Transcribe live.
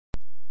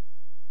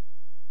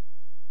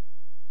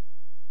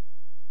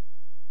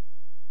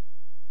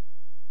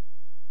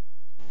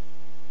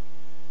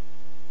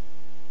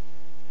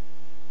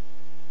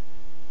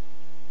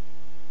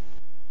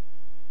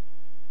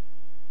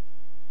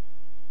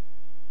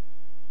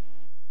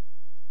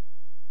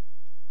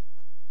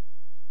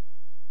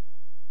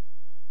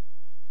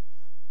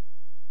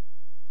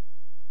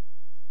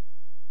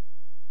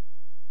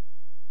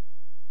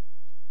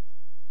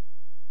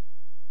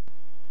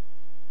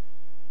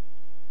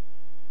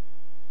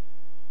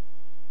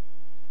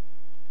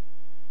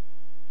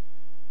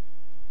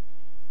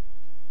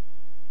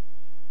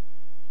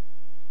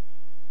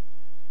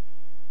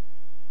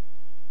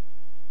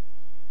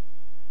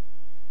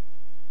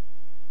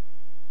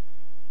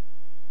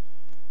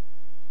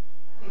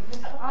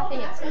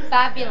think it's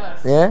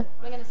fabulous. Yeah?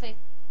 We're going to say...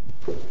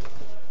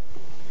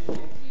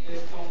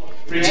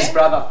 Bridget's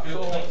brother.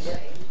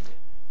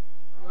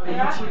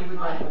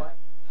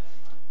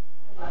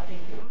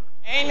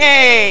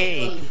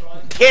 Kane!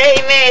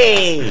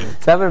 Kane!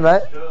 What's happening,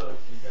 mate?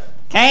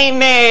 Kane!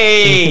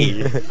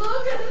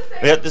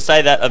 We have to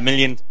say that a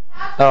million.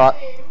 Alright.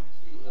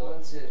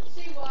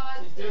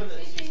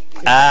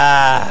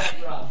 Ah.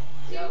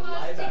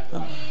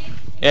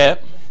 Yeah.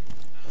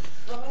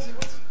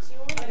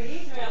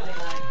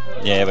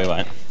 Yeah, we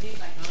won't.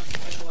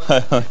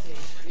 Did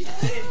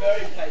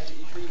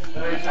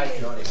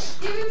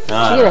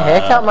you get a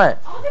haircut, mate?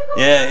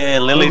 Yeah,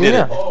 Lily did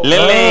it.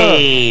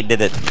 Lily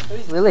did it.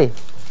 Who's Lily?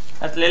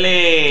 That's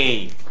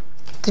Lily.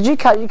 Did you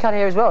cut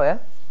hair as well, yeah?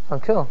 Oh,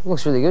 cool.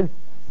 Looks really good.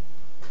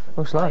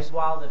 Looks nice. He's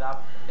wilded it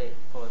up a bit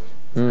for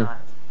tonight.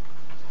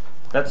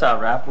 That's our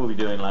wrap we'll be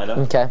doing later.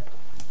 Okay.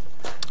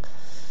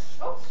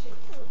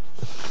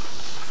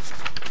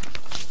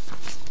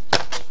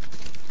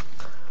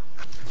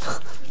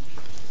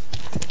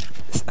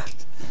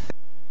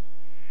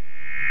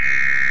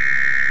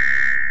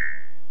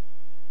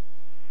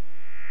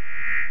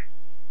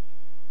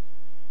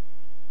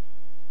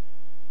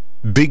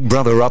 Big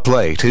Brother Up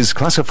Late is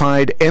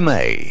classified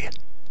MA.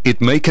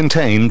 It may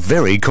contain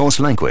very coarse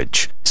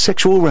language,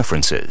 sexual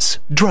references,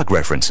 drug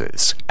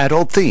references,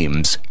 adult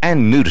themes,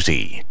 and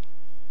nudity.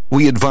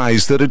 We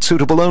advise that it's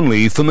suitable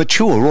only for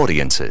mature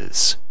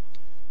audiences.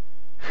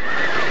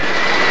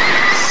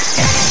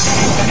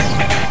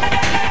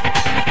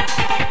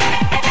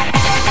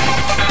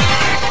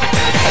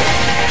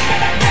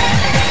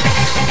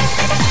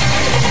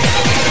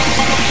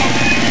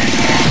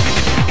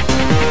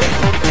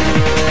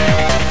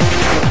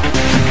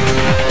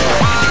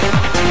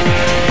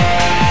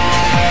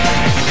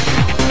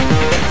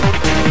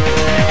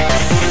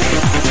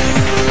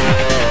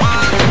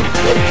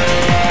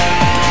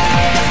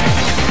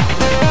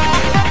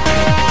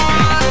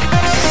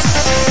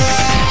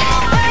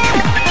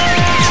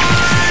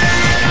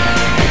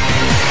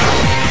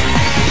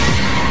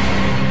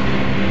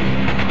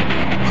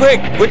 Quick,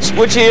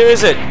 which ear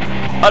is it?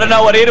 I don't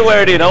know what ear to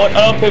wear it in. I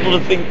want people to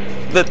think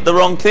that the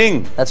wrong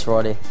thing. That's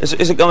righty. Is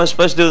it? Am I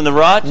supposed to do it in the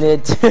right? Yeah,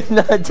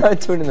 no,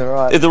 don't do it in the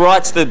right. The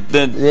right's the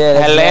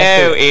Yeah,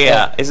 hello ear.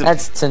 Yeah, Is it?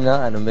 that's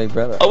tonight on Big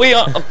Brother. Are we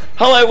on?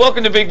 Hello,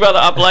 welcome to Big Brother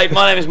Up Late.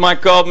 My name is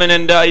Mike Goldman,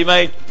 and you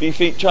may be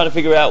trying to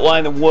figure out why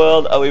in the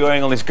world are we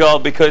wearing all this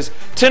gold, because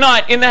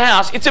tonight in the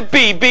house it's a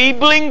BB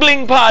Bling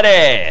Bling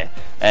party.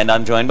 And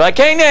I'm joined by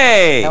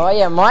Kane. How are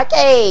you,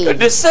 Mikey? Good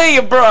to see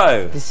you,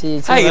 bro. Good to see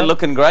you too, Hey, you're mate.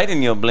 looking great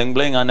in your bling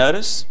bling, I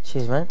notice.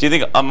 Cheers, mate. Do you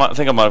think I might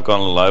have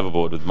gone a little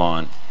overboard with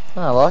mine?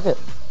 Oh, I like it.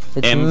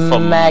 It's M for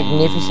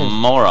magnificent.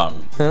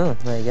 moron. Oh,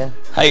 there you go.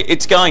 Hey,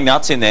 it's going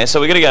nuts in there, so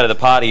we're going to go to the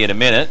party in a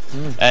minute.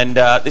 And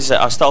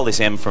I stole this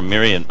M from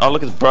Miriam. Oh,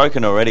 look, it's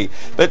broken already.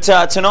 But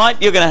tonight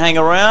you're going to hang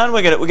around.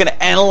 We're going to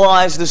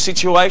analyse the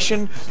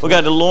situation. We're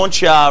going to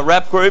launch our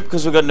rap group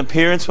because we've got an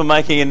appearance we're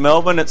making in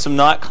Melbourne at some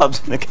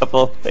nightclubs in a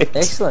couple of weeks.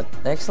 Excellent,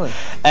 excellent.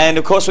 And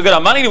of course we've got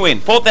our money to win.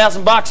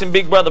 $4,000 in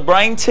Big Brother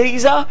Brain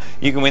Teaser.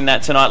 You can win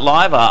that tonight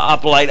live. Our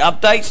Up Late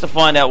updates to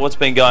find out what's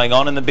been going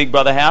on in the Big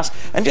Brother house.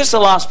 And just the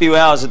last few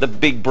hours at the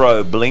Big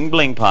Bro Bling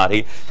Bling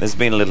party, there's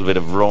been a little bit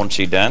of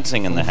raunchy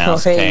dancing in the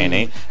house,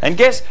 Kane. And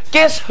guess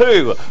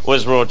who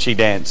was raunchy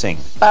dancing?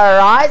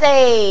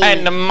 Verizon!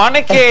 And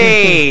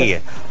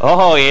Monica!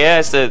 Oh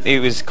yes, he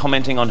was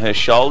commenting on her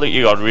shoulder.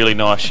 You got really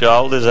nice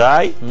shoulders,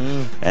 eh?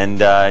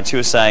 And she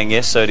was saying,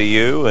 yes, so do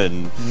you.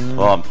 And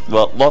well,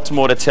 lots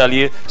more to tell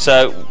you.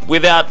 So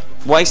without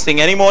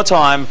wasting any more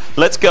time,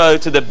 let's go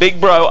to the Big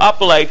Bro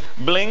Up Late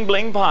Bling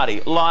Bling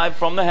party live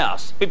from the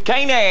house with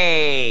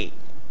Kane.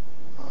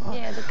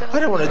 Yeah, I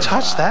don't want to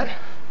touch that.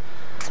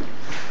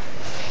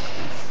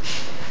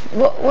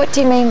 What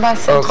do you mean by Look,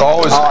 sentiment? I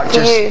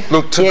was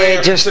look to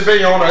Yeah, to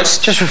be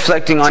honest. Just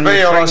reflecting on To be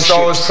your honest, I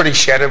was friendships. pretty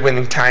shattered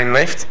when Kane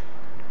left.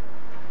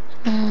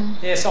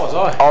 Yeah, so was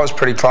I. I was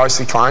pretty close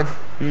to Kane.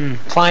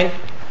 Plain.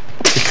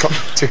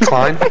 To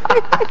Kane.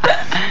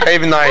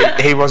 Even though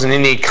he wasn't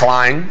in here,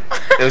 Kane,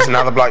 there was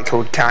another bloke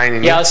called Kane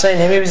in Yeah, I here. was saying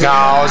him. He was. No,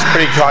 I was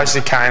pretty close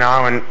to Kane.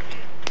 I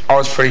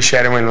was pretty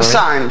shattered when he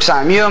left.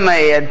 Same. You and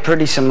me had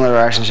pretty similar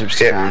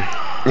relationships.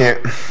 Yeah. Yeah.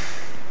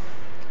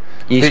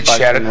 You Bit spoke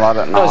to shattered. him a lot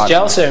at I was night.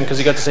 jealous of him because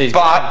he got to see his... But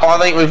I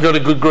think we've got a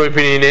good group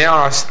in here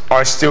now.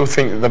 I still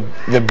think that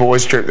the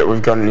boys group that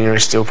we've got in here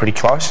is still pretty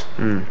close.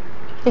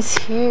 It's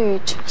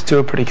huge.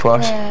 Still pretty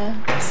close. Yeah,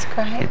 it's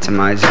great. It's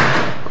amazing.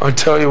 I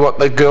tell you what,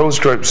 the girls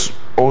group's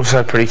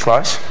also pretty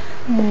close.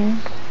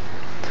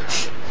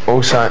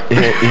 Also,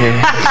 yeah.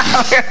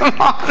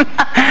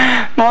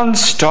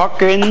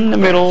 Monstock in the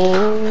middle.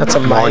 That's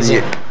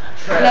amazing.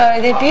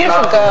 No, they're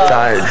beautiful girls.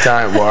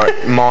 Don't worry,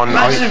 Mon.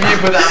 Imagine if you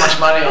put that much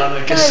money on a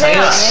No, casino.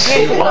 they're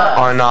beautiful girls.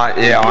 I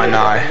know, yeah, I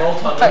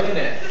know.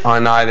 Multi-millionaire. I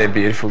know they're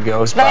beautiful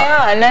girls, They but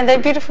are. No, they're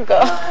beautiful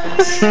girls.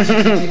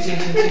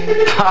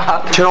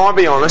 can I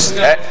be honest?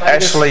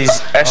 Ashley's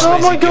Oh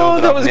my a girl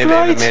God, that I've was never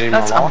ever great. met in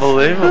That's my life.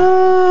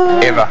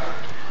 unbelievable. Ever.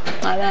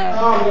 I know.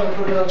 Oh, I'm going to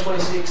put it on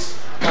 26.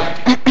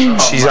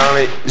 She's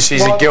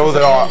a girl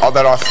that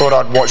I thought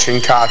I'd watch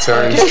in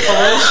cartoons.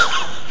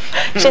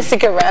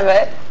 Jessica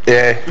Rabbit.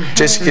 Yeah,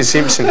 Jessica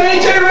Simpson.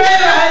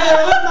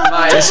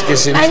 Jessica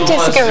Simpson. And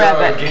Jessica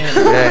Rabbit.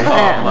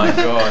 Yeah. Oh my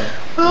god.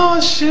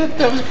 Oh shit,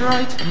 that was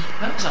great.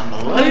 That was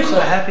unbelievable. I'm so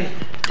happy.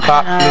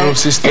 Little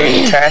sister,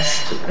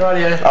 Kath.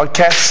 Rightio. Oh,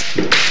 Kath's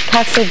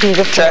Cats are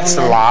beautiful.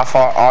 a laugh.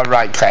 I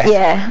rate Kath.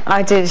 Yeah,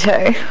 I do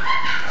too.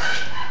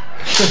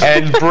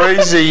 And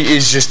Breezy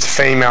is just a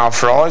female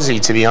Frizy,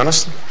 to be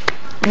honest.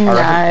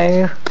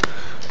 No.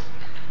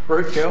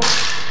 Rude girl.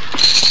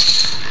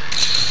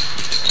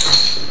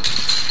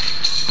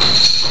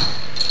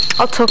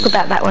 I'll talk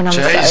about that when I'm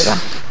sober.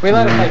 We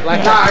let her play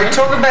black. No,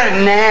 talk about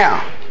it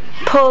now.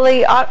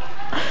 Paulie,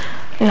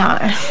 no.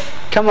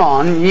 Come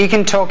on, you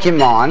can talk your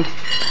mind.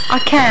 I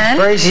can.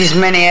 Breezy's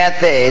many out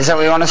there, is that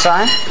what you want to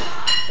say?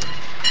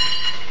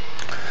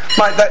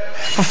 Mate,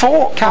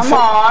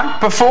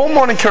 before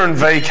Monica and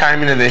V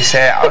came into this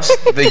house,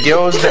 the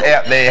girls that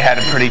out there had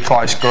a pretty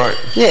close group.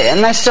 Yeah,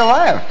 and they still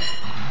have.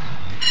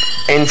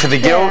 And for the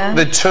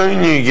the two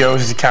new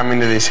girls that come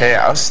into this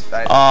house,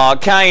 Oh,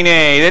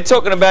 Caney, they're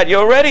talking about you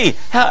already.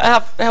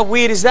 How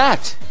weird is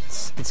that?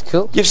 It's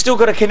cool. You've still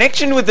got a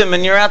connection with them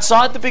and you're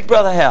outside the Big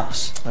Brother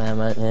house. Yeah,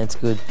 mate, yeah, it's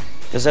good.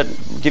 Does that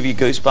give you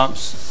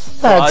goosebumps?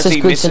 No, it's just Frizy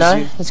good misses to know.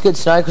 you? It's good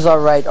to know because I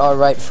rate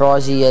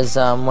Frizy as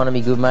one of my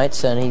good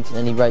mates, and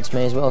he rates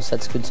me as well. So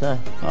that's good to know.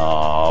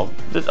 Oh,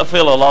 I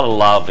feel a lot of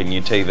love in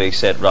your TV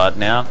set right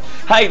now.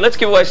 Hey, let's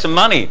give away some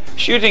money.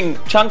 Shooting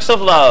chunks of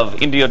love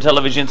into your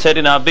television set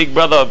in our Big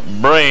Brother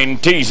brain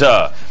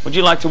teaser. Would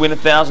you like to win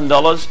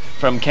 $1,000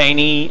 from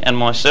Caney and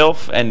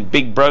myself and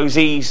Big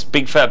Brosy's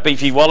Big Fat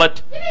Beefy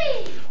Wallet?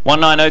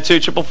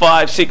 1902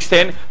 555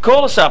 610.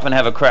 Call us up and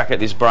have a crack at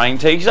this brain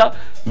teaser.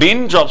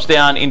 Bin drops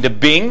down into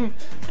Bing,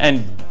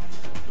 and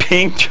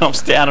Bing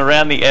drops down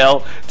around the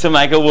L to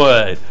make a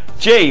word.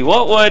 Gee,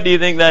 what word do you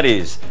think that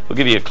is? We'll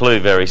give you a clue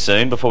very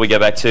soon before we go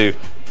back to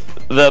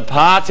the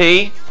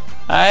party.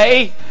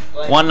 Hey?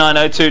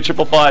 1902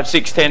 555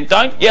 610.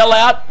 Don't yell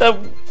out the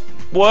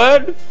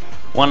word.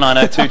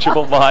 1902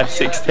 555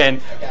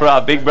 610 for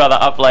our Big Brother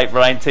Up Late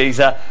brain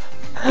teaser.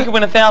 You can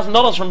win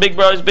 $1,000 from Big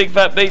Bro's Big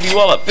Fat Beefy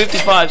Wallet.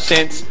 55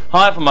 cents.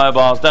 Higher for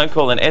mobiles. Don't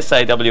call in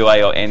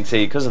SAWA or NT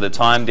because of the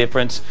time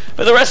difference.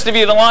 But the rest of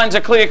you, the lines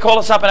are clear. Call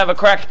us up and have a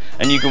crack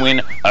and you can win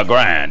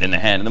 $1,000 in the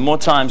hand. And the more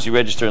times you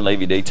register and leave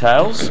your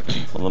details,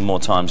 well, the more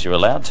times you're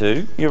allowed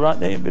to. You're right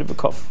there, a bit of a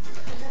cough.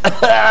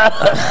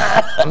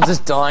 I'm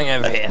just dying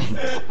over here.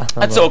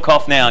 Let's all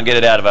cough now and get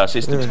it out of our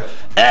systems.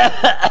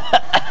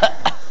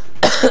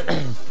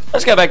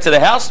 Let's go back to the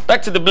house,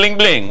 back to the bling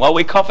bling while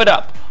we cough it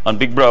up on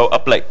Big Bro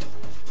Up Late.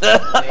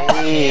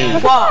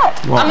 What?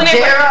 I'm gonna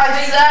say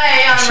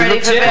I'm ready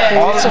for bed.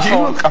 Oh, you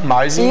look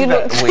amazing. You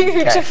look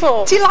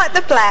beautiful. Do you like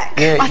the black?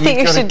 Yeah, I think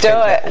you should do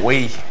it.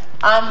 Wig.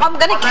 I'm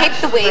gonna keep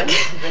the wig.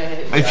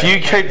 If you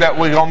keep that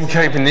wig, I'm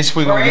keeping this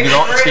wig on. You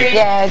got to.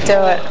 Yeah,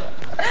 do it.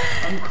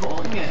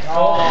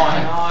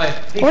 Oh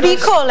no. What are you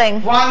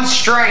calling? One's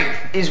strength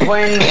is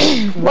when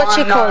What's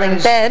one she calling,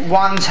 knows bed?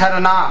 One's had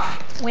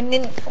enough.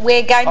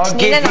 We're going I'll to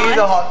give Nina you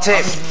the hot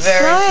tip.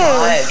 Very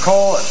tired.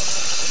 Call it.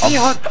 I'm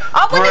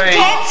gonna Bree,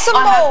 dance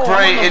some more.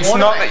 Bree, it's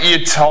not that you're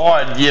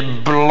tired. You're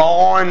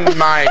blind,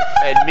 mate.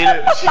 Admit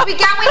it. Should we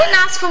go in and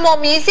ask for more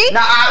music? No.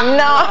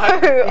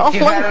 Oh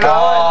You've my had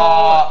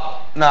God. Oh,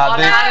 no,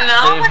 they've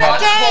I wanna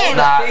dance.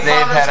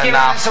 had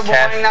enough,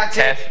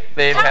 Kath.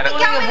 They've had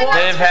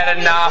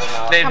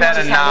enough. They've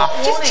had enough.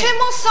 Just 2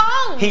 more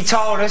songs. He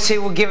told us he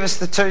will give us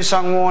the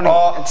 2-song warning.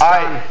 Oh, It's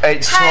done.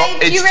 it's Hey,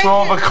 do you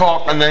 12 reckon-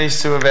 o'clock and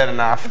these two have had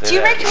enough. Do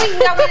you reckon we can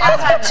go in and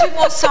ask for 2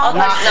 more songs?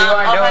 No, you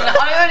won't do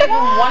it. I don't even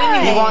want any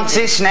He more. wants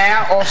this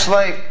now or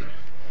sleep.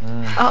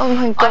 Oh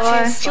my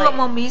God. Do you want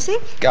more music?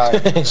 Go.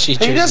 She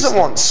He doesn't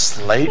want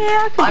sleep.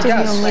 Yeah, I could do your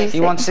He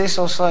music. wants this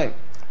or sleep.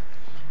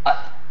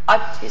 I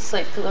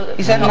sleep a little bit.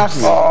 He's had enough.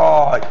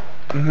 Oh,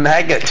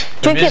 maggot.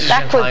 Drink it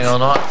backwards. Playing all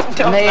night.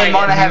 Me and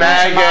Mon are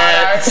having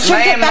Maggots.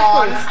 tomatoes. Me and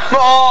Mon.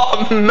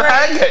 Oh,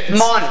 maggots.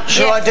 Mon,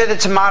 shall I do the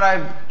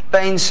tomato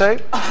bean soup?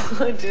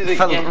 For We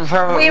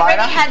later?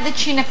 already had the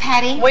tuna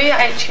patty. We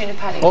ate tuna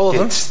patty. All of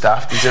them. It's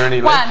stuffed. Is there any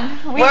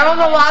left? We're on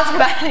the last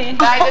patty.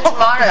 David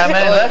tomato. How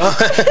many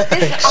left?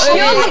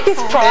 Your look is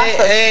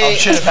priceless. Hey.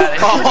 Should have had it.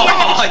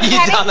 Oh, you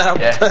done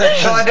that.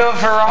 Shall I do it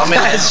for Ross?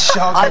 That's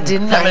shocking. I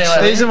didn't How many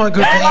left? These are my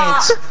good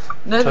pants.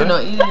 No, they're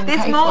not. You didn't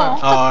There's pay more.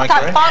 for Oh,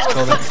 okay.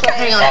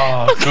 Hang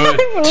on. Oh,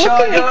 good. Shall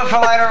I do it for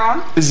later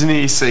on? Isn't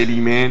he a seedy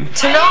man?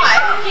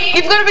 Tonight,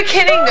 you've got to be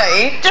kidding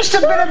me. Just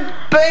a bit of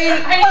bean.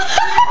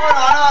 Hold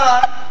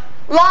on.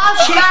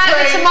 Last bag of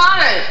Chickpea.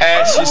 tomatoes.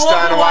 Ash, you're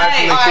staying away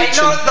from the Hey,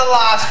 kitchen. not the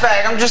last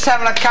bag. I'm just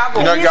having a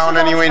couple. You're not going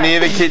anywhere near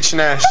the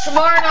kitchen, Ash.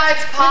 Tomorrow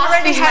night's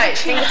pasties, mate.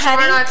 tuna Tomorrow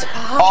patty? night's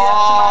pasties.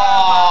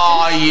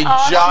 Oh, you're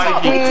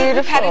joking.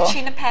 Beautiful. Had a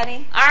tuna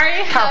patty. I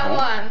already had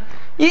one.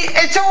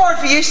 It's alright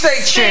for you to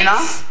eat tuna.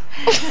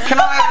 Can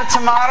I have a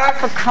tomato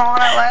for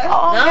crying out loud?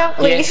 Oh, help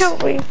me, Yes.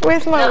 help me.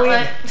 Where's my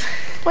wig?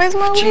 Where's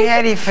my Gee, wig?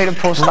 how do you feed a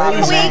poor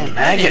starving man?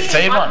 Maggot,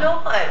 feed one.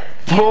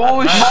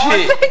 Bullshit.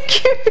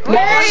 Thank you.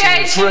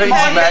 Variation.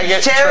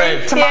 Maggot, Cherry,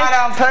 tree. tomato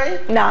and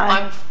pea. No.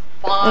 I'm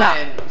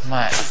fine.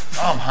 Mate,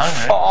 I'm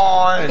hungry.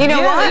 Fine. You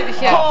know what?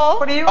 Paul,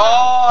 What do you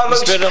Oh, look,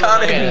 Spit she on the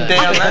can't maggot. even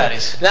down that.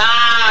 Patties.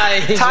 Nah,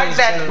 Take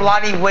that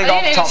bloody wig I off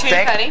didn't eat top tuna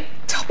deck. patty.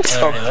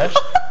 Already left.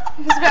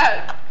 It's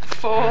about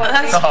 4.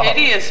 That's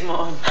hideous,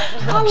 man.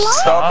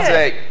 Top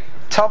deck.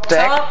 Top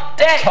deck. Top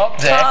deck. Top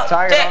deck.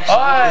 Take it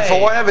off. If I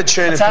have a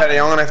tuna patty,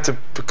 I'm gonna have to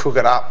cook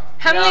it up.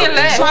 How many are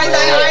left? Mate,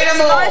 they ate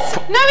them all.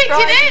 No, it it's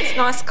didn't.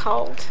 nice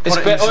cold. It's Put it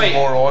in better. some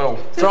more oil.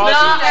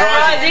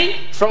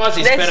 Fries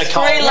is better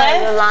cold. 3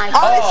 left.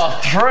 Oh,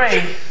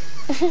 3.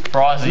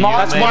 Fries,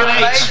 Mine's you one me.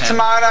 each.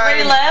 Tomato.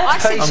 3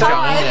 left. Pea I'm soup.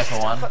 going in there for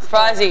one.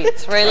 Frizy,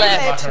 3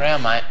 left. Fuck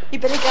around, mate. You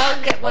better go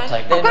and get one. I'll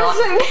take They're one.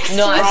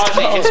 not nice.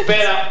 Fries is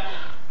better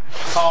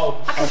cold.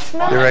 I can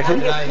smell You it.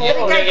 reckon? Yeah, we're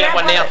going to get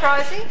one now.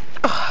 Frizy.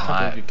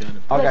 Mate.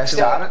 I'll go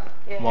start it.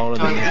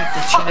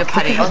 Tuna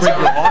patty.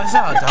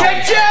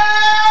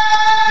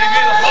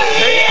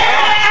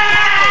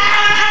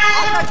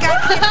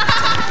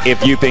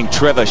 If you think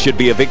Trevor should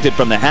be evicted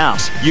from the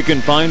house, you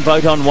can phone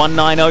vote on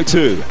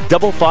 1902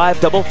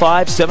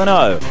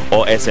 555570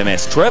 or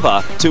SMS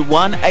Trevor to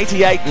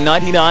 188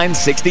 99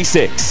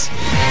 66.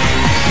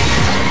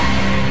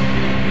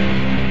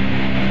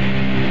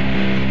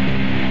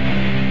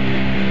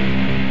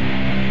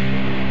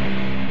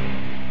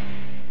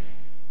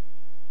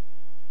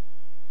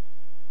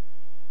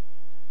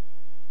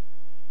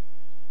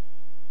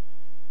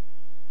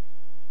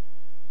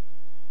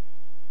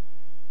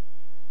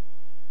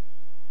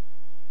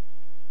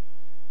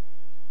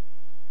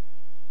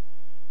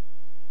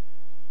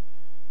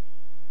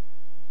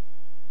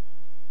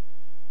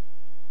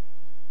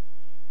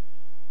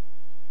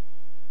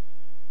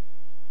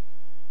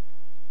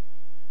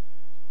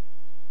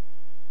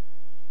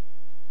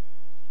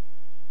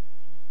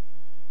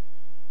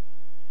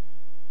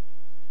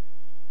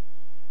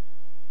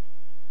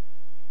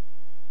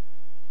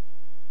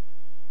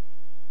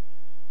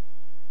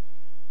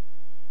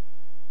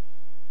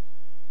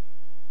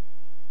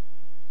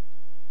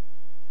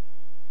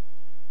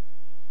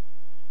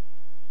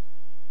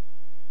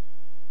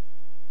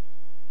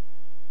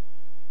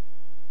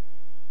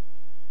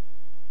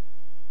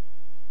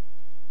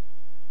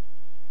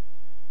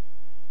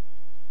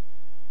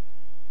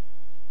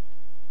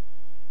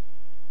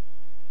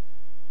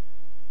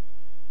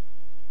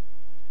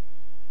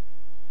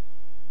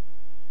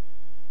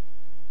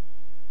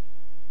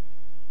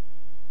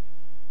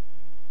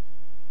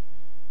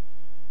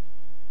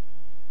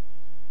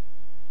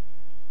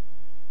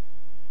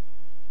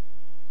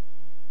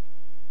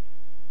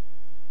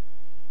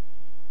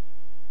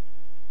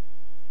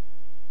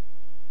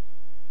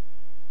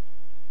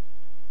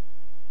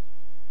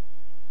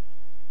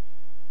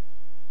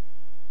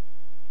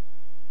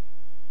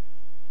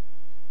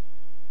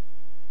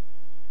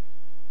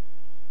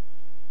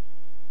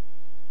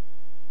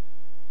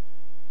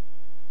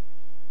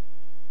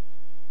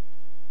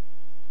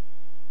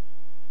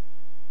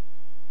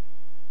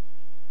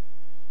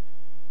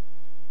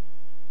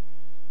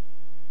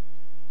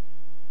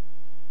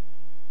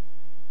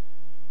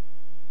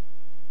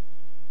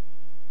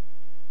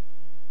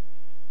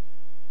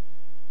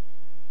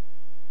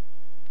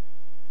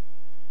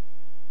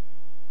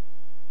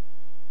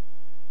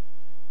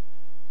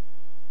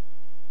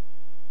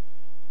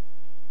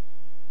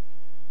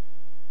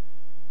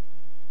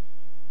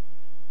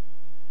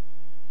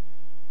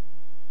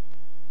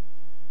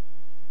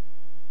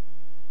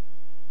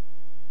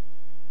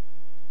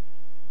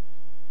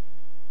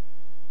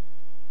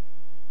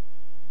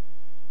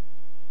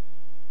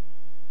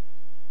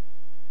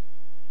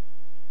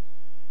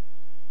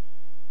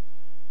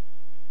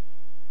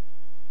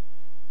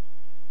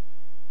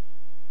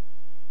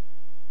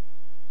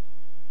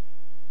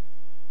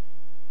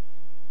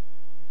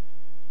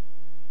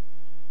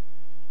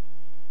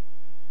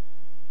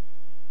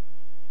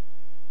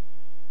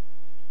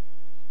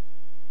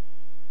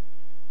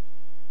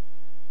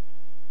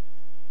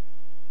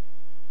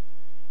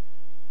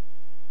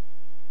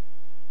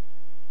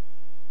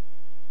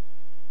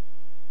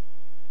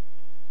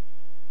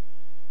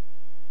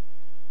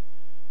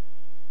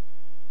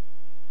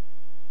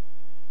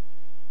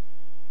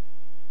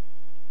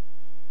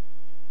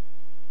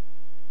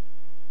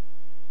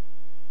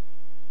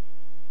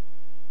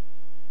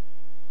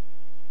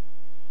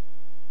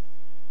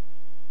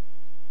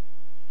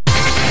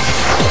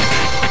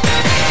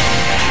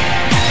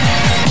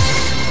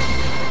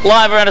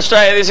 Live around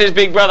Australia, this is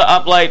Big Brother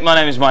Up Late. My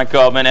name is Mike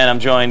Goldman and I'm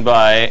joined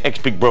by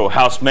ex-Big Bro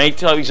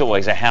housemate. Oh, he's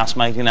always a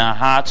housemate in our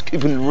hearts,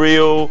 keeping it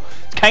real.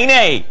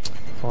 Kane!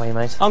 How are you,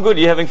 mate? I'm good.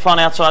 You having fun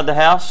outside the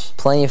house?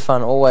 Plenty of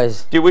fun,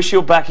 always. Do you wish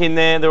you were back in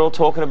there? They're all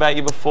talking about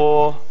you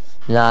before.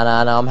 No,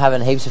 I'm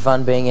having heaps of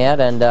fun being out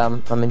and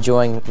I'm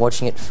enjoying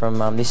watching it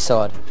from this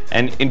side.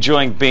 And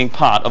enjoying being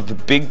part of the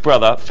Big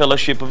Brother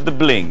Fellowship of the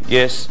Bling.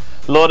 Yes,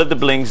 Lord of the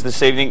Blings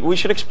this evening. We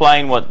should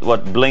explain what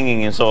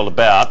blinging is all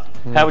about.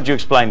 How would you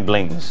explain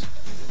blings?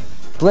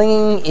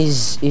 Blinging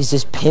is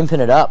just pimping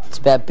it up. It's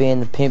about being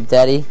the pimp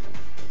daddy.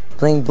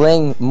 Bling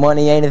bling,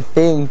 money ain't a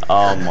thing.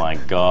 Oh my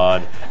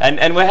God.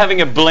 And we're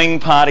having a bling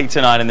party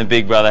tonight in the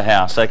Big Brother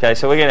house. Okay,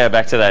 so we're going to go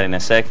back to that in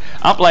a sec.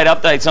 Up late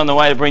updates on the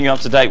way to bring you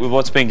up to date with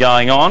what's been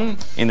going on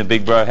in the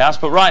Big Bro house.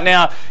 But right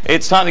now,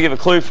 it's time to give a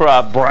clue for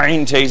our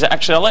brain teaser.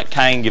 Actually, I'll let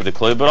Kane give the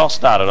clue, but I'll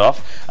start it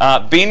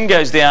off. Bin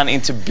goes down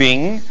into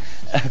Bing.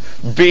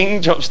 Bing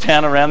drops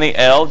down around the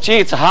L. Gee,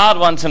 it's a hard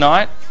one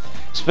tonight,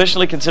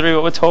 especially considering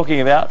what we're talking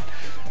about.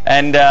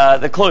 And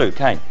the clue,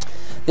 Kane.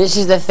 This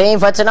is the theme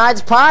for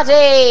tonight's party!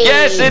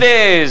 Yes, it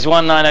is!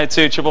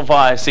 1902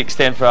 555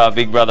 610 for our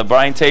Big Brother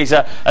brain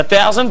teaser.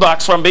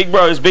 $1,000 from Big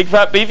Bro's Big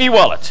Fat Beefy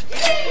Wallet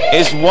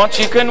is what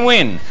you can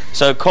win.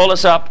 So call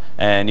us up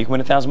and you can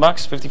win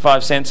 $1,000,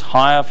 55 cents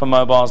higher for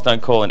mobiles.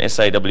 Don't call in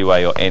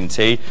SAWA or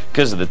NT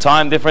because of the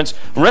time difference.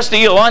 Rest of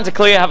your lines are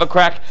clear, have a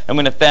crack and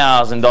win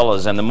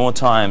 $1,000. And the more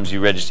times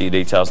you register your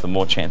details, the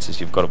more chances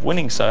you've got of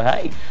winning. So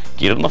hey,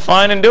 get on the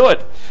phone and do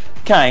it.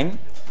 Kane,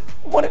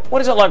 what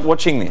is it like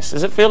watching this?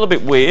 Does it feel a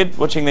bit weird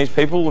watching these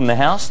people in the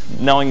house,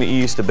 knowing that you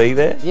used to be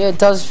there? Yeah, it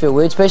does feel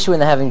weird, especially when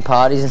they're having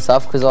parties and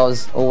stuff, because I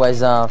was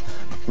always right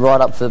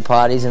up for the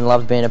parties and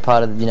loved being a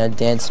part of,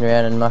 dancing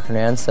around and mucking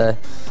around. So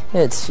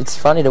yeah, it's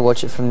funny to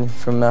watch it from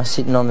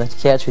sitting on the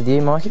couch with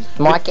you, Mikey.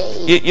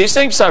 You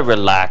seem so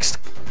relaxed.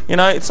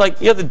 It's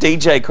like you're the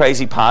DJ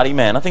crazy party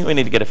man. I think we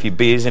need to get a few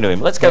beers into him.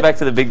 Let's go back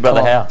to the Big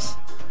Brother house.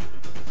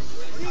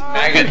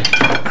 Maggot.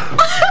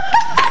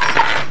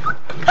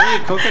 What are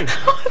you cooking?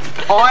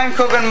 I'm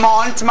cooking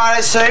mine,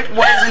 tomato soup.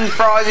 Wes and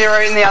Frizy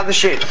are eating the other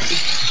shit.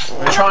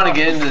 We're trying to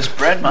get into this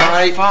bread,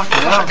 mate.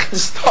 Fucking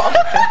stop.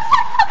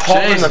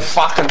 Popping the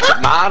fucking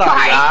tomato,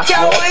 Hey,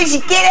 Joe,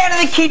 easy, get out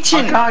of the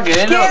kitchen. I can't get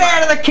into it. Get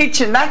out of the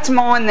kitchen. That's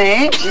mine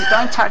there. You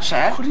don't touch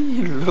that. What are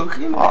you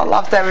looking at? I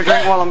love to have a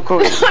drink while I'm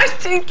cooking.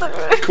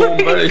 Corned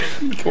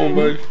beef. Corned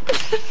beef.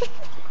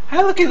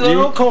 Hey, look at the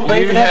little corned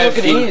beef and have a look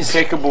at his.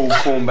 Impeccable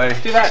corned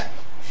beef. Do that.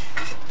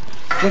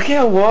 Look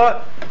how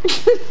what?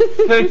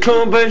 The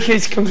corned beef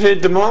is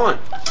compared to mine.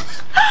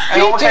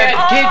 Kids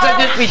are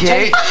just be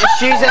cheap.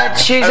 She's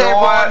had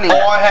whitening.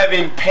 I have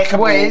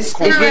impeccable Wes,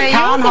 corned if you beef.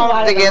 can't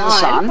hold it together,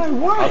 son.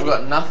 I've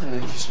got nothing.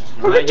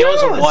 Mate,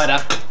 yours are whiter.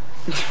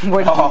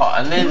 Oh,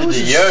 and then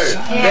to you.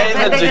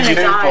 Then to you,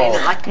 Paul.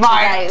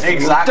 Mate,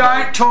 Exactly.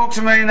 don't talk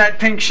to me in that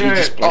pink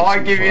shirt. I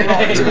give you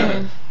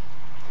that.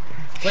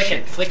 Flick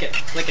it. Flick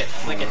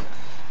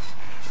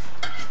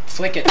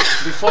it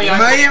before you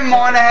open Me and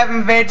mine are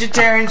having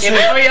vegetarian soup.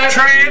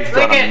 Tramp,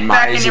 flick it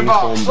back in your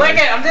box. Flick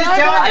it, I'm just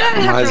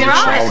telling you. Amazing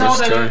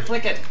shoulders too.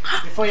 Flick it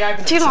before you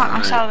open it. Do you like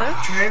my shoulder?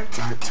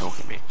 Don't talk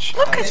a bitch.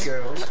 Look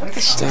at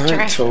this Don't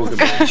dress. talk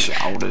about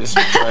shoulders,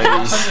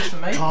 please. Just for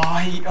me?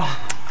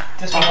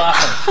 Just for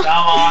laughing. Come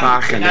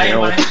on. Fucking You hell.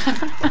 want it.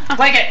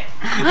 Flick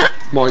it.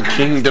 My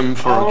kingdom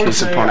for a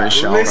kiss upon his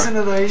shoulder. Listen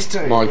to these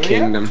two. My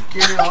kingdom.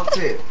 Get it up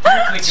there.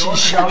 Flick yours.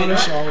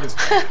 Shoulders.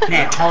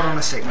 Now, hold on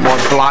a second. My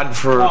blood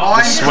for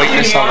the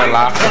sweetness of a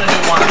laughter.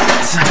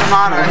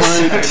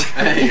 Tomatoes.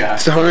 There you go.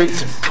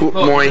 Don't put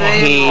my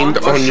hand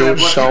on your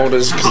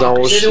shoulders because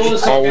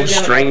I will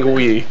strangle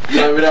you.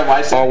 No, we don't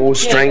waste it. I will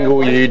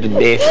strangle you to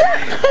death.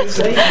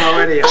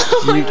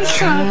 You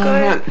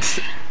can't.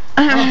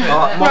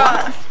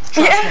 Right.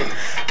 Yeah.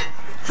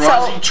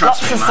 Salt.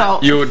 Lots of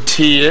salt. Your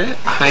tear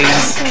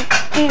hangs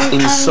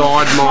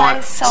inside my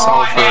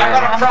soul Yeah, I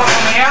got a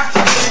forever.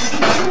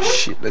 problem here.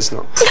 Shit, that's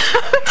not.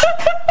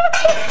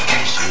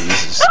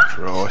 Jesus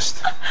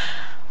Christ.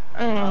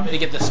 I'm going to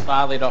get the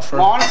spa lid off for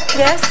him. Mon,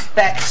 Yes.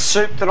 that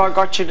soup that I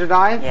got you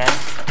today,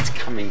 Yes. It's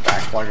coming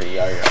back like a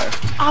yo-yo.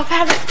 I've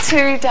had it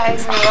 2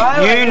 days in a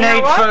row. you and know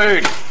need what?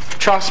 food.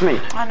 Trust me.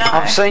 I know.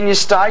 I've seen your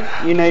steak.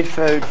 You need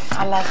food.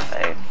 I love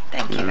food.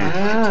 Thank you very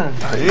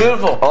much.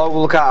 Beautiful. I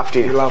will look after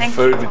You you. love Thank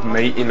food with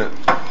meat in it.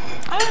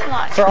 I don't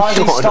like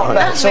Frizy, I stop know.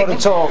 that sort of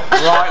talk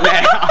right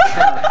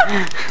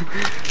now.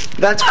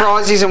 That's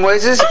Frizy's and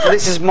Wes's.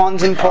 This is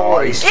Mons and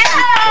Paulie's. Yay!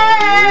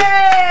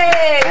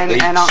 And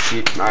Eat I'm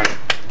shit, mate.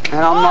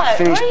 not What?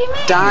 finished.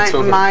 What do you mean?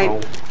 Don't,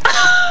 mate.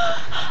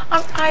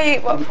 I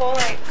eat what Paul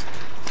eats.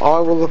 I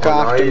will look I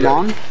know after you do.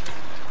 Mon.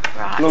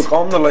 Right. Look,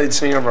 I'm the lead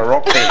singer of a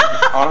rock band.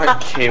 I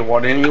don't care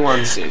what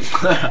anyone says.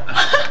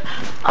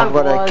 I've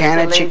got a can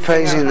of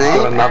chickpeas in there.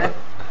 Got another.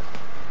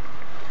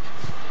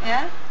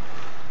 Yeah?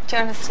 Do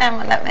you understand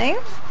what that means?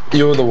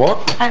 You're the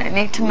what? I don't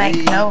need to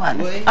make no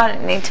one. I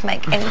don't need to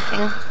make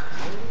anything.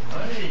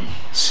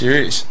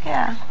 Serious?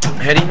 Yeah.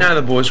 How do you know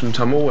the boys from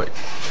Tumbleweed?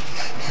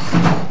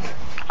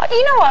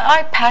 You know what?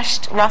 I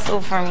pashed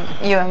Russell from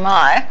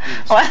UMI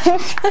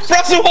once.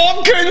 Russell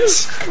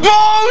Hopkins!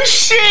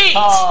 Bullshit!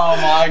 Oh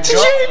my god. Did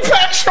you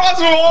patch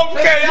Russell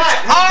Hopkins?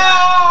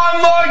 Oh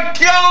my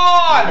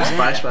god! Space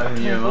back from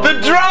you,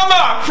 The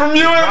drummer from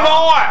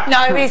UMI!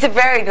 No, he's a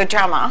very good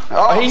drummer.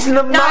 Oh, he's an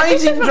No,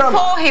 this is amazing drummer.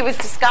 before he was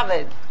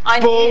discovered. I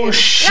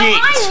Bullshit.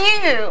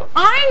 knew. No,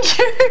 I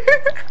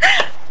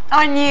knew.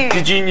 I knew.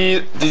 Did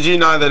you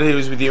know that he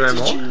was with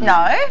UMI?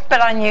 No,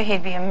 but I knew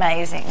he'd be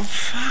amazing.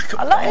 Fuck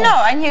off. No,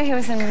 I knew he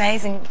was an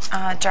amazing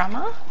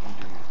drummer.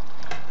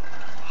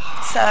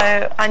 So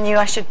I knew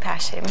I should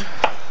pash him.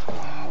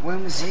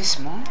 when was this,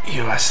 Mom?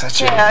 You are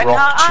such a Yeah, no,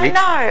 rock I chick.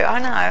 know.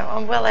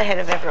 I'm well ahead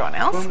of everyone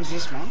When else. was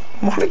this, Mom?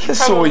 Monica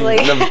saw you.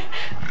 Probably.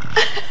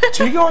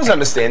 Do you guys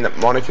understand that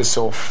Monica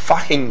saw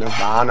fucking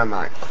Nirvana,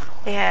 mate?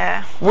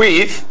 Yeah.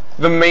 With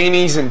the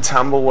meanies and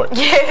tumbleweed.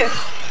 Yes.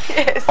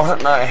 Yes. I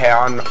don't know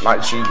how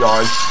much you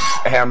guys,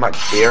 how much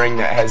bearing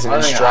that has in I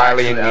don't think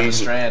Australian I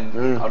music.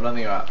 understand. I don't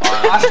think I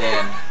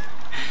understand.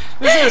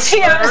 He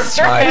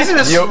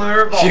understands. Mate,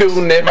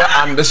 you'll never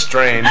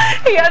understand.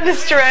 He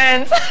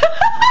understands.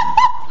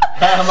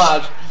 How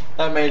much?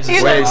 That means You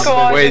it's look Where's-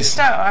 gorgeous. where's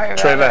Don't worry about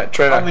Trevor, it. I'm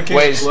Trevor, the king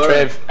where's of blurry.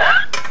 Trev?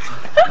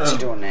 What's he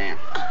doing now?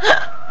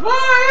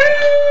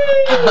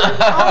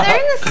 Oh, they're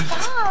in the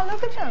spa.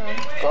 Look at them.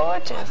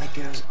 Gorgeous. The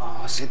girls.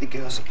 Oh, I see the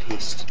girls are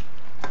pissed.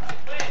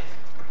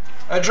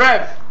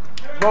 Trev.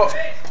 What?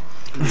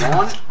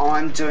 Mine,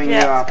 I'm doing you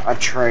Yeah. up a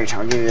treat.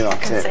 I'll give you like I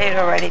can that. see it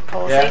already,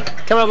 Palsy. Yeah.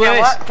 Come on, You know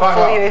Lewis. what?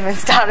 Before you even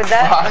started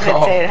that, I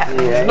can see it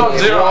happening. Yeah, Not yeah.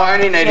 zero. Well, I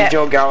only needed Yeah.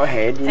 your go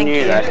ahead. You Thank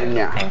knew you. that, didn't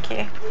you? Thank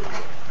you.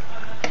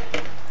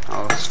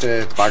 I'll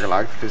stir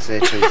buggerlug because they're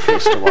too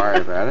pissed to worry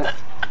about it.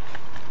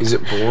 Is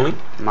it boiling?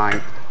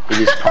 Mate, it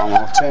is prime.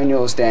 I'll turn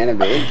yours down a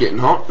bit. Getting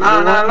hot? No,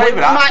 leave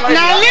it up. Mate, leave it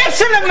now up.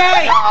 listen to me!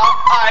 Hey,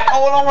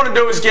 all I want to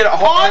do is get it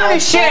hot and On I'll the pour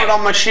shit! it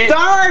on my shit. Don't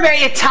worry about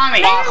your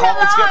tummy! Fuck off,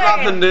 it's got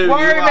nothing to do with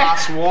Worry you, about-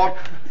 ass what?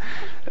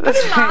 Put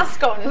a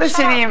mask on.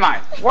 Listen here, mate.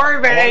 Worry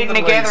about I'm eating the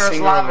lead together as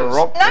singer of the lovers.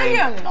 rock No, band.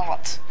 you're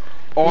not.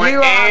 I You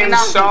are am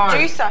enough so.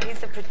 Producer. He's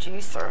the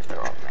producer of the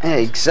rock band. Yeah,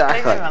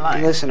 exactly. Leave him alone.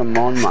 You listen to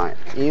mine, mate.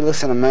 You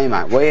listen to me,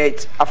 mate. We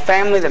eat a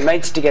family that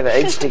meets together,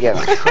 eats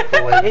together.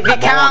 If you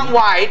can't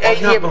wait, I eat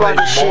your can't believe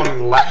bloody shit.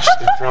 Mon latched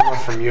the drummer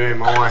from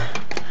UMI.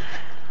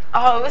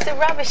 Oh, it was a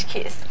rubbish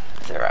kiss.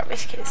 It was a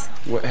rubbish kiss.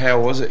 How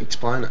was it?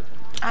 Explain it.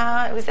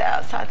 It was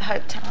outside the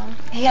Hope Town.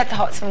 He had the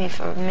hots for me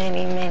for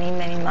many, many,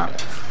 many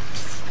months.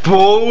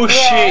 Bullshit.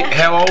 Yeah.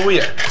 How old were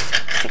you?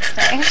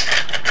 16.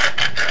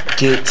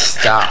 Get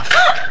stuff.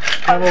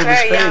 I was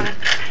very young.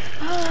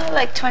 Oh,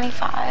 like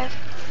 25.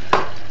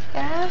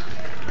 Yeah, I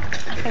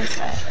think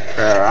so.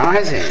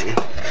 Verizon.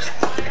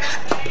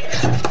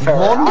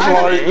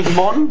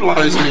 Mon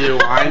blows me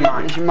away,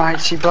 mate.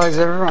 Mate, she blows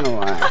everyone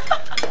away.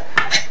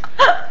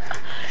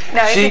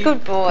 No, he's a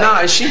good boy.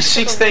 No, she's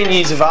 16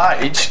 years of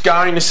age,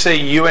 going to see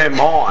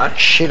UMI.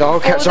 Shit, I'll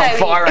catch on day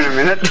fire in a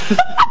minute.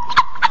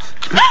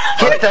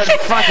 Get that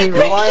fucking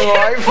flame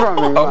away from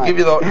me, I'll mate. give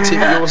you the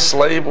tip, your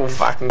sleeve will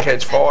fucking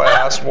catch fire,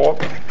 ass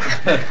what?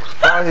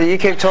 Rosie, you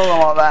keep talking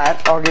like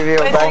that, I'll give you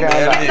a Where's back the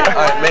over.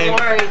 Hey, man.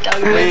 worried,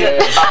 Doug, Me, was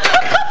it?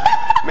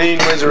 me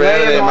and Wes are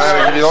out of there, mate.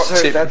 I'll give you that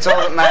tip. That's all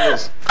that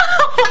matters.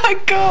 Oh my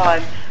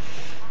god.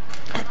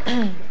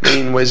 Me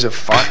and Wes are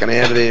fucking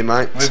out of there,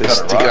 mate. So got it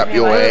stick it right. up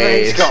your Look at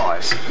these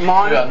ass. guys.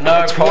 Mine, We got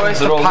no it's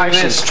problems worth at all. the Look at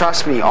patience, this.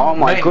 trust me. Oh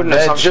my Meat and goodness,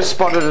 veg. I've just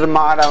spotted a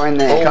tomato in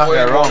there. All we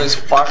go want wrong. is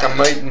fucking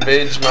meat and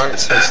veg, mate.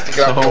 So stick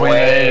it up Oh, your we need,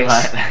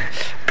 ass. mate.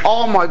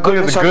 Oh my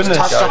goodness, the I just goodness.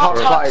 touched a hot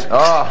Go plate.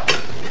 Oh,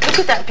 Look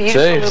at that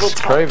beautiful Jeez, little it's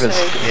top craving.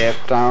 too. Yep,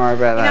 don't worry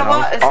about You that. know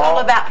what? It's all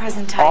about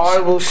presentation. I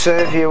will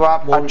serve you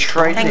up a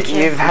treat Thank that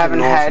you. you haven't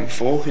Knife had. and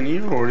fork in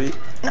you already.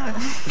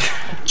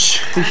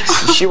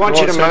 She wants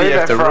you to Right, so move you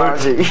have that, to root.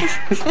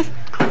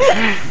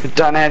 Rosie.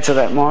 Don't answer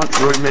that, Mike.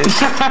 Rude man.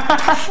 Look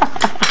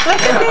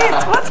at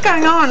this. What's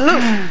going on?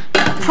 Look.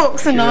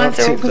 Forks and knives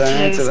are all Don't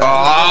answer confused. that.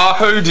 Ah,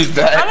 who did I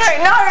that?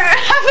 don't know.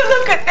 Have a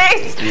look at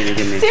this. You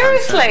give me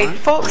Seriously,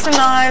 forks and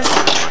knives.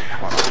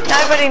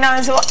 Nobody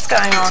knows what's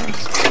going on.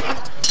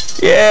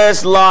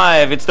 Yes,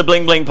 live. It's the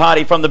Bling Bling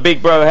Party from the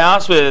Big Bro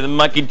House with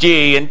Mikey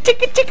G and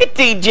Ticka Ticka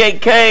DJ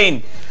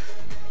Kane.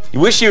 You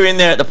wish you were in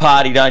there at the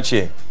party, don't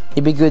you?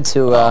 It'd be good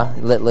to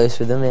let loose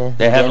with them, yeah.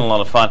 They're having a lot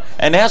of fun.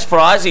 And how's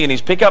Frizy and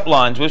his pickup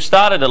lines? We've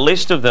started a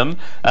list of them.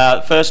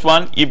 First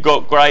one, you've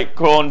got great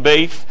corned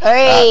beef.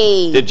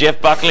 Hey! The Jeff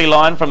Buckley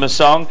line from the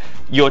song,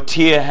 your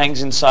tear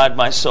hangs inside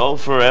my soul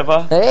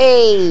forever.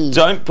 Hey!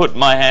 Don't put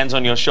my hands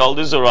on your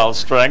shoulders or I'll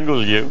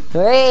strangle you.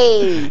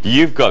 Hey!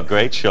 You've got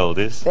great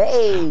shoulders.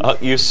 Hey! Oh,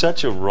 you're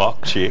such a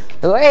rock chick.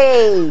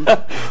 Hey!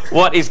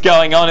 What is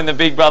going on in the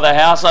Big Brother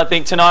house? I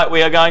think tonight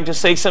we are going to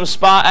see some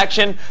spa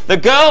action. The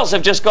girls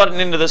have just gotten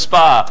into the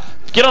spa.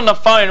 Get on the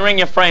phone, ring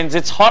your friends.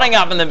 It's hotting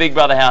up in the Big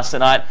Brother house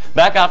tonight.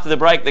 Back after the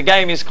break, the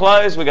game is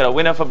closed. We've got a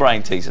winner for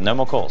Brain Teaser. No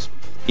more calls.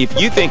 If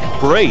you think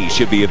Bree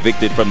should be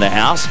evicted from the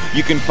house,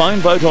 you can phone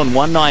vote on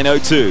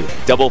 1902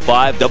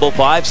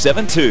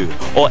 555572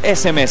 or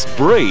SMS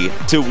Bree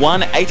to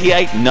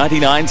 188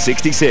 99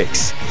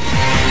 66.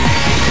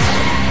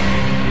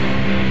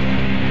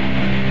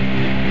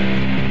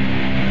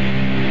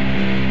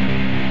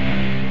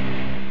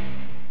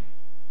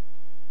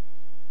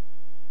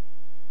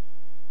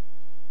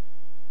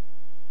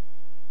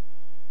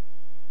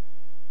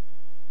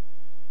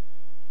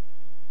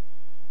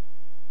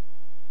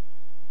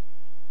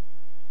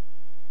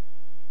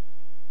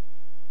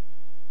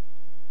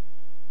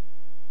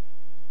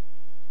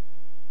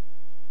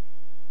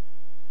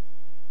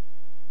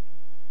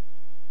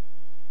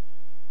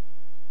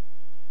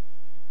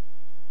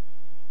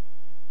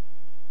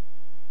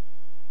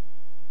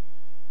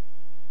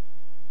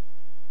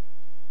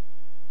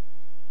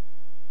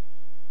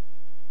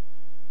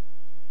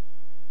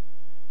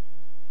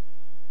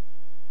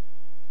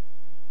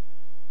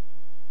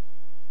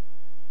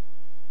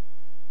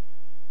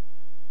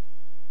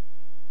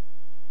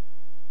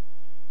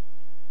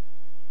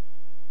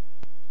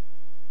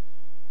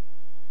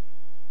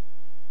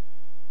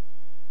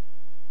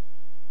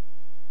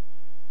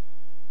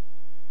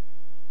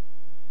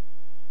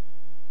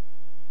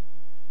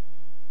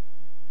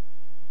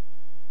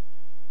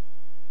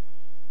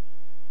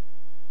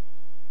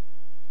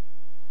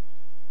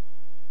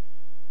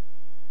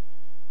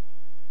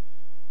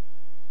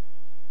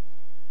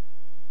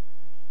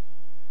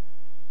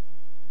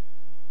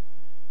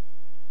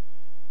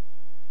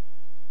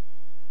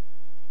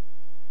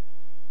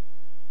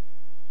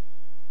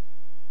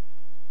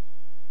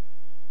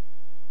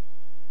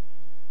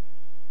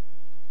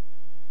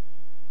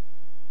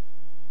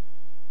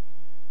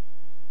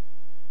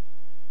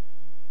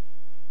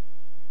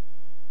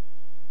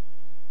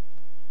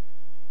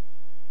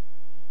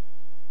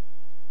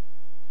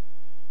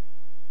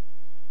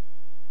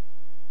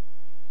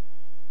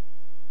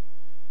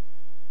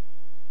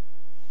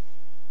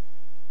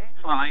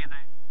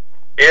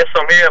 Yes,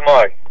 I'm here,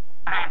 Mike.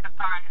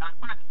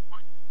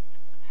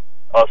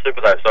 Oh,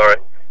 Super Dave, sorry.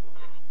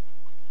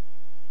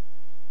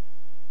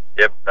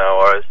 Yep, no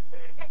worries.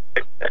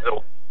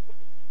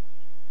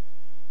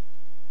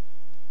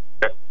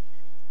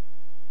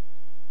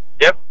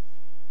 Yep.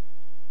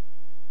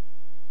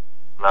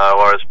 No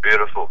worries,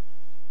 beautiful.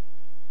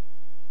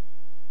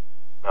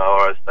 No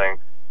worries,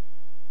 thanks.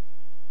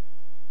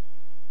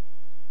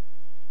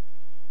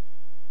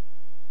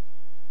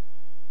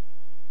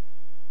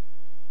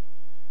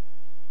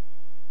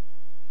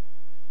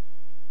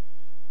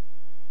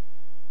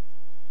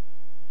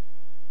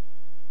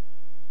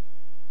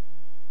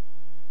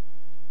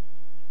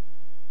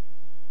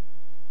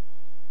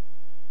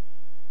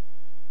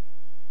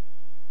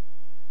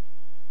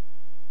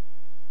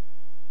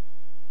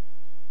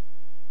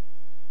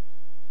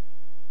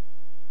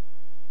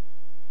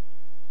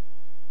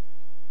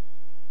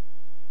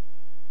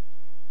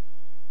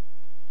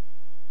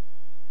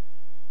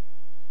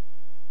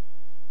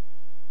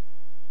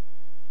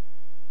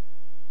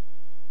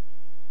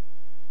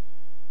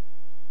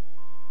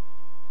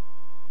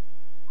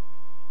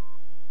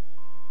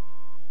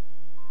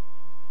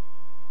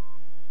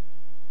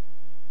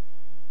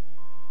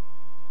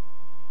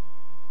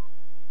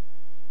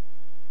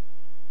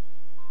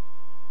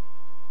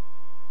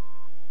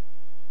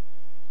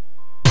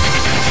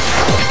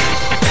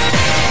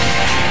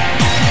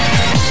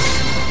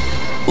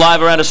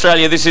 Live around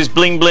Australia, this is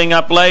Bling Bling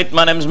Up Late.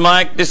 My name's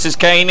Mike, this is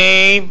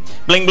Kaney.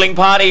 Bling Bling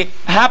party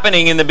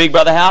happening in the Big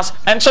Brother house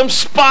and some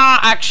spa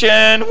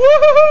action.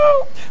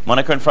 Woohoo!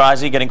 Monica and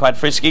Frizy getting quite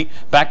frisky.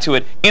 Back to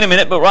it in a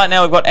minute, but right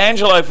now we've got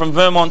Angelo from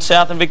Vermont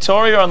South and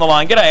Victoria on the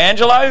line. G'day,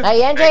 Angelo.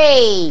 Hey,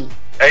 Andre.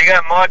 How you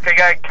going, Mike? How you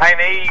going,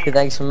 Kaney? Good,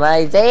 thanks,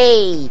 mate.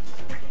 Hey.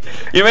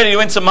 You ready to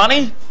win some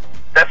money?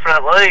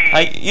 Definitely.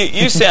 Hey,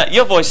 you sound,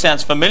 your voice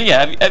sounds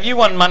familiar. Have you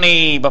won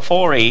money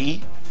before,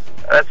 E?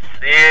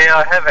 Yeah,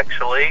 I have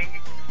actually.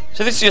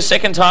 So this is your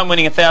second time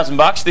winning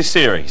 $1,000 this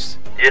series?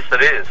 Yes, it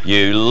is.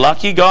 You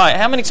lucky guy.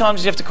 How many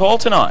times do you have to call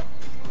tonight?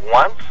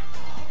 Once.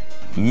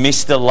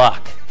 Mr.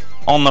 Luck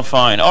on the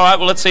phone. All right,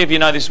 well, let's see if you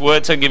know this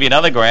word, so I'll give you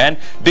another grand.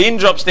 Bin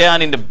drops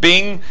down into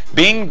Bing.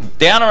 Bing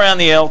down around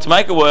the L to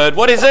make a word.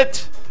 What is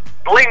it?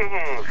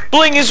 Bling.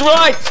 Bling is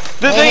right.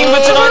 The theme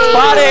for tonight's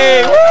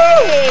party.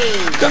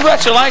 Woo!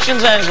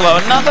 Congratulations, Angelo.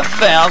 Another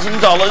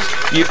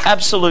 $1,000. You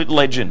absolute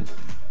legend.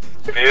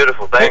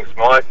 Beautiful, thanks,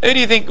 Mike. Who do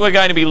you think we're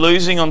going to be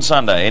losing on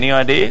Sunday? Any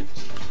idea?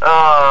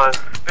 A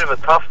bit of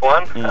a tough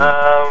one.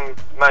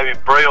 Maybe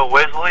Bree or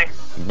Wesley.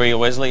 Bree or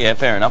Wesley, yeah,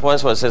 fair enough. Well,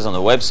 that's what it says on the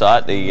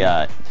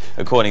website,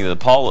 according to the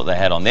poll that they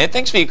had on there.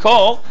 Thanks for your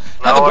call.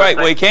 Have a great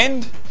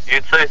weekend.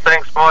 You too.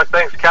 Thanks, Mike.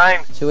 Thanks,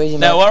 Kane. Too easy,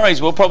 no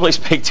worries. We'll probably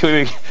speak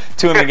to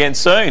him again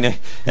soon.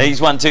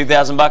 He's won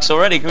 $2,000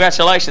 already.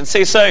 Congratulations. See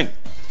you soon.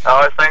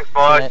 Oh, thanks,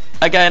 Mike.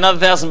 Okay, another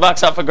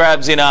 $1,000 up for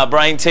grabs in our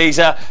brain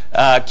teaser.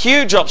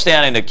 Q drops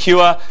down into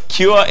cure.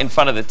 Cure in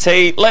front of the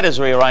T. Letters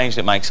rearranged,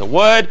 it makes a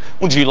word.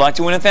 Would you like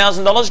to win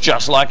 $1,000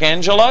 just like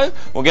Angelo?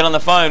 We'll get on the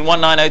phone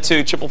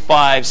 1902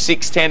 555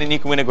 610 and you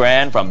can win a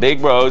grand from Big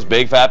Bros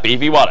Big Fat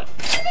Beefy Wallet.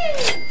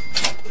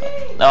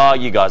 Oh,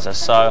 you guys are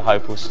so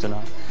hopeless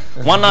tonight.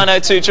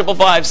 1902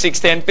 555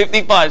 610,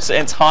 55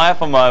 cents higher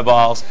for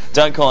mobiles.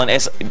 Don't call an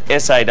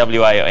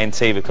SAWA or NT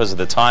because of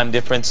the time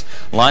difference.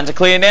 Lines are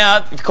clear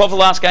now. If you call for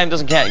the last game,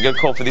 doesn't count. You got to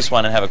call for this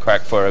one and have a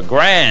crack for a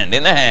grand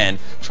in the hand.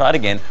 Try it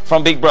again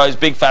from Big Bros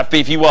Big Fat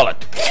Beefy Wallet.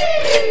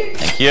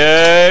 Thank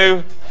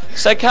you.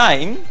 So,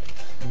 Kane,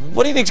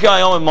 what do you think's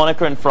going on with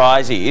Monica and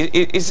Frizy?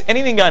 Is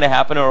anything going to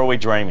happen or are we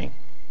dreaming?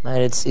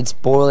 Mate, it's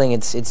boiling.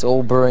 It's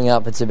all brewing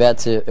up. It's about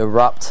to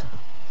erupt.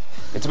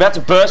 It's about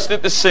to burst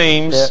at the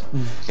seams. Yep.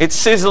 It's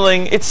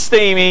sizzling. It's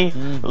steamy.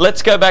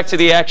 Let's go back to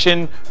the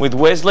action with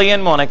Wesley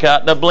and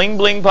Monica. The Bling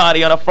Bling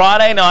party on a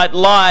Friday night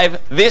live.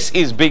 This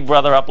is Big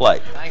Brother Up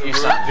Late. Thank you,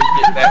 son.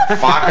 Get that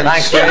fucking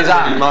Caesar.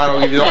 Mate,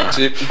 I'll give you that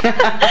tip.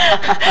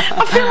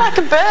 I feel like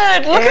a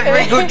bird. Look at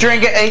Every me. good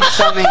drinker eats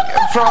something.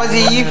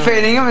 Frizy, are you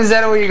feeding him? Is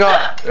that all you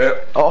got?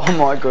 Yep. Oh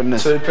my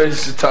goodness. 2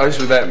 pieces of toast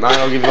with that, mate.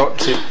 I'll give you that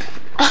tip.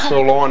 That's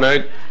all I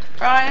need.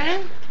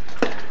 Ryan?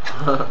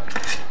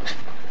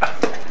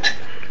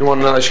 You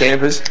want another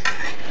champers?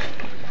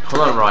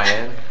 Come on,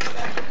 Ryan.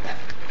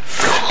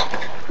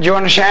 Do you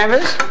want a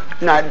Chambers?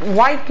 No,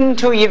 wait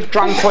until you've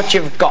drunk what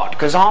you've got,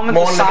 because I'm at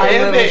the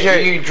same level as you.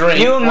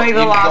 You and me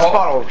the last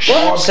bottle.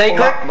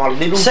 Secret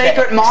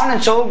mine,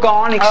 it's all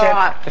gone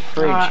except the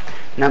fridge.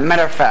 No,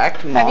 matter of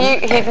fact, Have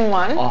you hidden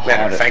one?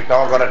 Matter of fact,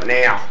 I've got it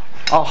now.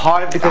 I'll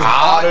hide it because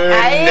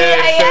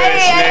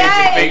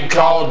big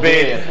cold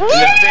beer.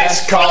 The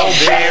best cold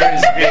beer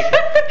is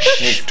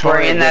big.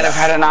 Bree and that have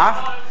had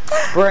enough.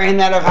 Bree and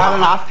that have had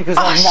enough because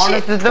I've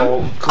monitored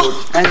them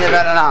and they've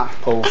had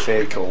enough. Paul,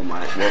 fair call,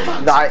 mate.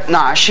 Well done.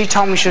 No, she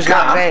told me she was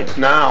going to bed.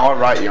 No,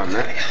 I rate you on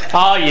that.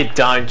 Oh, you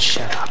don't.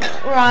 Shut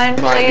up. Ryan,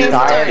 please Mate,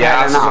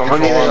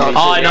 don't.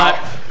 I know.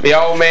 The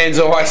old man's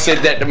always said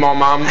that to my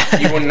mum.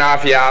 You wouldn't know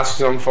if you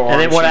asked on fire.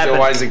 And then what happened?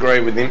 Always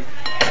agreed with him.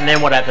 And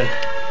then what happened?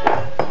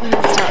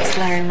 Start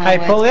slurring my Hey,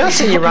 words. Paulie, I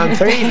see you run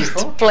 3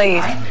 before.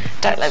 Please.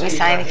 Don't let me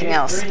say anything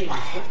else. Do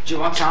you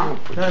want some?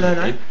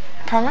 No.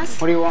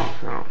 Promise? What do you want?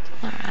 No.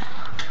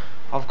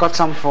 I've got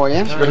some for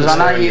you. Because I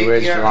know you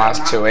words for the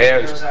last 2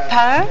 hours.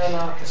 Pardon?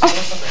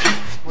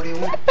 What do you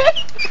want?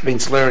 Been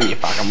slurring your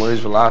fucking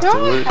words for the last 2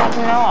 hours. I'm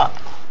not.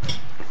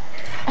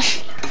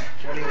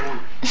 What do you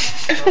want?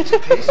 Do you want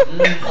some piece? Do you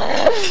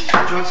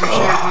want some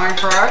champagne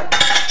for it?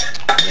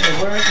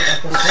 Yeah, where is it?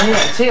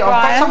 See, I've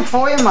got some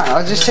for you, mate.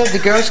 I just said the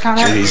girls can't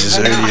have it. Jesus,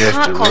 who do you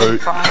have to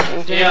root?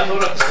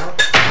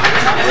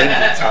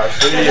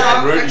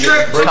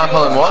 Can't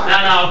call him what? No,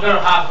 I've got a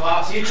half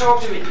glass. You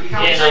talk to me. You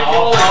can't see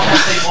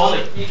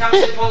Polly. You can't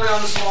see Polly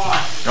on the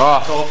slide.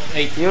 Oh,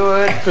 You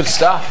would. good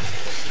stuff.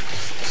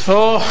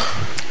 Oh,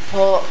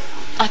 Paul,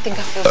 I think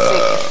I feel sick.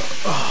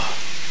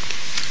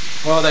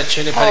 well, that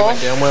chili patty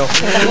went down well. I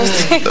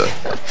feel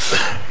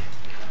sick.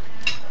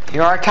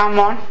 You alright, come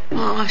on?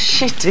 Oh,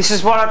 shit. This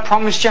is what I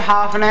promised you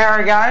half an hour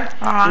ago.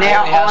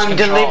 Now I'm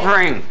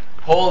delivering.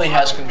 Paulie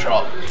has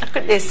control. Look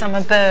at this, I'm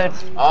a bird.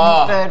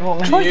 Oh, Bird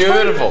woman.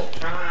 beautiful.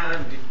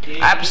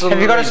 Absolutely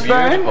Have you got a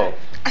spoon? beautiful.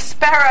 A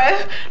sparrow?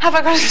 Have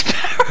I got a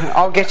sparrow?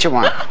 I'll get you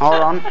one. Hold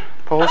on.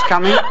 Paul's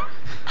coming.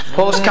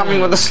 Paul's coming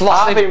with a I've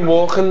slightly. been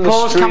walking the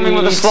Paul's coming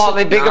with a streets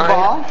slightly bigger at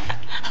night.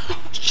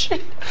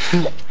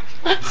 bowl.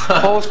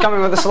 Paul's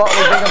coming with a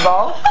slightly bigger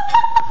bowl.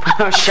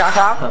 Shut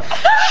up.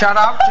 Shut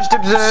up. Just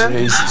observe.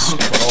 Jesus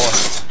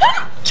Christ.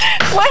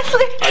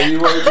 Wesley! Are you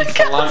working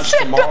for lunch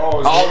tomorrow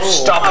as well? Oh,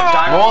 stop it.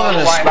 Don't more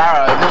than a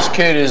sparrow. This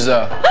kid is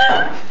a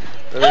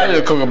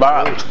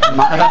kookaburra.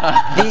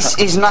 This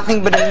is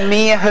nothing but a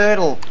mere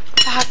hurdle.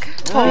 Fuck.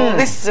 Paul,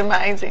 this is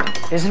amazing.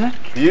 Isn't it?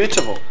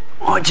 Beautiful.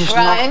 I just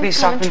Ryan, knocked this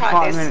come up and in try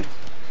 5 this. minutes.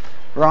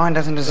 Ryan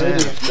doesn't deserve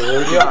it.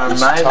 You're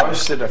amazing.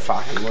 Toasted a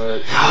fucking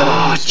word.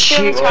 Oh,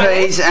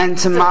 chickpeas and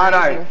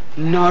tomato.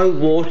 No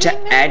water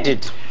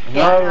added.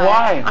 No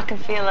way. I can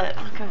feel it.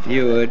 I can feel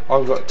You would.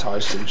 I've got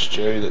toast and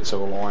stew, that's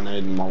all I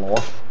need in my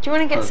life. Do you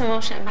want to get some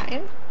more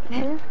champagne?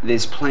 Then?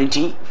 There's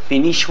plenty.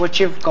 Finish what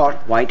you've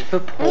got. Wait for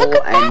Paul Look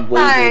at and we will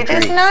that though.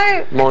 There's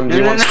drink. no... Mon, do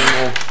you No, want no, some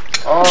more?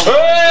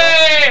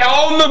 Hey,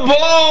 on the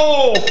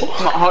ball!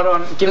 Hold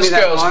on. Give This me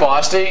that. girl's Mon.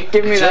 feisty.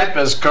 Give me that.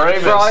 Jeepers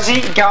creepers. Frizy,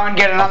 go and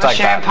get another take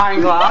that.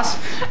 champagne glass,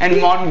 and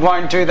Mon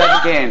won't do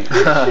that again.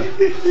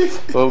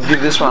 We'll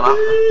give this one up.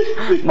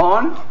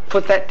 Mon,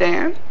 put that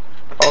down.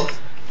 Oh,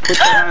 Put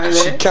that over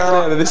she there. can't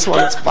out of this one,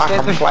 it's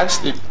fucking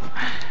plastic.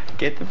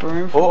 Get the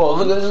broom. Oh,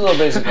 look, this is a little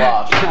piece of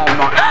glass.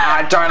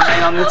 Don't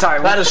lean on the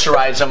table. That has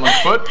charade someone's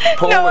foot.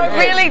 No, I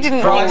really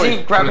didn't.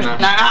 Frizy, grab it.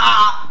 No,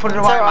 put it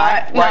away, It's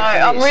alright. mate. No, Wait for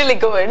I'm this. really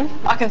good.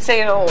 I can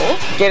see it all.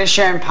 Get a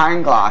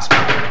champagne glass,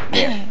 mate.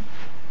 Yeah.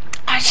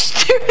 I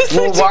seriously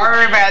We'll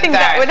worry about think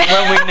that would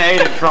when we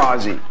need it,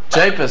 Frizy.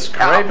 Jeepers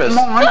creepers.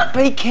 Mon,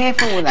 be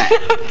careful with that.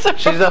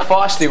 She's the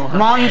feisty one.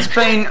 Mon's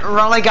been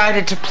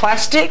relegated to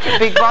plastic,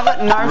 big brother.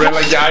 No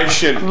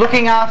Relegation.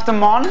 looking after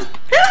Mon.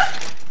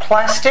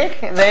 Plastic.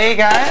 There you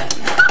go.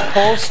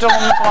 Paul's still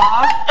on the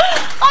glass.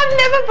 I've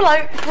never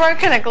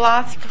broken a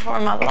glass before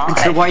in my life.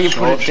 It's the way you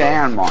put it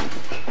down, Mon.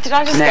 Did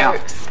I just Now. go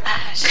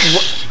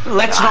smash?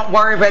 Let's not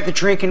worry about the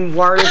drink and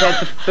worry about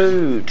the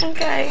food.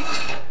 Okay.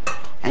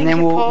 And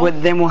then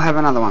we'll have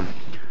another one.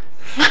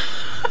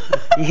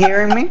 You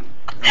hearing me?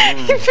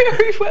 You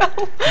very well.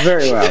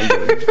 Very well.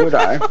 Good,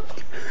 eh? Good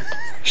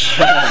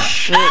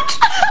to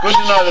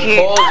know that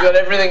Paul's got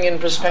everything in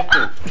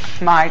perspective.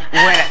 Mate,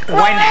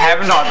 when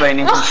haven't I been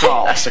in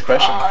control? That's the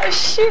question. Oh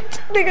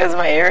shit! There goes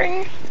my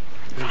earring.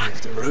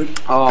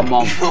 Oh,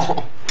 Mom.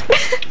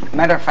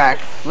 Matter of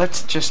fact,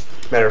 let's just...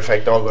 Matter of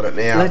fact, I've got it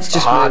now. Let's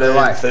just Hard move earned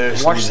away.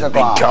 thirst Watch is the a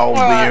big glass. cold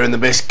beer, and the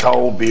best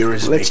cold beer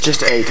is Let's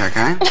just eat,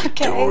 okay?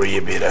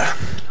 Victoria bitter.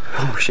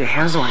 Oh shit,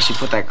 how's the way she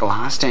put that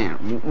glass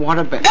down? What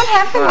about... What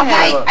happened there?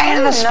 Hey, out of the I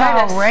didn't spell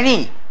notice.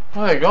 already.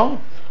 Oh, you're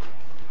gone.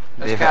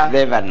 They've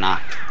had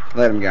enough.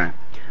 Let them go.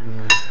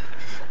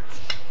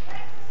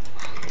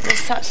 They're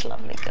such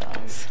lovely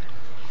girls.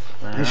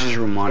 This is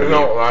reminding me.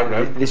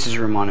 This is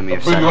reminding me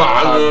of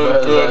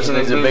Person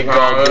needs a big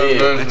gold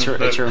beer.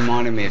 It's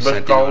reminding me of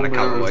something I had a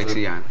couple of weeks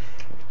ago.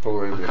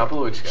 A couple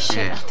of weeks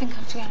ago. Yeah. I think I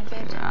have to go to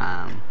bed.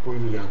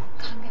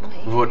 Can't get my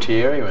earring. Before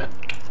Thierry went.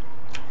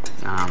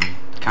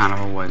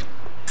 Carnival week.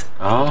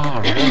 Oh,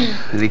 really?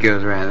 The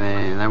girls were out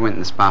there. They went in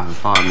the spa for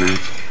 5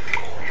 minutes.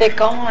 They're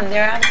gone.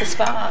 They're out of the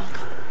spa.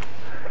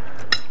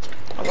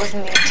 It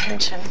wasn't the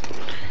intention.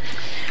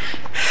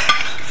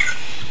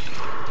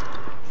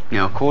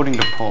 Now, according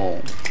to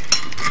Paul,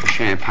 the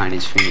champagne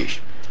is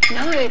finished.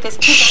 No, there's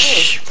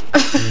 2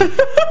 bottles.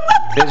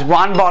 There's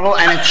 1 bottle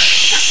and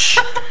it's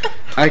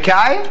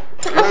okay?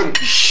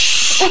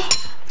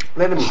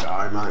 Let him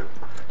go,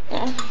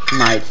 mate.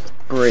 Mate,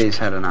 Bree's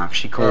had enough.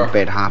 She called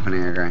bed half an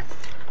hour ago.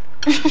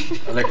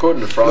 And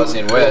according to Frizy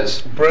and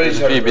Wes, there's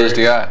a few beers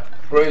to go.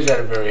 Bree's had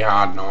a very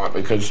hard night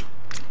because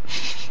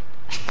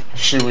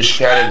she was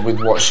shattered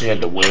with what she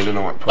had to wear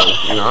tonight, Paul,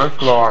 you know?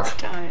 Like,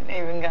 Don't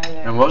even go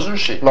there. And wasn't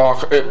she?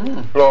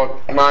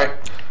 mate,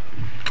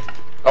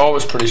 I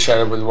was pretty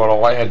shattered with what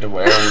I had to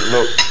wear, and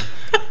look,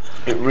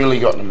 it really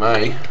got to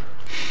me.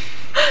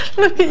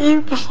 Look at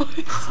you boys.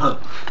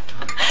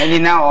 And you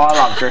know I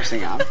love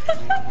dressing up.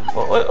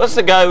 What's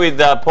the go with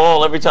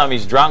Paul? Every time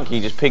he's drunk,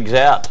 he just pigs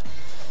out.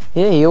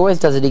 Yeah, he always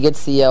does it. He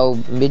gets the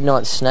old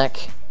midnight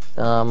snack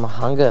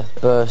hunger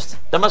burst.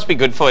 That must be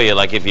good for you,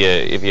 like if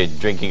you're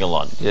drinking a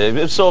lot. It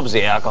absorbs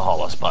the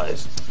alcohol, I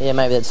suppose. Yeah,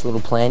 maybe that's a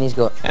little plan he's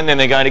got. And then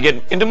they're going to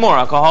get into more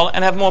alcohol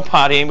and have more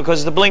partying because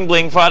it's the Bling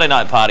Bling Friday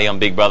night party on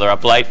Big Brother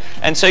Up Late.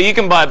 And so you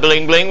can buy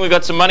Bling Bling. We've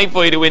got some money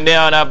for you to win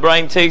now on our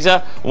brain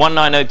teaser.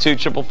 1902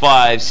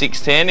 555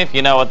 610. If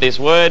you know what this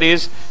word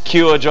is,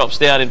 Cure drops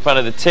down in front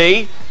of the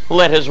T.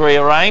 Letters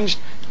rearranged.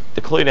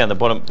 The clue down the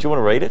bottom. Do you want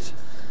to read it?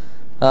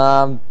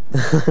 No,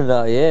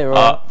 yeah,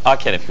 right. I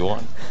can if you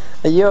want.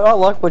 Yeah, I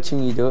like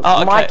watching you do it.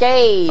 Oh, okay.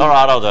 Mikey!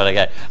 Alright, I'll do it,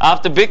 okay.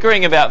 After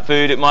bickering about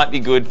food, it might be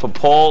good for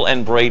Paul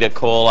and Bree to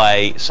call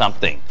a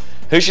something.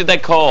 Who should they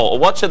call, or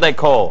what should they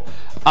call?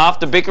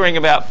 After bickering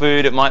about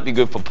food, it might be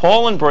good for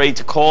Paul and Bree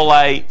to call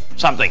a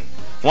something.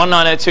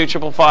 1902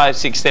 555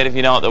 610 if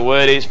you know what the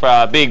word is for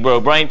our Big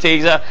Bro Brain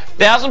Teaser.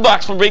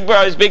 $1,000 from Big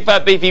Bro's Big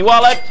Fat Beefy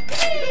Wallet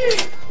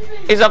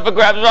is up for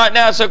grabs right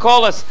now, so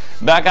call us.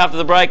 Back after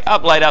the break,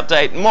 Up Late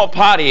update, more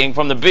partying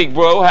from the Big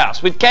Bro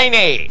house with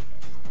Kaney.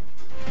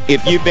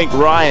 If you think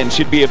Ryan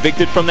should be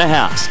evicted from the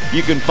house,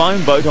 you can phone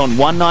vote on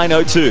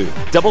 1902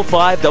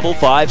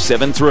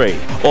 555573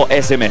 or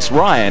SMS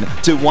Ryan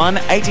to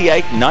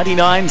 188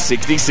 99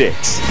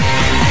 66.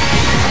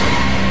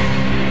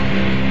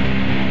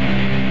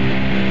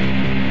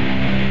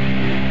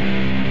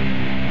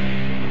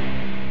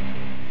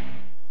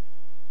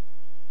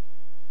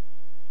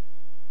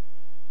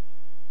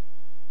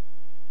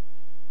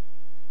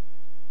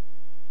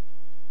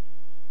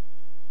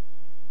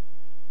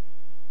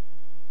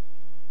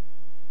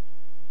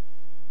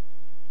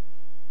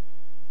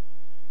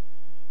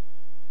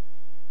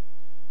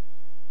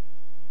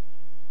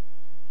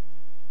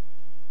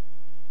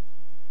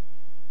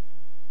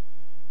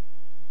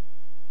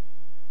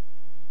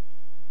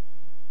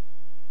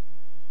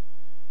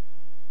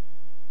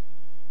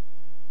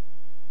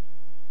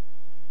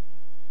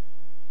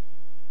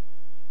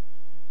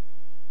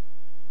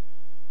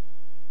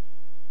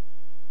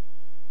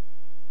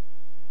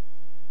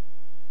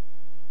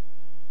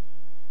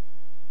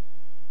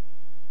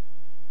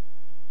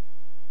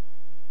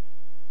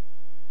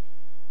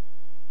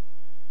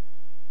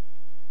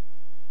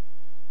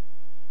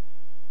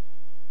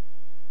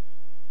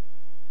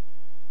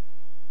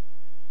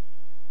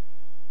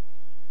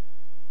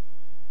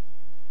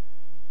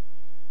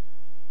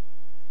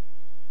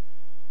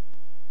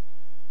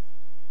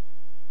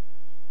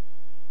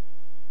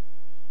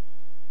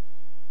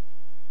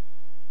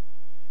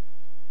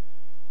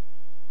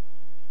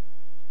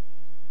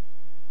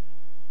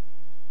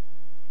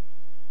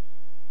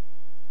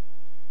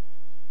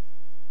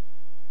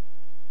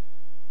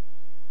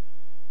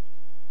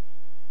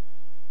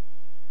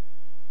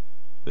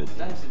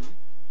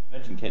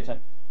 Imagine can't take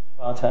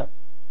bar tap.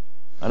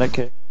 I don't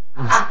care.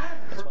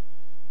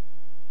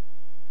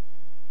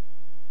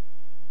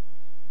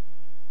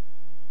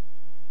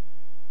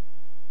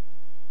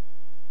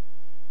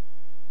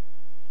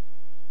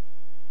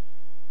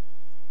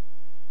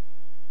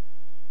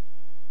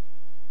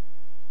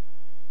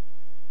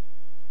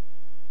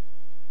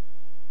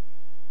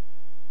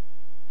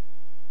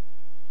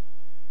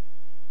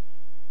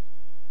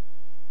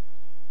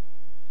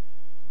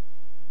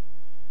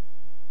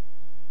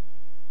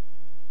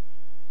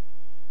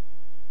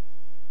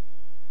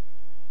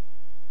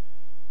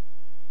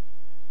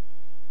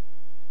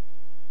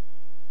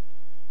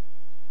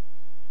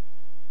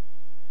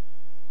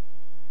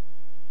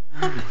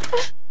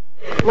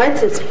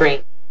 What's its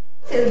breed?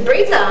 His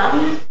breeds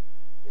are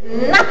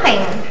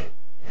nothing.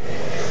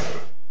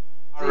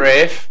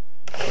 Ref.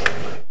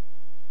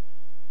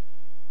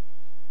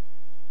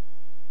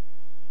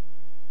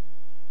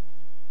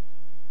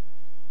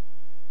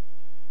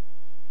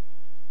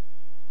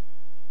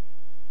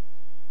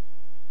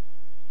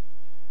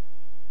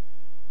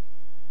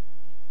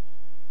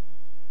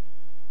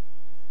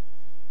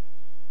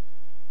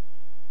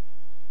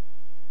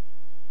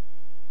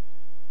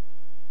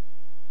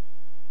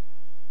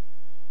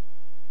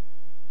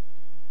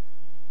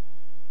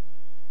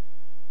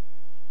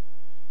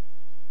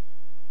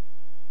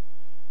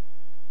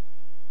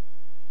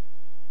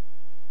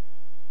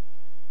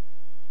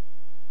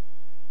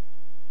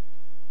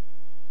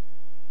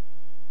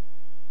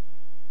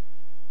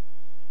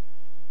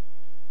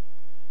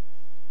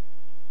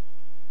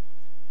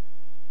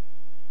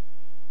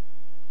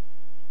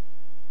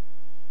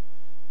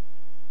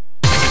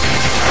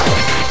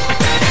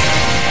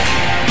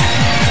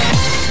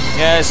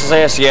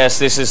 Yes,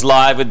 this is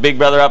live with Big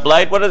Brother Up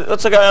Late.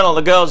 What's going on?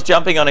 The girls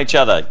jumping on each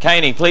other.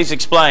 Kaney, please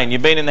explain.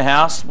 You've been in the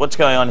house. What's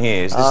going on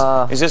here?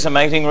 Is this a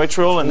mating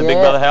ritual in the Big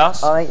Brother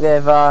house? I think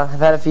they've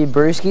had a few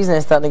brewskis and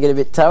they're starting to get a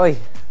bit toey.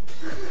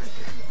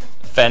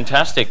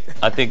 Fantastic.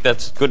 I think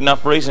that's good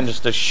enough reason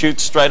just to shoot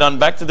straight on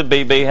back to the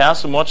BB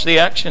house and watch the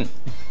action.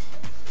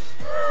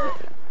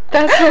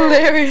 That's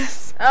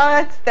hilarious.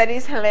 Oh, that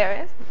is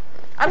hilarious.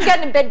 I'm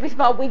going to bed with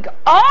my wig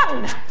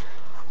on.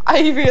 Are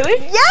you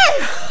really?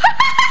 Yes!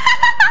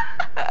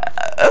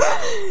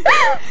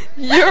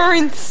 You're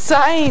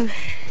insane.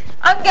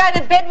 I'm going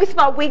to bed with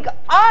my wig on.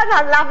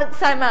 I love it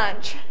so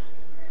much.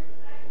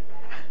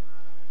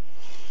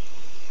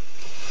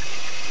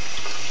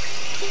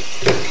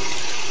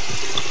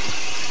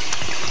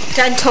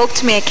 Don't talk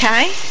to me,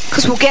 okay?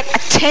 Because we'll get a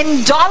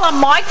 $10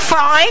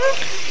 microphone.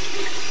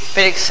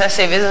 Bit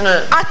excessive, isn't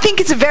it? I think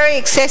it's very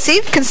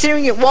excessive,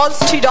 considering it was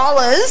 $2.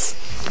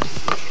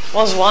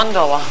 Was $1.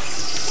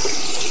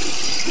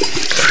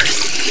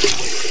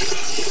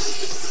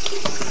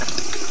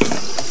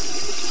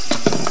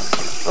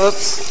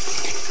 Oops.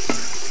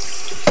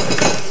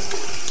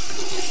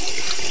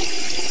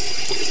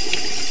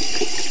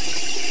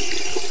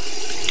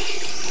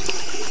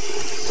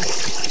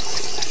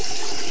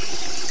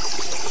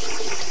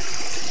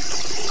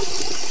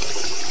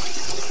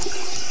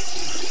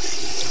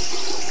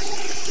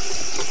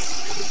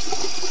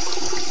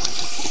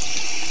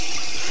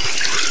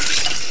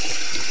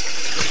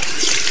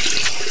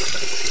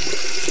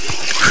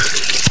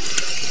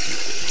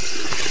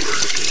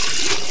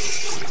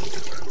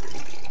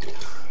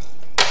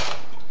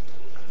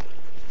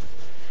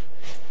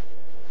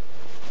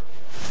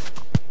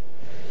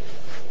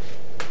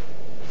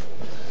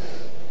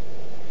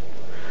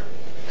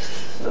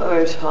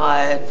 So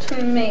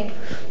tired. Me.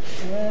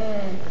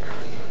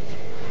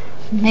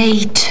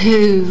 Me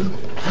too.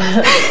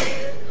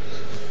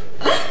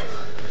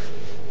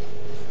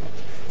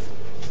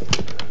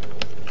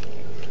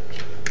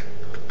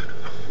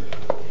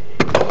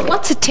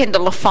 What's a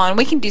 $10 fine?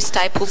 We can do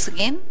Staples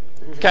again.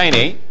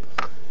 Caney,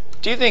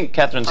 do you think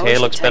Catherine's I hair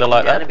wish looks it'd better take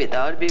like it down that? a bit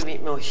though. It'd be a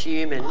bit more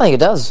human. I think it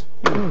does.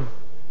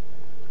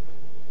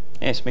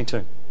 Yes, me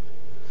too.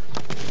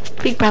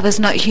 Big Brother's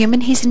not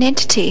human, he's an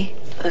entity.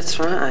 That's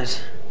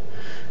right.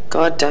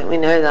 God, don't we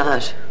know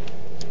that?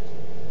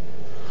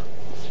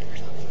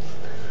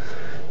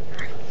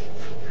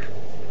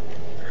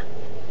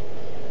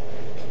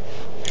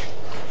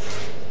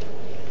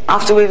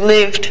 After we've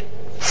lived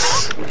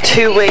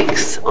 2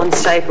 weeks on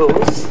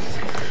Staples,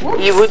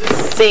 you would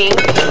think...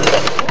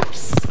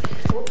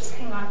 Whoops,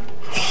 hang on.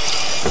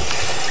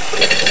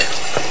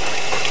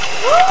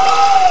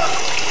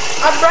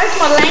 I broke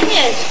my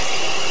lanyard.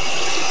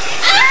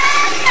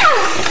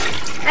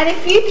 Ah! And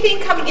if you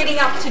think I'm getting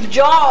up to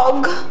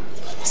jog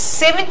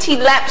 70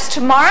 laps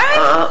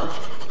tomorrow,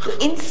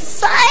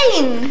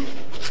 insane.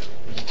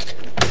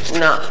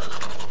 No.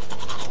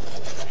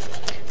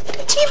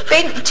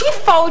 Do you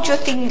fold your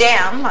thing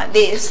down like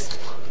this?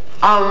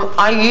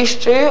 I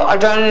used to. I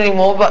don't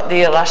anymore, but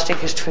the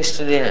elastic is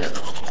twisted in it.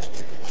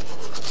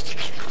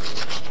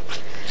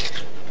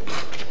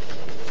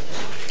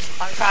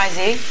 I'm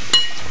crazy.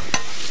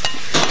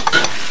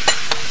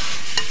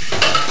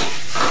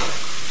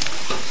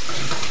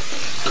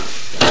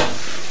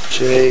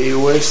 Gee,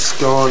 Wes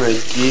gonna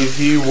give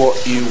you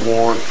what you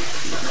want,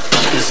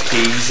 because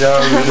he's a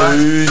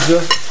loser.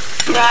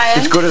 Ryan.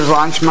 It's good as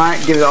lunch,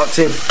 mate. Give it a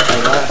tip.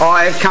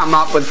 I've come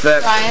up with the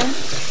Ryan,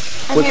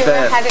 have you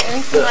ever had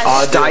anything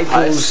like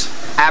Staples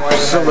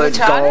absolute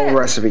gold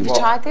recipe. You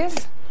tried this?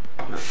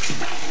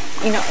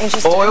 You're not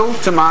interested? Oil,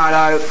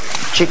 tomato,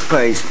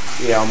 chickpeas.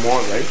 Yeah, I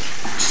might be.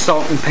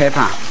 Salt and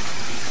pepper.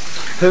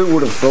 Who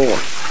would have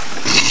thought?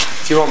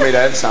 Do you want me to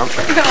add some?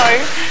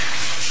 No.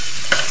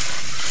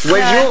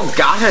 Where's your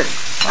gutted?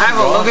 Have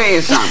a look at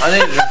you, son. I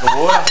need a drink of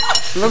water.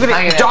 Look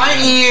at it. Don't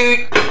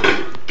you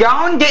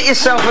go and get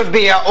yourself a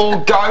beer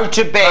or go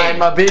to bed. Mate,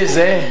 my beer's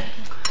there.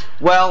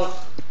 Well,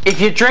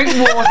 if you drink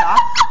water,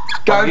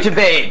 go to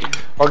bed.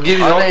 I'll give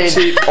you a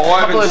tip.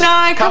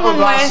 Couple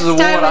glasses of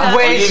water.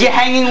 Where's you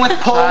hanging with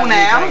Paul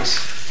now?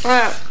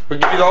 I'll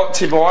give you the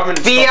tip. I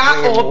haven't Beer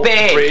or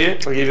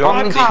bed? I'll give you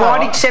I'm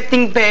quite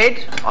accepting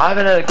bed. I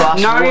haven't had a glass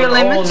of Know water your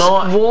limits.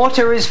 all night.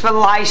 Water is for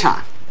later.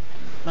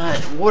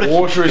 Mate,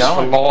 water is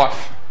for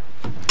life.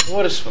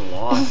 Water's for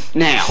life.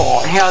 Now,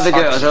 how are the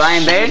girls? Are they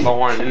in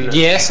bed?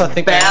 Yes, I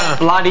think About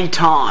bloody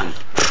time.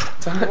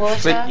 Don't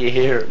flick your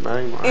hair at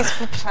me, mate. It's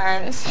for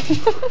plans.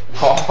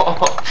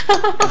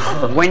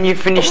 When you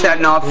finish that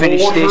and I've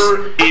finished this,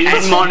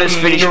 and Monica's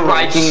finished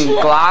breaking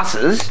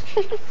glasses,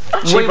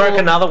 She broke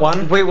another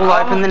one. we will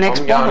open the next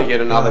I'm one. going to get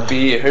another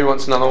beer. Who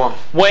wants another one?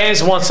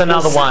 Wes wants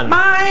another one.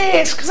 My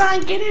ass, because I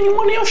ain't getting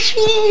anyone else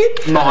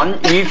shit. Mon,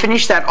 you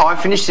finish that, I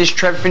finish this,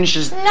 Trev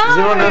finishes. No. Does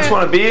anyone else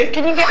want a beer?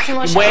 Can you get some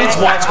more Wes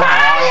sugar? wants one.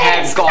 I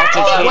have got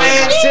to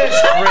Wes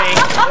just drink.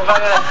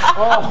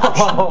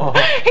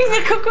 He's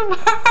a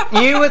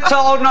kookaburra. You were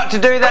told not to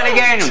do that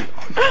again.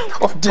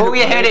 Pull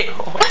your head in.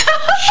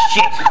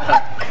 Shit.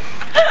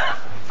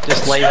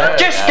 Just leave it.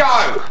 Just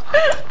go.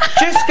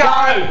 Just go.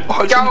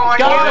 Go on,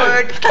 Go. you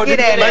word. Get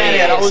out of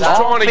here. I was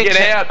trying to get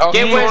out. I was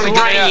Get trying Wes to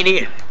money, get out.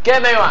 idiot.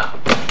 Get me one.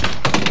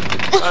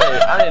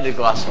 I need a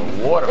glass of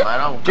water, mate.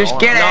 I'm Just gone.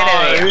 get out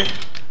of here.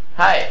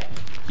 Hey,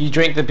 You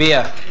drink the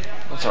beer.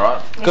 that's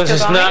alright. Because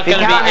there's not If you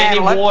going to be can't any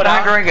handle it, don't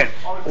water drink it.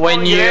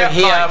 when you're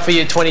here for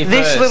your 21st.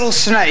 This little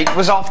sneak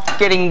was off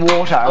getting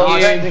water. Oh,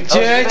 You I was about to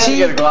dirty,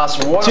 get a glass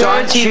of water.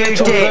 don't you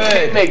little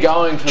dare. Keep me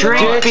going for the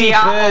Drink night. beer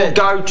or bird.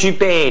 go to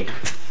bed.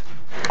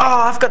 Oh,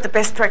 I've got the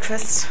best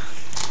breakfast.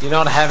 You're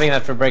not having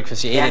that for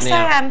breakfast. You eat Yes, it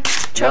I now. am.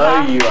 Trevor.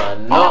 No, you are You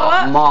know not.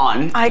 what?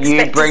 Mine, I you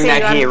expect bring to see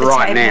that you here under the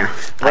right table. now.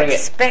 I Bring it.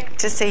 expect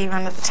to see you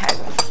under the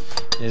table.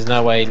 There's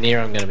no way near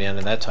I'm going to be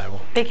under that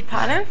table. Beg your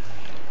pardon?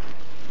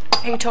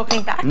 Are you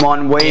talking back?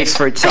 Mine, we eat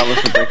fruit salad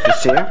for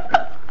breakfast here.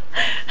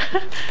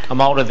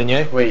 I'm older than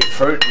you. We eat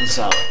fruit and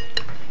salad.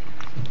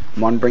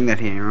 Mine, bring that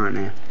here right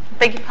now.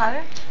 Beg your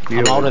pardon?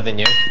 I'm older than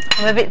you.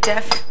 I'm a bit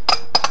deaf.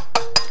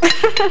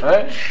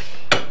 Hey?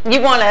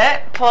 You want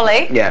it,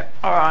 Paulie? Yeah.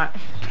 All right.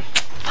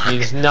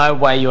 There's no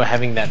way you're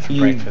having that for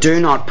You breakfast. do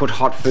not put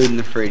hot food in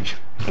the fridge.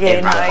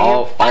 Yeah, no, I'll-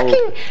 you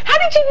fucking... How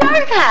did you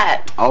know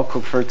that? I'll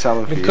cook fruit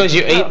salad for Because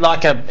you eat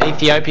like a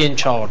Ethiopian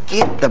child.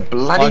 Get the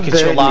bloody Like it's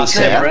your bird last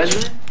mix out.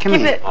 bread? Come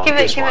Give here. it, give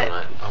it, give it.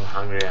 Mate. I'm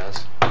hungry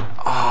as.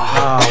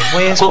 Oh,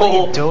 where's what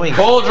are you doing?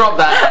 Paul dropped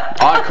that.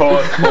 I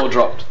caught. Paul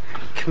dropped.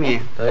 Come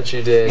here. Don't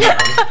you dare. Don't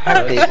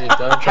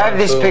try Have and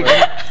this fool me.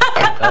 picture.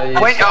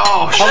 Don't When, you-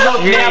 Oh,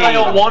 look, now they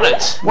all want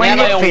it. When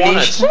now they you're all want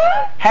finished, it.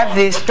 have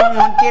this. Don't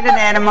want. Get it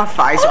out of my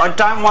face. I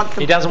don't want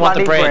the He doesn't want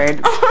the bloody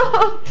bread.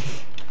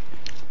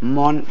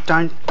 Mon,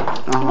 don't.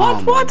 Oh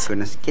What? my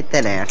goodness. Get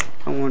that out.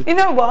 I want. You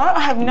know what? I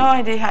have no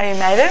idea how you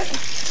made it.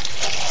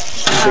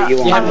 Put you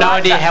You on. have no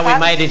idea how we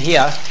made it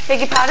here. Beg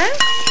your pardon?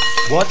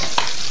 What?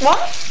 What?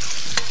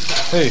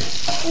 Who?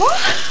 What?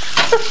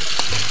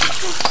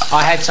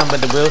 I had some with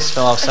the wheels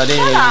fell off, so I didn't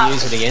Shut even up.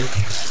 use it again.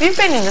 You've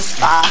been in the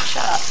spa.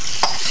 Shut up.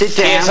 Sit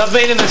down. Yes, I've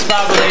been in the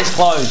spa with these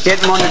clothes.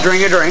 Get Mon to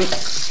drink a drink.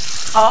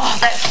 Oh,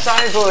 that's so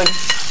good.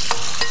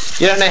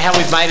 You don't know how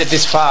we've made it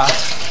this far.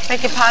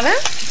 Beg your pardon?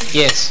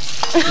 Yes.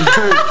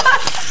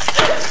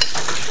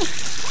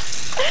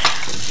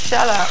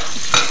 Shut up.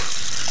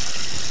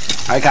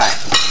 Okay.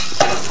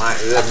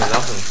 Mate, you have me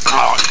nothing.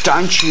 Oh,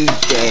 don't you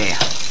dare.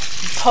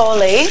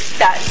 Paulie,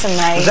 that's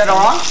amazing. Is that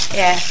alright?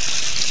 Yeah.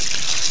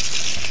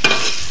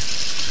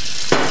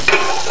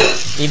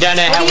 You don't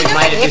know how What we've are you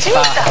made doing? it this You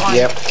finished far. that one?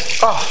 Yep.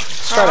 Oh,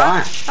 straight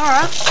away.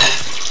 Alright.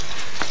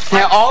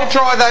 Now I'll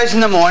try those in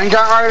the morning.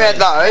 Don't worry about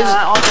those.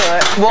 I'll do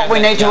it. What we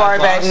need to worry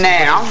about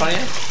now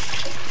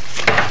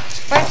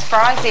Where's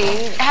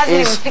Frizy? He hasn't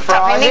is even picked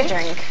up any Frizy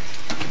drink.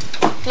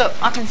 Look,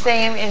 I can see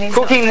him and he's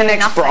cooking the not doing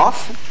next nothing.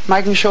 broth,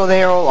 making sure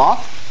they're all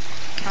off.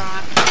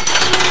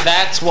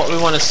 That's what we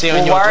want to see on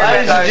We'll your worry plate.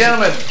 Ladies and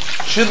gentlemen,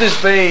 should this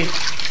be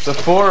the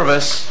four of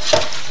us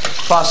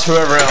plus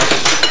whoever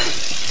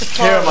else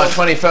here on my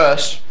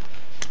 21st?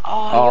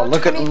 Oh,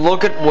 look at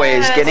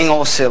Wes getting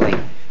all silly.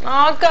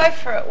 Oh, go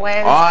for it,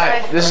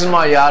 Wes. This is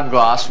my yard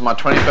glass for my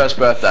 21st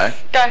birthday,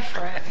 Go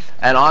for it.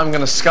 and I'm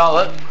going to scull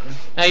it.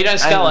 No, you don't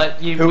scull And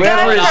it. You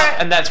whoever fill it is- up,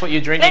 and that's what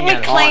you're drinking. Let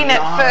me clean it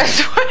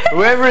first.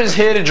 Whoever is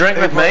here to drink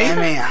with me,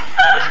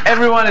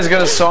 everyone is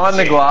going to sign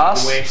the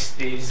glass.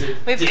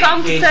 We've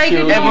come to say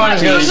goodnight. Everyone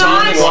is going to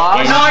sign the glass.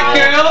 Good night,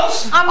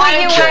 girls. I'm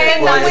with you,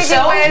 Wes. I'm with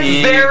you,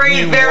 Wes.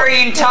 Very,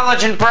 very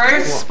intelligent,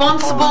 Bruce.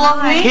 Responsible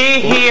of me.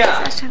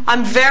 Here.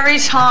 I'm very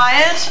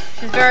tired.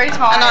 Very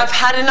tired. And I've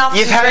had enough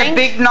You've to had drink. a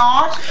big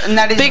night, and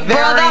that is Big very,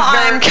 brother,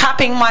 I am very,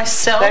 capping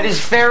myself. that is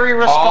very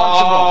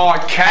responsible.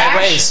 Oh,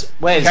 cash.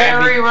 Wes,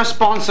 Very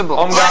responsible.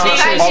 I've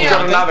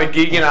got another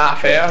gig in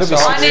half hour. So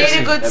I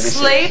need a good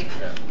sleep.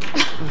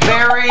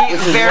 Very,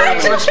 very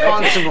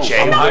responsible.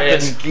 I'm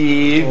hoping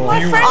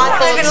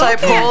I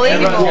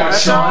thought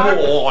so,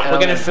 Paulie. we're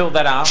going to fill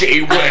that up.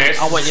 Gee whiz.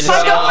 I want you to My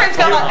sign. girlfriend's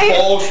got You're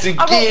supposed to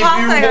give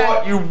you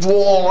what you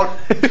want.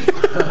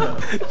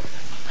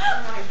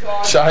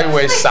 Jay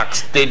West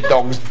sucks dead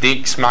dogs'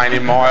 dicks, mate,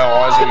 in my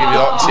eyes. I'll give you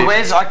that tip.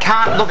 Wes, I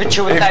can't look at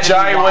you with If that.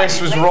 Jay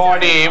West was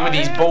right here with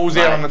his balls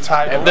out on the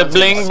table. The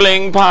bling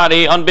bling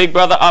party on Big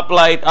Brother Up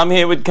Late. I'm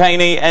here with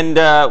Caney, and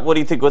what do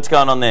you think? What's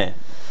going on there?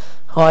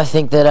 Oh, I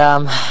think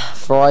that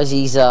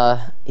Frizy's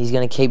he's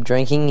going to keep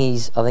drinking.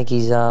 I think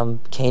he's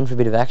keen for a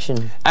bit of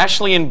action.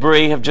 Ashley and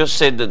Bree have just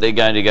said that they're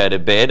going to go to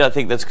bed. I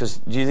think that's because.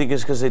 Do you think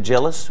it's because they're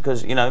jealous?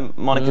 Because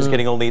Monica's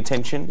getting all the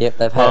attention. Yep,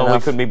 they've had we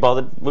enough. couldn't be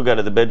bothered. We'll go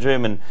to the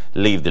bedroom and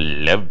leave the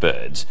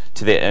lovebirds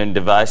to their own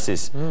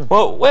devices.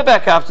 Well, we're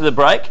back after the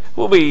break.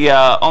 We'll be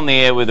on the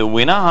air with a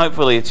winner.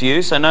 Hopefully it's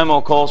you. So no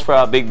more calls for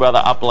our Big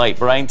Brother Up Late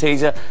brain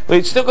teaser.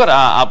 We've still got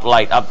our Up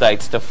Late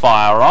updates to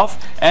fire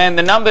off, and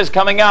the numbers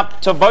coming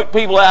up to vote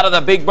people out of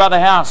the Big Brother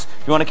house.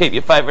 If you want to keep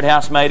your favourite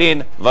housemate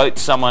in, vote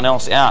someone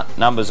else out.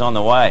 Numbers on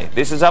the way.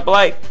 This is Up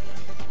Late.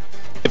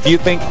 If you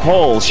think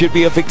Paul should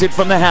be evicted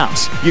from the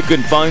house, you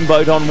can phone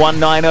vote on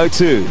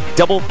 1902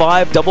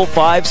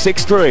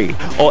 555563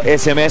 or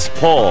SMS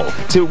Paul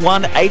to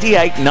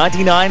 188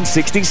 99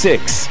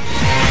 66.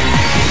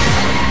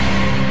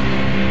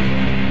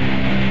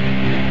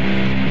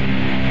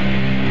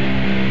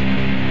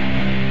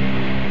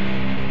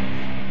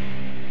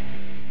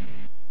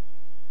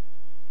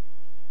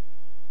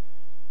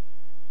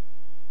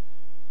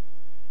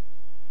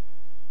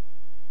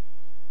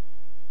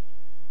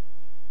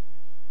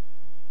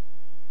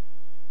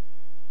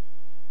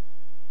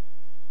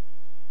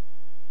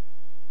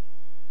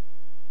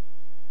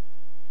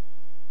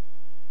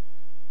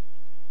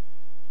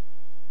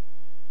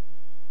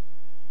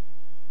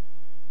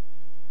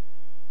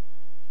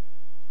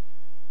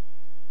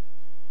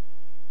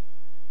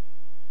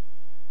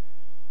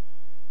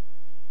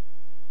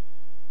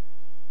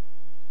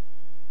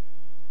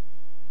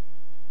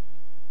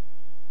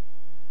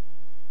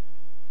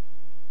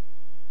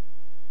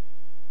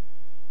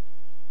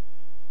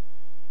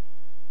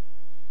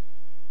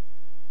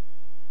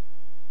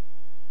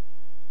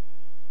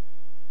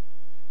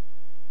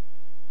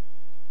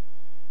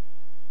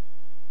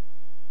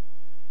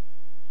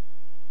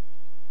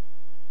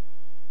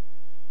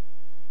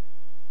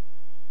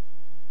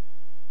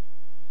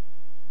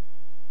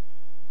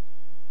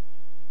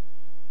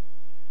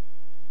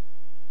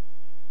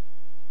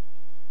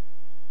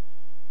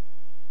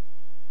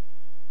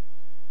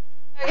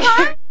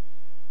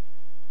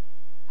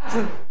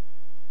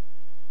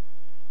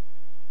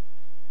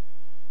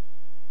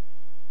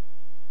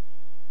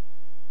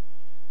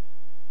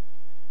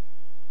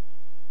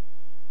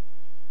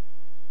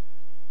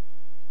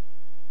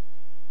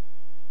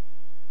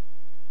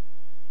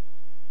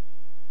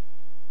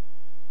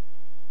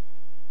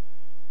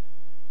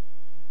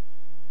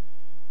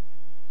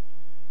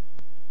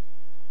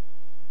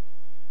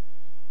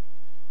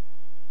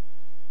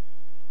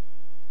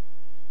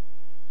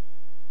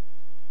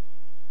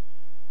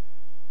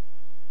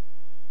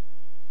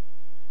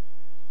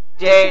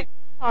 Jen.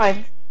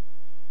 Fine.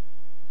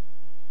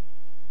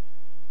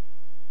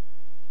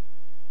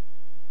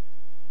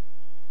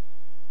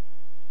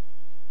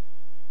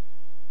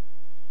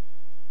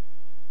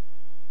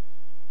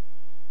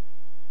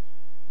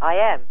 I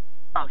am.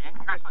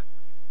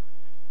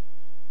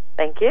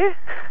 Thank you.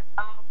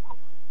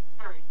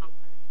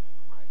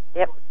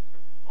 Yep.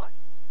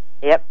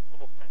 Yep.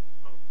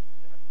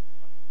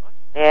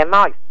 Yeah,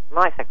 Mike's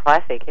a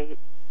classic.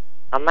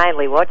 I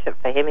mainly watch it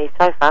for him. He's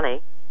so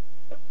funny.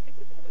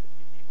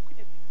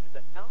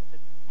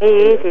 He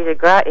is.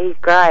 He's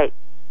great.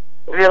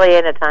 Really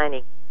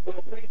entertaining.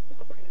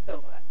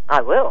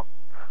 I will.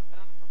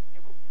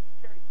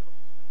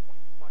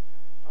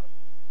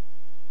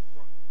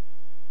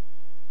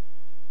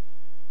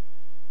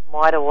 I'm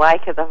wide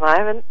awake at the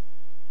moment.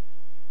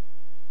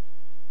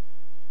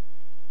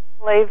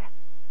 Leave.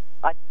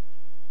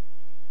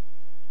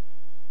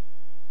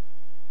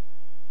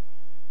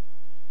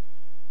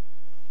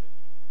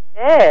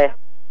 Yeah.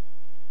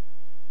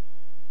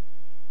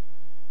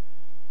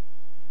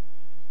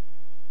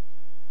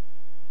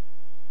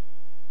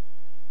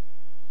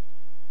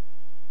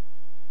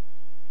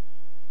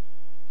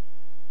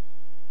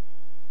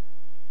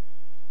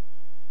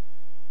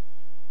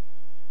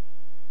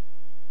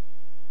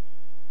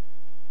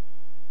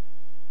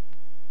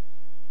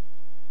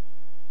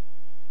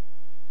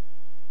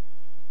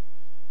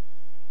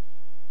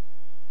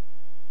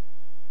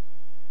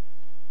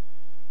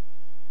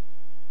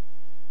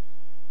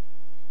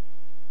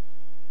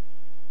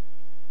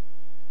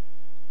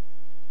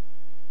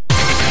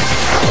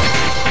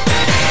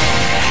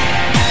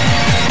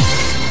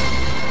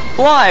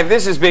 Live,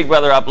 this is Big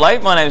Brother Up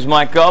Late. My name's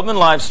Mike Goldman,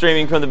 live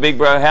streaming from the Big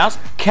Bro house.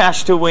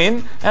 Cash to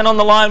win. And on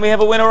the line we have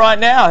a winner right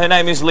now. Her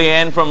name is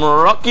Leanne from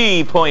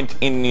Rocky Point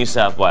in New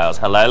South Wales.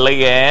 Hello,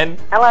 Leanne.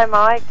 Hello,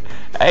 Mike.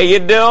 How you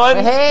doing?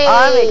 Hey.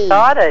 I'm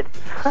excited.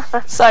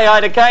 Say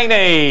hi to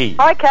Kaney.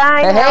 Hi,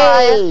 Kane.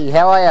 Hey,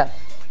 how are you?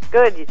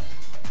 Good.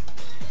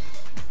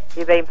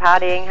 You been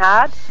partying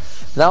hard?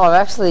 No, I've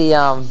actually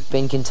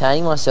been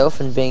containing myself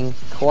and being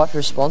quite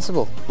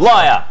responsible.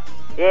 Liar.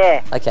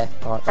 Yeah. Okay,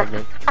 alright, love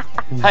me.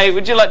 Hey,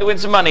 would you like to win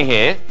some money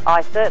here?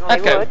 I certainly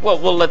Okay, would.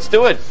 well, let's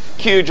do it.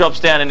 Q drops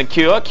down in a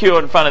Cure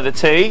in front of the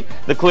T.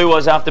 The clue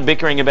was after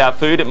bickering about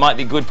food, it might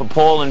be good for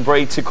Paul and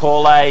Bree to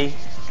call a...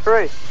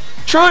 Truce.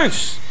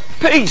 Truce!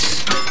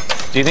 Peace!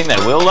 Do you think they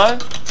will, though?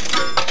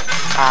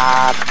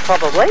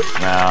 Probably.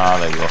 No,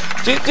 they will.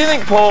 Do you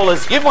think Paul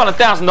is... You've won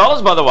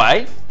 $1,000, by the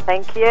way.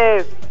 Thank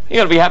you. You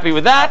got to be happy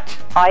with that.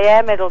 I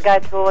am. It'll go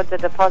towards a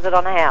deposit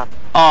on a house.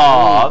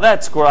 Oh,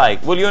 that's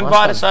great. Will you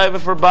invite us over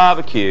for a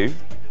barbecue?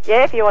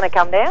 Yeah, if you want to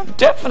come down.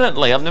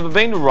 Definitely. I've never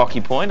been to Rocky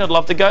Point. I'd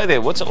love to go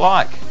there. What's it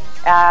like?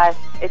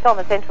 It's on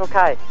the Central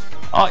Coast.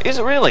 Oh, is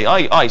it really?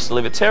 I used to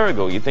live at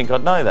Terrigal. You'd think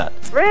I'd know that.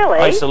 Really?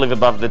 I used to live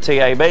above the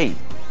TAB.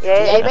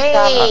 Yeah,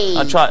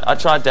 I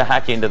tried to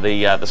hack into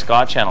the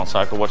Sky Channel so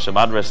I could watch the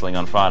mud wrestling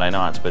on Friday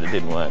nights, but it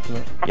didn't work.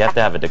 You have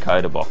to have a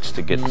decoder box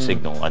to get the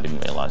signal. I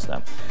didn't realise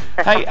that.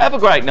 Hey, have a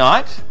great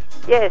night.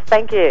 Yes,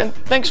 thank you. And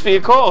thanks for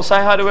your call.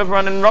 Say hi to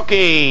everyone in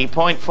Rocky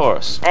Point for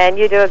us. And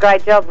you do a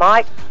great job,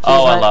 Mike.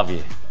 Oh, I love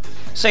you.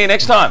 See you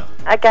next time.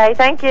 Okay,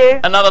 thank you.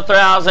 Another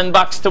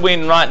 $1,000 to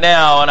win right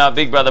now on our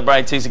Big Brother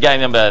Brain Teaser game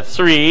number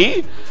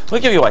 3. We're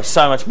giving away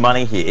so much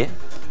money here.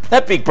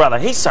 That Big Brother,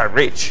 he's so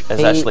rich,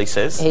 as Ashley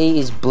says. He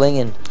is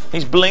blinging.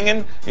 He's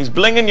blinging. He's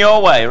blinging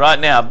your way right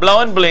now.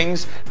 Blowing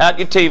blings out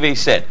your TV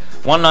set.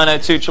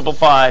 1902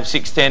 555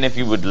 610 if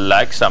you would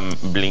like some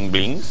bling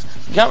blings.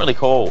 You can't really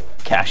call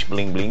cash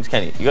bling blings,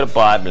 can you? You got to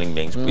buy bling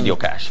blings with your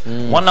cash.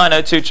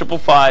 1902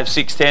 555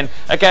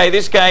 610. Okay,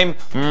 this game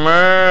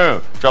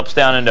drops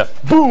down into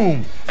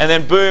boom, and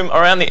then boom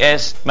around the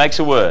S makes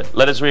a word.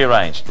 Letters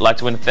rearranged. Like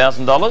to win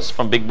 $1,000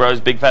 from Big Bro's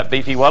Big Fat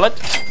Beefy Wallet?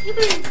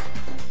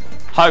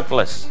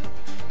 Hopeless.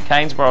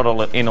 Kane's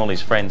brought in all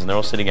his friends and they're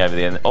all sitting over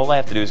there and all they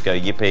have to do is go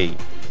yippee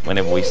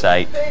whenever we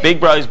say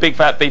Big Bro's Big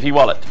Fat Beefy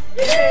Wallet.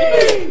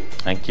 Yippee!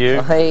 Thank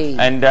you. Hey.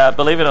 And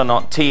believe it or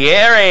not,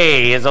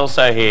 Thierry is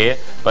also here,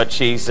 but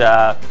she's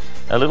a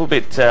little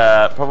bit,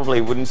 probably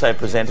wouldn't say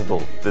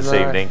presentable this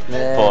evening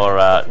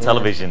for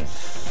television.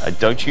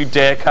 Don't you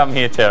dare come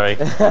here, Terry.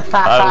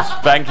 I will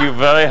spank you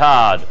very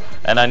hard.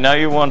 And I know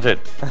you want it.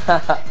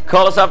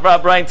 Call us up for our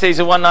Brain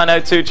Teaser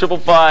 1902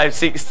 555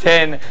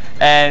 610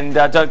 and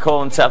don't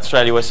call in South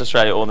Australia, West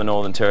Australia or the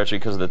Northern Territory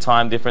because of the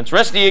time difference.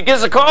 Rest of you, give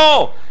us a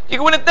call. You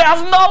can win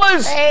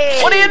 $1,000. Hey.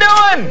 What are you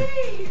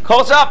doing?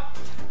 Call us up.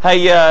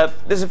 Hey,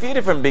 there's a few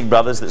different Big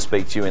Brothers that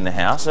speak to you in the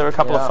house. There were a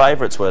couple of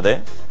favourites, were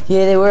there?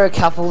 Yeah, there were a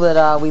couple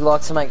that we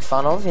like to make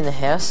fun of in the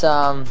house.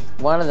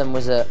 One of them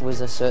was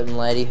a certain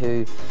lady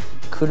who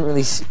couldn't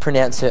really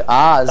pronounce her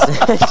R's.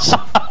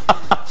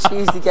 She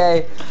used to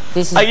go,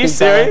 this is Are you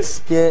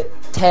serious? Yeah,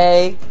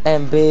 T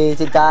and B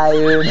to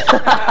Diane.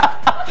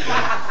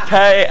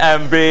 K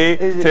and B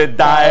to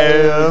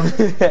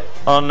Diane.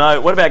 Oh no,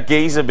 what about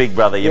Geezer, Big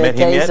Brother? You met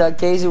him yet?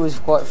 Geezer was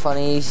quite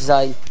funny. He used to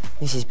say,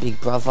 this is Big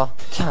Brother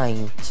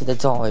came to the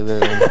diary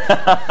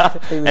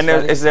room. And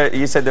is there?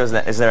 You said there was.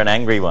 Is there an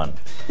angry one?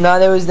 No,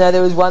 there was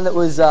one that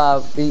was.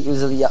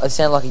 It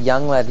sounded like a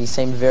young lad. He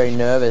seemed very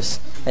nervous,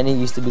 and he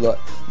used to be like,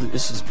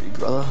 "This is Big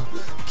Brother,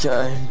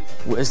 Kane,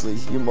 Wesley,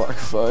 your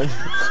microphone."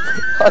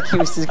 Like he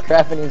was just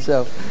crapping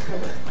himself.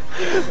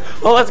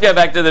 Well, let's go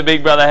back to the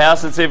Big Brother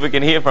house and see if we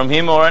can hear from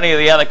him or any of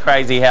the other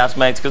crazy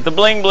housemates, because the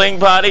bling bling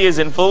party is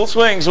in full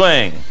swing.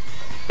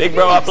 Big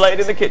Bro up late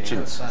in the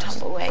kitchen.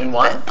 Tumbleweed. In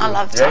one? I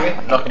love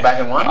tumbleweed. Knock it back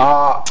in one?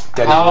 I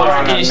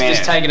reckon you should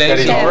just take it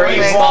easy.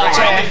 It's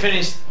only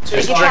finished.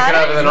 Beg your Drink it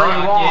over the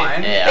pardon?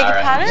 night. Beg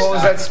your pardon? What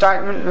was that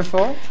statement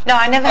before? No,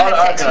 I never had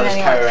sex with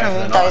anyone around from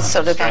the those night.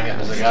 sort of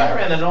games.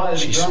 Around the night,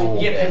 there's a drum.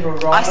 Get people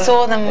right. I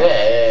saw them.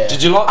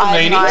 Did you like the I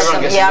meetings?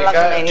 admired them. Yeah, I love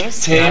the meetings.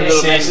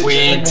 10%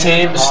 win,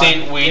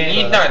 10% win.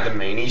 You know the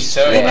meanies,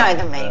 so. You know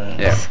the meetings.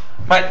 Yeah.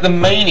 Mate, the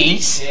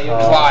meanies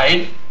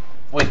played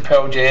with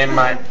Pearl Jam,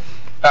 mate.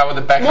 They were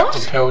the backup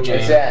to Pearl Jam.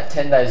 It's out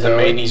 10 days The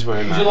early. meanies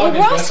were, mate. Well,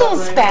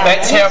 Russell's band.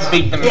 That's how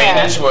big the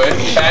meanies were.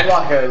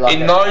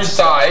 In those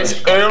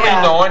days, early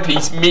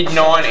 90s, mid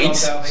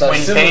 90s,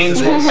 when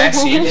bands were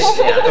massive,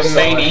 the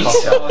meanies,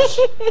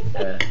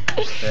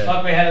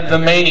 the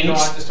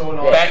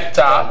meanies backed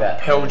up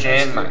Pearl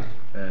Jam, mate.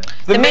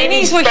 The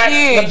meanies were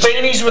huge. The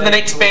Beanies were the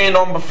next band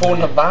on before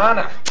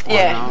Nirvana.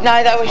 Yeah,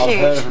 no, they were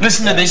huge.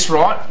 Listen to this,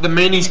 right? The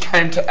Meanies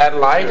came to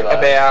Adelaide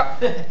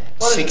about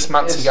 6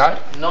 months ago,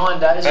 9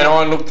 days. and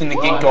I looked in the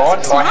gig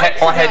guide.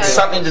 I had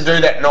something to do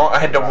that night. I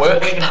had to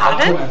work.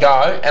 I couldn't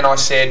go, and I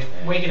said,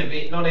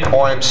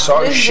 I am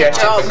so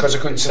shattered because I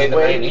couldn't see the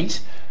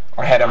Meanies.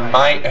 I had a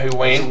mate who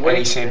went, and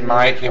he said,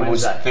 mate, there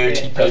was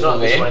 30 people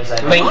there.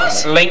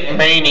 Link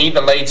Meaney,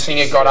 the lead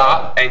singer, got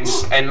up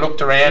and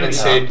looked around and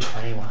said,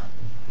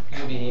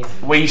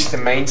 we used to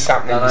mean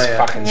something in this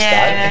fucking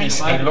state.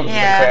 He looked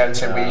at the crowd and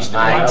said, we used to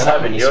mean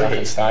something in this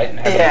fucking state. And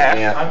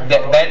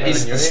that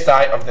is the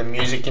state of the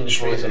music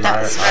industry at the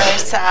moment. That's very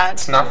sad.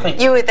 It's nothing.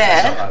 You were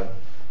there?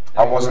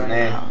 I wasn't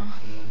there.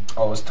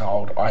 I was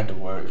told I had to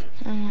work.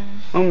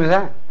 When was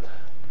that?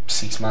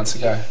 6 months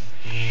ago.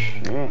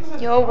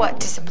 You're what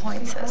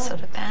disappoints that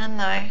sort of band,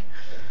 though.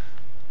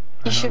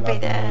 You should be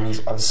there. Do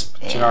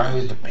you know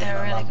who the band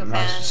I love the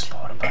most is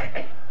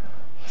Spiderbait?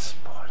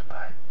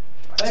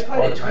 They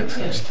played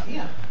it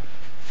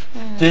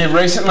Yeah,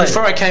 recently.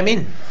 Before I came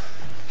in.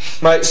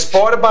 Mate,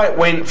 Spiderbait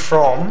went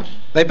from...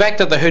 They backed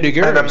up the Hoodoo an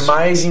Gurus.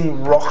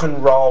 amazing rock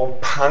and roll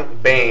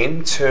punk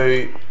band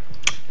to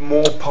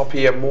more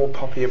poppier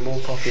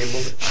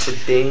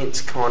to dance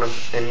kind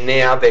of, and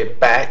now they're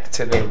back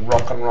to their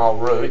rock and roll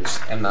roots,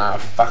 and they're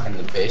fucking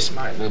the best,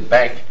 mate. They're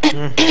back,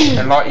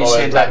 and like you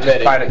said, they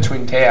just played at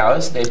Twin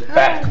Towers. They're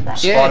back.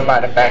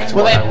 Spiderbait are back to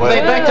Well, what they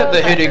they were. backed up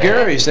the Hoodoo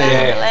Gurus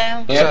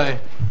there. Yeah.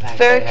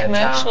 Very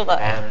commercial, though,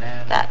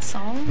 that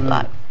song.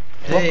 Like,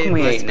 What can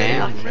we eat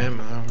now?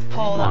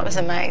 Paul, that was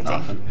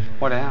amazing.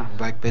 What else?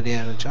 Black Betty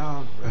had a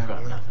job.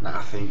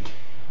 Nothing.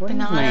 What do you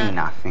mean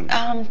nothing?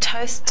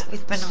 Toast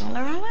with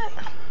banana on it?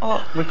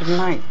 Or We could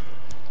make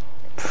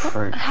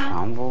fruit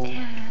crumble.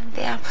 yeah,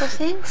 the apple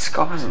thing?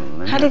 Sky's the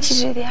limit. How did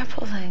you do the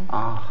apple thing?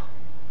 Oh.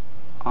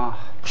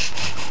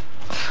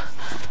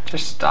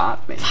 Just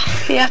start me.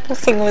 The apple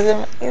thing was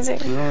amazing.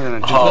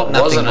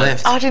 Nothing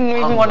left. I didn't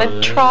even want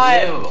to try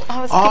it.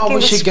 I was Oh, picking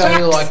we the should go to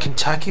scraps. like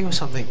Kentucky or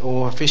something,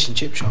 or a fish and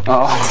chip shop.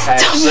 Oh,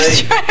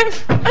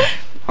 Stop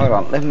hold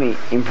on, let me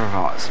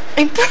improvise.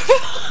 Mate,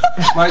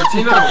 do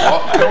you know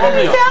what?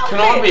 Can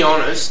I be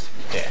honest?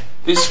 Yeah.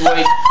 This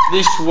week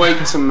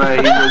to me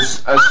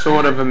was a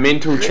sort of a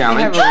mental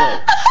challenge.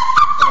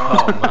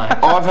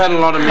 I've had a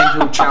lot of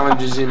mental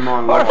challenges in my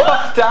life. What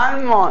have I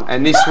done, man?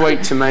 And this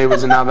week to me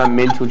was another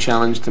mental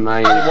challenge to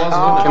me. Can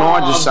I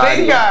just say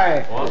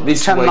to you,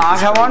 this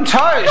tomato on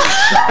toast.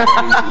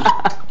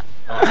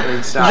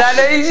 Is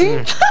that easy?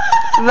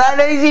 That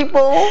easy,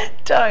 Paul?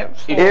 Don't.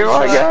 Here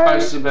I It's go.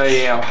 supposed to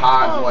be our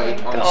hard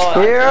week on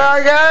Sunday. Here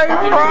I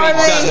go,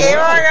 Friday. Here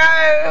I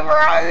go,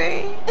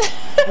 Friday.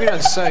 We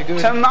done so good.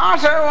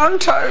 Tomato on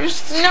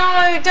toast.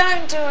 No,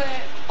 don't do it.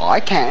 I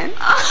can.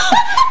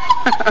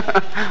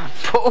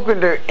 Paul can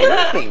do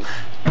anything.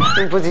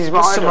 He puts his mind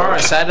What's tomorrow? on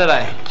it.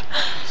 Saturday.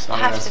 I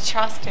have to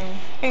trust him.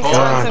 He's Oh,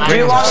 done some do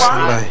you good want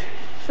stuff.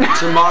 one?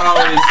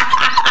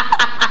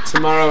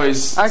 Tomorrow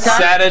is Okay.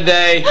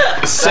 Saturday,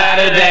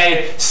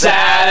 Saturday,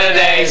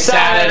 Saturday,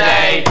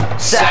 Saturday,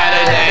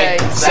 Saturday,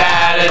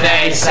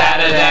 Saturday,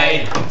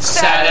 Saturday,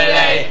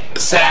 Saturday,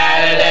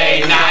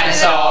 Saturday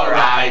night's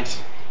alright.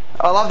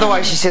 I love the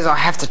way she says I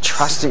have to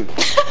trust him.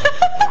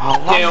 I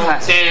love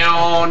that.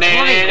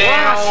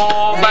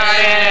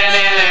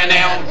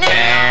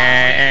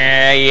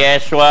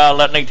 Yes, well,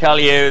 let me tell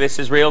you, this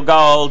is real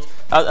gold.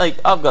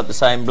 I've got the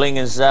same bling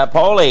as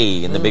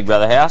Paulie in the Big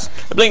Brother house.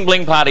 The Bling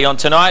Bling party on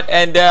tonight,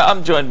 and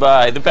I'm joined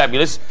by the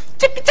fabulous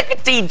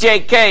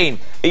DJ Kane.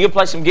 Are you going to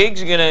play some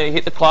gigs? Are you going to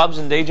hit the clubs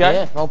and DJ?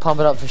 Yeah, I'll pump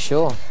it up for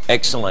sure.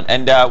 Excellent.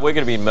 And we're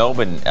going to be in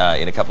Melbourne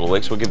in a couple of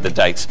weeks. We'll give the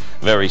dates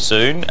very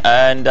soon.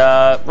 And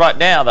right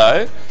now,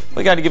 though,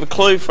 we're going to give a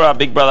clue for our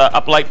Big Brother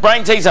Up Late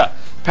Brain Teaser.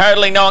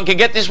 Apparently no one can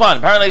get this one.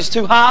 Apparently it's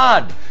too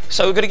hard.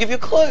 So we've got to give you a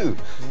clue.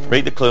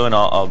 Read the clue and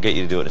I'll get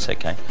you to do it in a sec,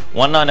 okay?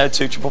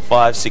 1902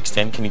 555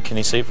 610. Can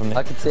you see it from there?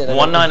 I can see it.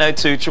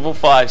 1902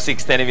 555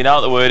 610. If you know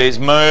what the word is,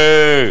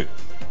 moo.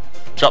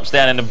 Drops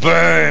down into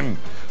boom.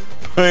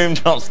 Boom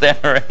drops down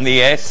around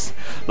the S.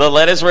 The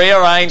letters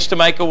rearrange to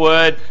make a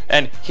word.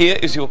 And here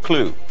is your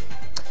clue.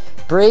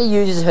 Brie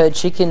uses her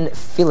chicken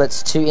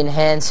fillets to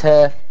enhance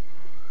her...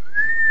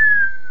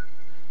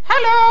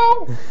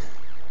 Hello.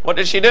 What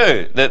did she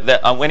do?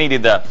 When he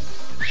did the...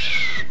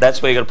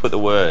 That's where you got to put the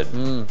word.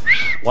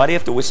 Why do you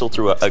have to whistle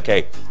through it?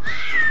 Okay.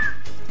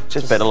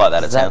 Just better like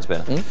that. It sounds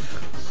better.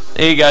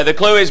 There you go. The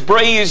clue is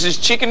Brie uses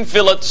chicken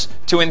fillets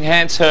to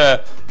enhance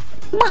her...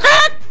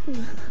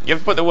 You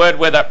have to put the word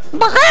where the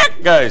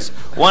goes.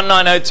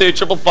 1902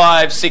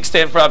 555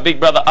 610 for our Big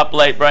Brother Up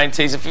Late Brain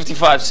Teaser.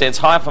 55 cents.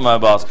 High for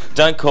mobiles.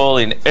 Don't call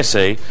in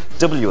SE,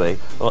 WE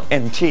or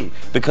NT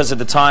because of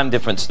the time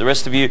difference. The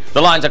rest of you,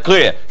 the lines are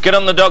clear. Get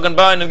on the dog and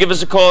bone and give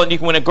us a call and you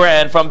can win a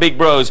grand from Big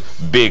Bro's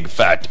Big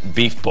Fat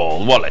Beef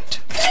Ball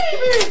Wallet.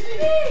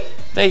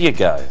 There you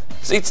go.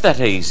 It's that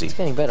easy. It's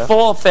getting better.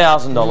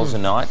 $4,000 a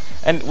night.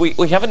 And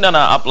we haven't done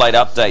our Up Late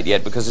update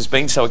yet because it's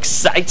been so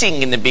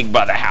exciting in the Big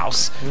Brother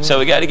house. So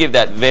we're going to give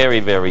that very,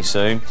 very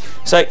soon.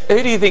 So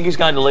who do you think is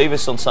going to leave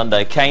us on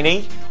Sunday?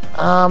 Caney?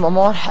 I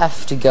might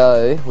have to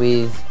go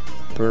with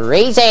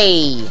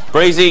Breezy.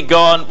 Breezy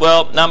gone.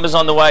 Well, numbers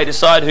on the way.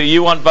 Decide who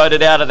you want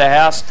voted out of the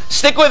house.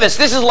 Stick with us.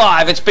 This is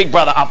live. It's Big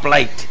Brother Up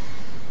Late.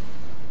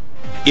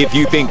 If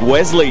you think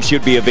Wesley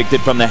should be evicted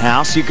from the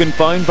house, you can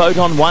phone vote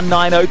on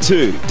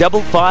 1902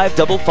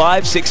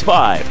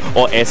 555565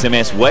 or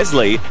SMS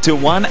Wesley to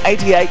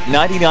 188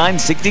 99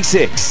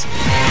 66.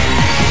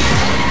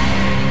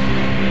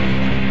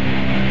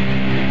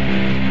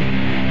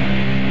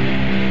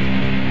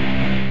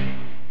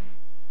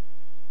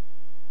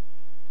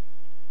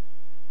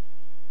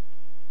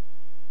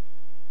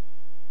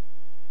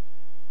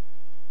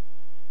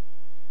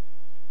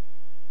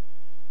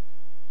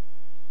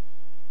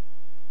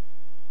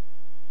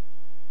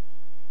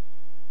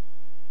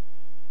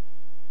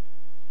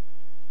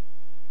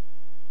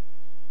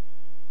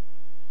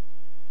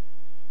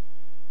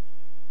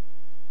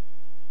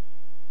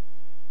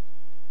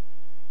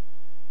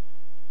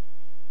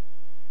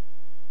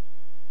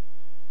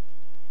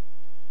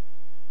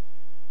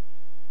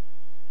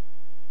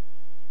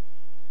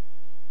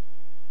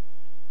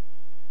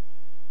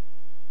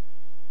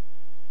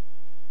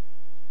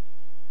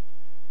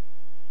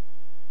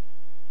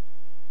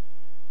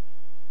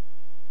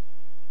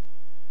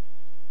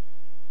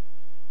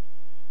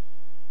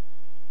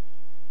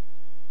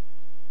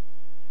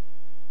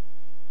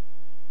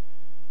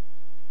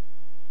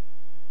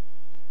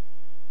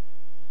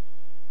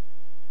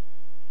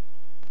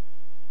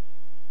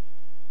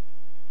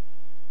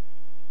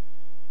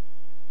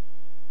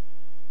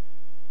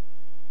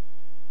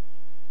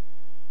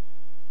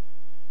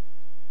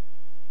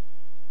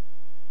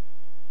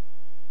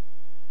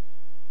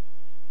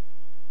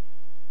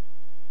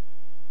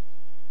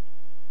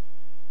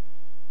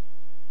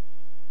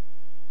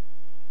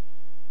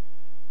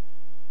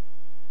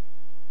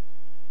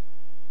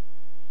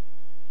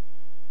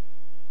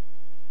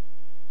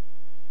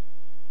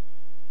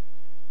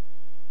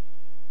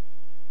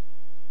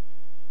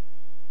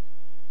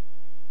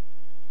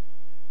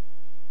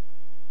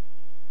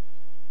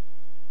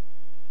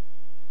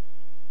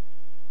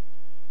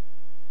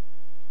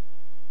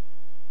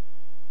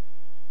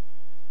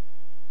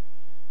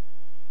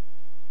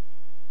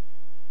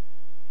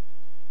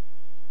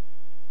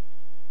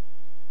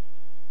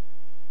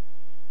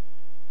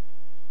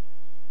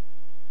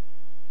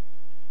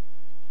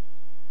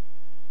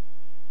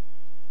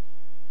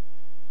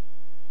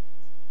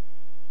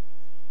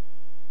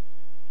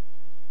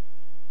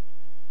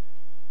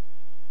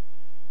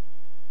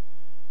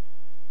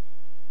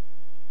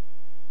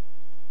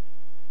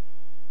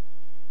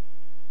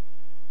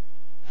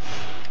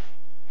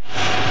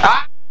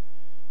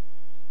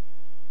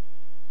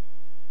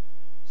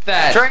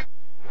 That.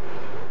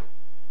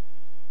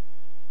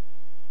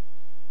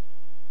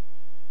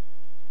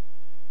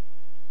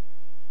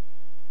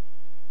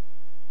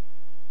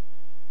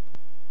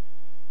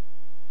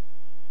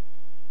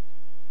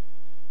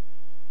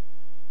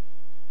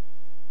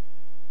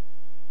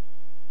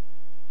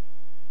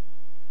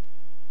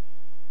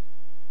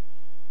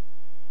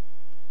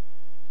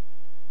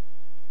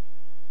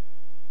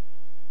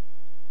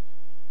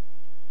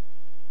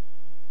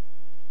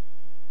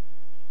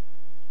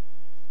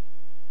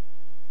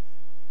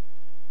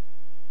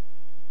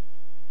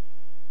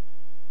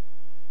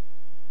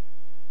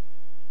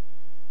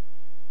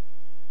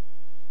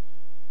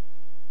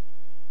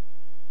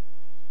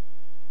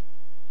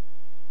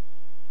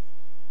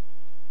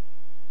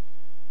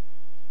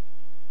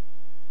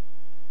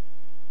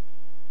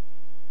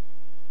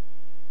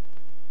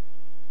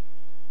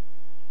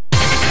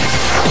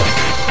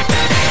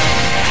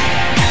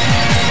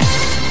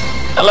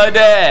 Hello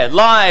there,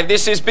 live.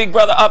 This is Big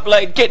Brother Up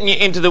Late, getting you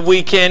into the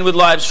weekend with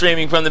live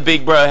streaming from the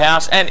Big Bro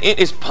house, and it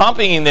is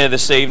pumping in there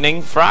this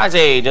evening.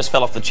 Friday just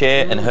fell off the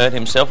chair and hurt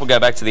himself. We'll go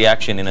back to the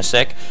action in a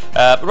sec.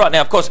 But right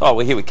now, of course,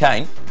 we're here with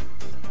Kane.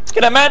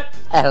 G'day, Matt.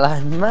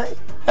 Hello, mate.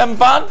 Having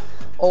fun?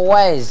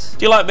 Always.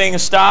 Do you like being a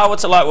star?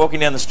 What's it like walking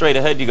down the street?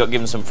 I heard you got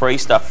given some free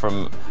stuff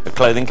from a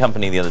clothing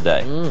company the other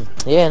day.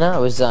 Yeah, no,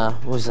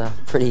 it was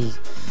pretty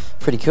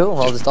cool.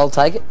 I'll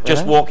take it.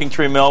 Just walking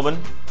through Melbourne.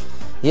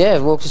 Yeah,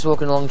 just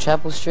walking along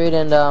Chapel Street,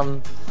 and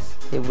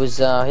it was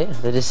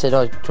they just said,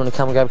 "Oh, do you want to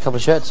come and grab a couple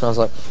of shirts?" And I was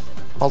like,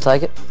 "I'll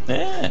take it."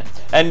 Yeah.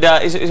 And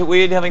is it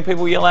weird having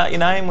people yell out your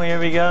name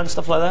wherever you go and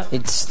stuff like that?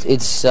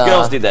 It's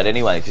girls did that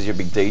anyway because you're a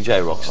big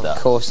DJ rock star.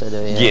 Of course they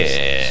do.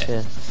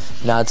 Yeah.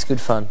 No, it's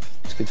good fun.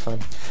 It's good fun.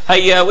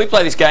 Hey, we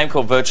play this game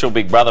called Virtual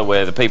Big Brother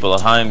where the people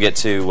at home get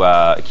to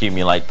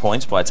accumulate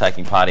points by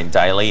taking part in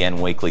daily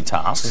and weekly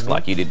tasks,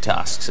 like you did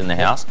tasks in the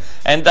house.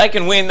 And they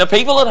can win, the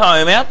people at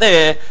home out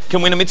there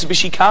can win a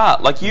Mitsubishi car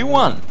like you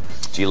won.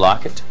 Do you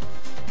like it?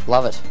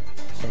 Love it.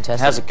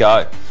 Fantastic. How's it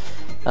go?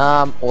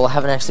 Well, I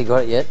haven't actually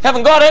got it yet.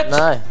 Haven't got it?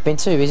 No, been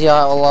too busy.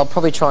 I'll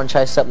probably try and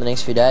chase it up the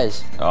next few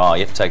days. Oh,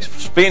 you have to take a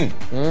spin.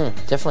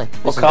 Definitely.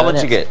 What colour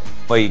did you get?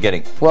 What are you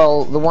getting?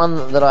 Well, the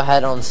one that I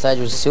had on stage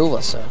was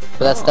silver, so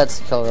but that's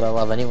the colour that I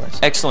love anyway. So.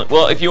 Excellent.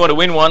 Well, if you want to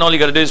win one, all you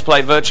got to do is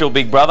play Virtual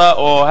Big Brother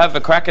or have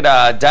a crack at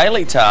our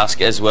daily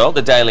task as well,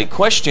 the daily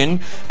question.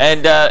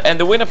 And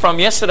the winner from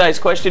yesterday's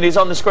question is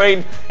on the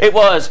screen. It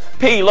was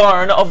P.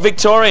 Lauren of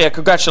Victoria.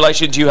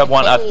 Congratulations, you have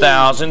won a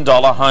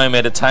 $1,000 home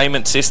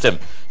entertainment system.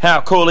 How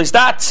cool is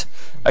that?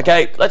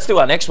 Okay, let's do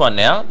our next one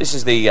now. This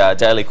is the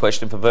daily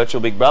question for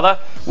Virtual Big Brother.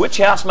 Which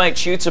housemate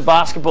shoots a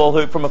basketball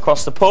hoop from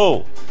across the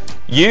pool?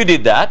 You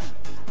did that,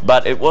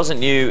 but it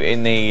wasn't you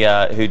in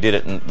the who did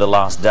it in the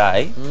last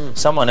day.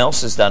 Someone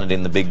else has done it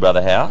in the Big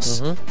Brother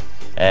house.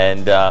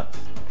 And I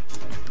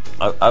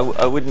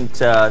wouldn't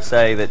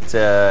say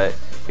that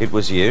it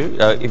was you.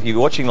 If you're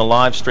watching the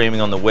live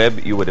streaming on the web,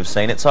 you would have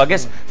seen it. So I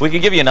guess we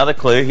could give you another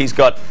clue. He's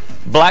got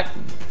black,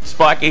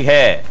 spiky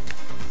hair.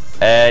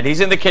 And he's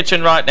in the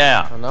kitchen right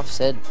now. Enough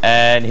said.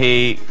 And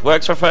he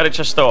works for a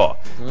furniture store.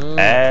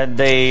 And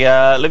he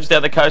lives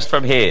down the coast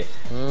from here.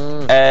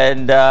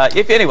 And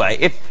if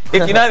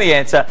you know the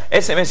answer,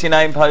 SMS your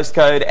name,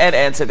 postcode, and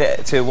answer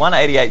to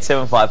 188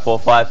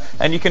 7545.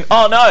 And you can.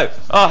 Oh no!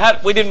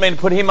 We didn't mean to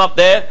put him up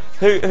there.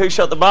 Who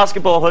shot the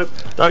basketball hoop?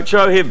 Don't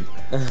show him.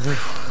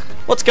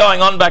 What's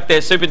going on back there,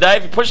 Super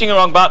Dave? You're pushing the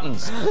wrong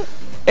buttons.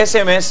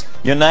 SMS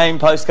your name,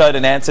 postcode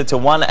and answer to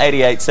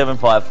 188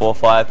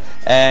 7545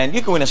 and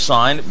you can win a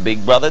signed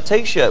Big Brother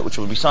t-shirt which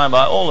will be signed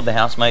by all of the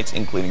housemates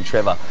including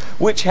Trevor.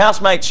 Which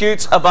housemate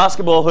shoots a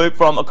basketball hoop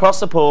from across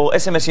the pool?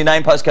 SMS your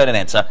name, postcode and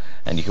answer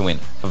and you can win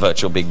for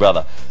Virtual Big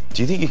Brother.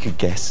 Do you think you could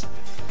guess?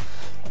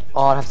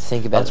 Oh, I'd have to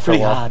think about it for a while.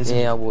 Pretty hard, isn't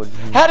it? Yeah, I would.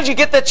 How did you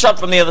get that shot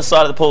from the other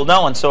side of the pool?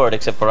 No one saw it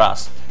except for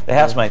us. The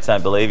housemates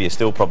don't believe you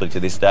still probably to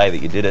this day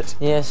that you did it.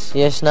 Yes,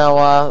 no,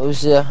 it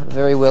was a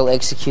very well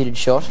executed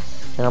shot.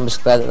 And I'm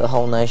just glad that the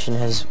whole nation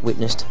has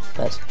witnessed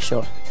that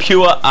shot.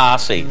 Pure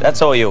arsey.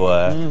 That's all you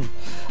were.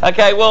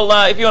 Okay, well,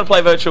 if you want to play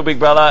Virtual Big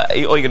Brother,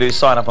 all you got to do is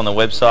sign up on the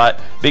website,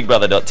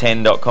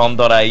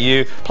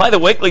 bigbrother.10.com.au. Play the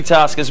weekly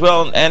task as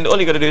well, and all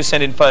you got to do is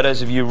send in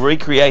photos of you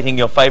recreating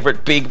your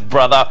favourite Big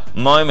Brother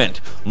moment.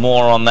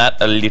 More on that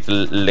a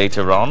little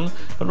later on.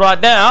 But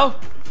right now,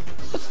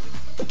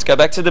 let's go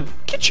back to the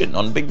kitchen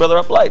on Big Brother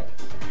Up Late.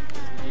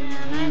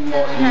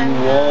 What you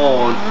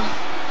want?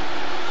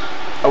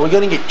 Are we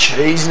going to get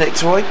cheese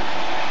next week?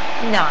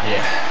 No.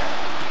 Yeah.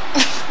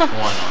 Why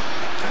not?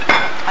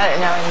 I don't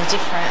know any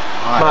different.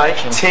 Mate,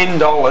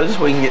 $10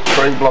 we can get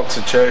 3 blocks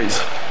of cheese.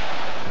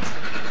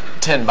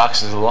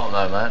 $10 is a lot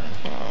though, mate.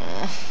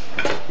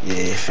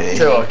 Yeah, fair.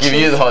 So I'll give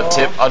you the hot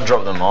tip. I'd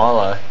drop the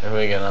Milo if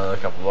we get another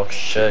couple of blocks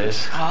of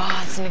cheese.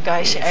 Oh, it's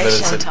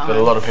negotiation time. But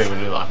a lot of people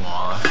do like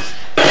Milo.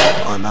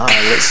 I know.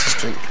 Let's just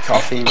drink the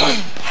coffee, mate.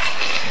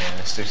 Yeah,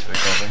 let's stick to the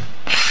coffee.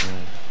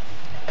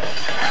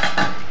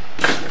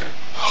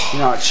 You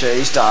know what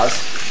cheese does?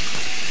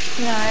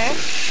 No.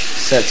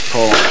 Sets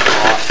Paul on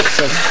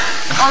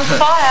fire. On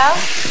fire?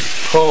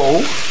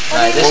 Paul,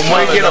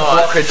 when we get a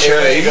block of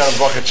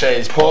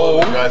cheese,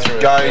 Paul goes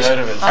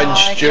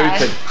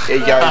stupid. He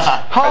goes,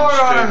 hold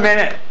on a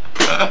minute.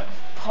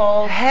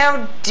 Paul,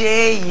 how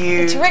dare you?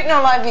 It's written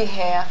all over your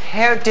hair.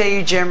 How dare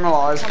you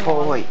generalise,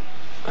 Paulie?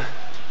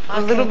 A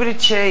little bit of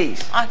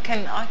cheese. I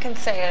can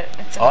see it.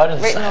 It's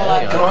written all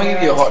over. Can I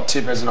give you a hot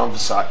tip as an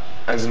observation?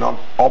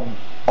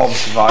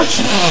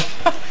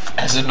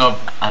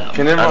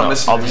 Can everyone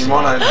listen to me?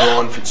 My name's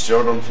Ryan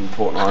Fitzgerald. I'm from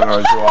Port Nine.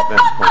 I grew up down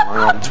in Port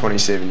Nine. I'm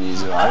 27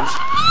 years of age,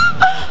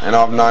 and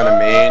I've known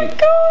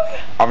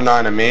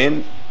a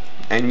man.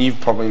 And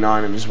you've probably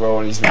known him as well,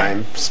 and his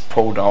name's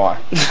Paul Dye.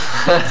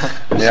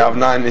 Now, I've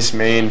known this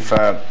man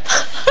for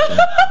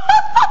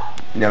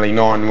nearly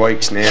 9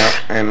 weeks now,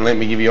 and let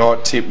me give you a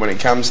hot tip when it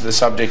comes to the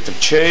subject of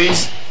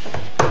cheese.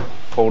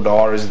 Paul Paul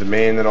Dyer is the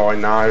man that I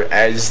know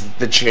as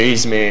the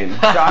cheese man.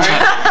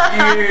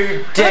 Don't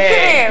you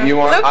dare! You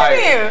want, Look at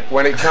him.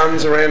 when it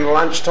comes around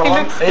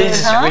lunchtime,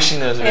 He's just wishing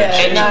there was a bit of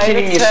and cheese. you're he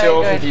kidding looks very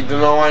yourself good. if you're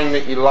denying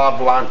that you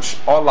love lunch.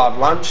 I love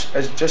lunch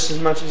just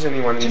as much as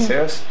anyone in this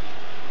house.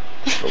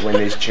 But when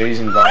there's cheese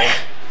involved,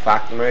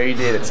 fuck me,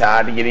 dude, it's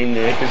hard to get in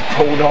there because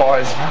Paul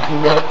Dyer's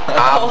got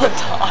half it.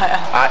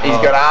 He's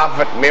got half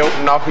it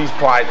melting off his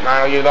plate.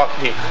 No, you're not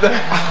picked.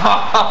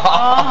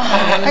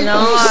 Are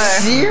you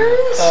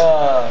serious?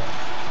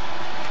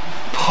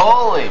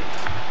 Paulie,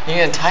 you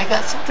gonna take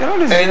that?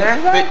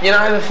 But you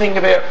know the thing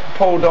about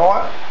Paul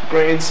Dyer,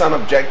 grandson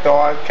of Jack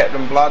Dyer,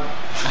 Captain Blood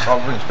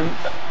of Richmond.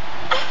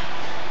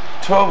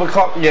 12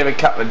 o'clock, you have a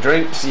couple of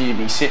drinks, you'd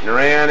be sitting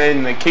around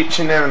in the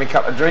kitchen having a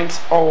couple of drinks.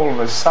 All of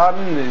a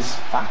sudden, there's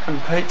fucking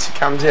pizza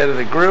comes out of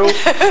the grill,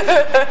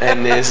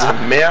 and there's a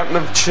mountain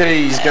of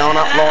cheese going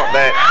up like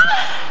that.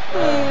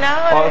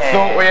 No. I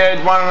thought we had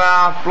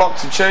 1.5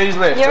 blocks of cheese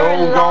left. You're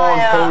all a gone.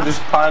 liar. Paul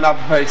just paid up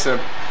a pizza.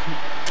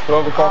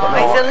 12 o'clock at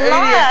night. He's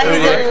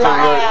a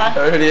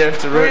liar. Who do you have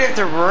to root? Who do you have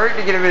to root? We'd have to root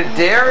to get a bit of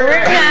dairy.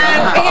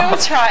 Rootman, he'll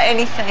try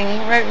anything.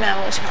 Rootman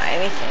will try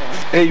anything.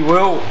 He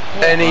will,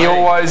 and he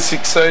always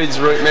succeeds,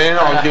 Root Man.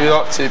 I'll give you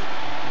that tip.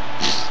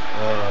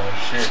 Oh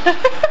shit.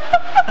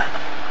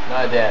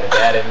 No doubt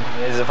about him.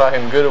 He's a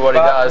fucking good at what he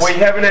does. We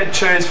haven't had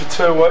cheese for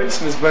 2 weeks,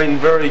 and it's been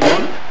very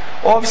good.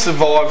 I've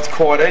survived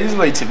quite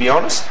easily, to be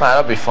hononest. Mate,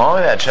 I'll be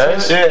fine without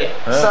cheese. Yeah.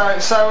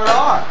 So would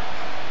I.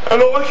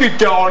 And I could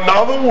go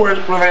another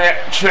week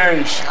without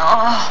cheese.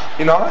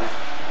 You know?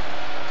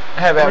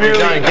 How about we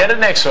go and get it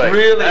next week?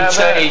 Really, How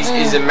about cheese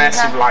is a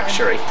massive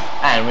luxury.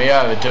 And we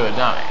overdo it,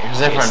 don't we?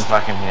 Because everyone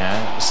fucking, you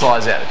know,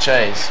 slides out of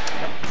cheese.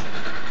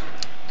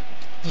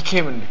 You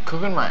keeping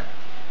cooking, mate?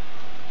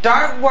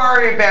 Don't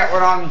worry about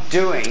what I'm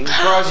doing,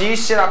 because you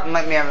sit up and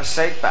let me have a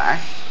seat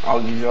back.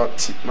 I'll give you that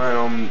tip, mate.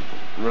 I'm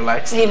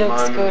relaxed He at the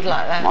looks moment. good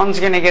like that. One's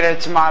going to get a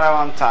tomato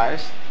on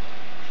toast.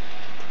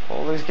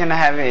 All he's going to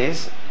have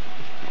is,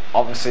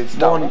 obviously it's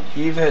double. Mon,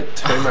 you've had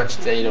too much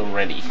to eat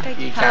already.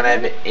 You can't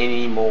have it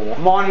any more.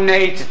 Mon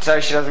needs it so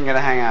she doesn't get a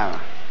hangover.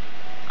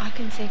 I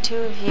can see 2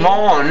 of you.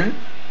 Mon?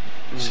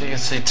 So you can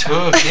see 2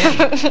 of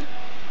him.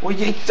 Well,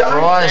 you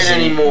don't need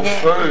any more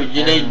food.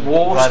 You need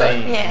water.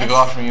 Bloody the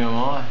guy from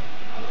UMI.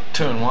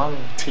 2 and 1.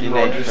 Tim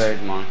Rogers.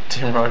 Food, Mon.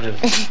 Tim Rogers.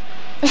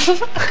 I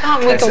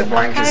can't wiggle.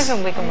 I can't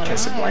even wiggle my nose.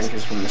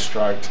 Casablanca's from the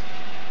Strokes.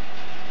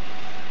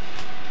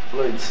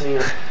 Lead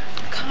singer.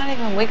 I can't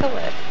even wiggle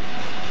it.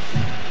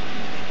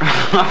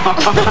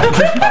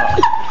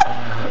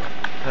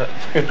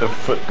 Look at the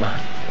foot, man.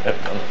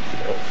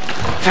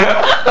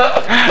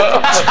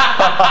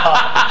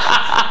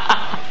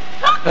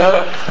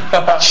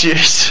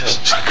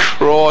 Jesus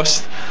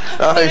Christ.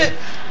 Hey,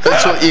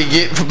 that's what you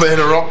get for being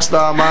a rock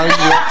star, mate.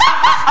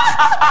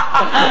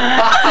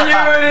 You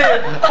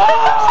idiot!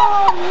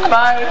 Oh,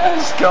 mate,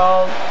 that's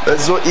cold.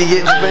 That's what you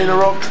get for being a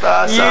rock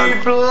star, son.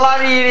 You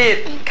bloody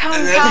idiot!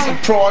 That's the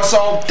price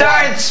I'll pay.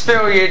 Don't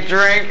spill your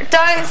drink.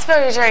 Don't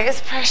spill your drink.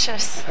 It's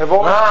precious. Have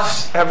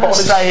I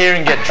Stay here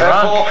and get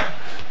drunk.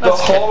 The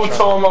whole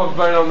time I've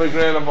been on the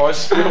ground, have I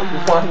spilled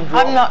one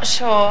drop? I'm not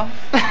sure.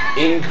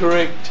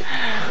 Incorrect.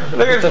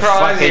 Look at the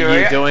fuck Pricey, are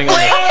you doing on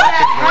Where the the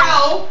fucking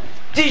hell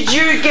did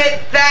you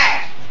get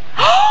that?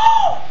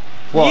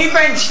 What? You've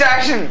been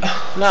stashing.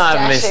 No, I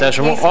haven't been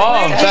Stashing. stashing. He's Oh,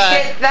 I'm Where did you back.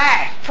 get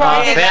that? I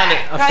found it.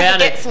 I Try found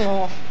to it. get some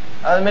more.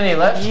 Are there many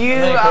left? You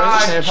Many are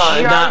cruises? No.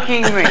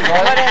 joking me.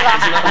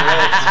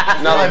 Whatever.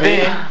 Another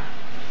beer.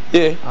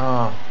 Yeah.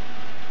 Oh.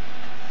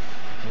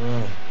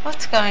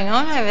 What's going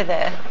on over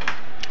there?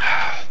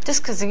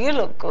 Just because you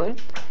look good.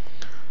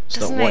 It's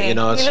doesn't not what mean you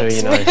know, it's who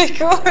you know. looks really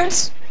good.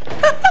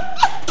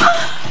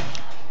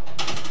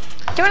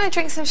 Do you want to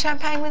drink some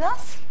champagne with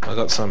us? I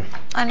got some.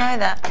 I know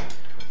that.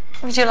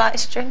 Would you like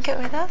to drink it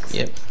with us?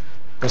 Yep.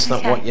 That's not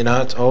Okay. what you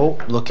know. It's oh,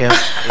 look out!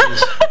 It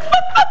is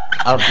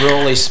a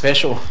Brawley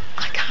special.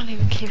 I can't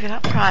even keep it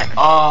upright.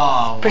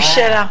 Oh,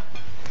 Bruschetta.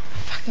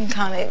 Fucking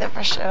can't eat the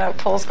bruschetta.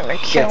 Paul's gonna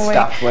kill Get me.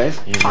 stuffed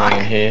with. You bring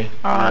it here.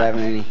 Not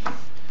having any.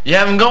 You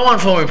haven't got one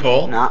for me,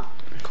 Paul. Nah.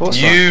 Of course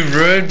you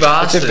rude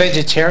bastard. It's a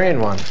vegetarian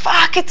one.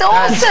 Fuck, it's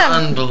That's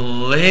awesome.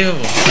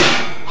 unbelievable.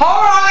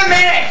 Hold on a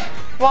minute.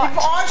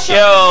 What?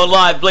 Yo,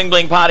 live bling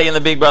bling party in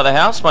the Big Brother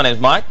house. My name's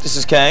Mike. This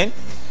is Kane.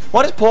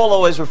 Why does Paul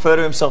always refer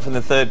to himself in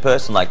the third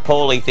person? Like,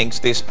 Paulie thinks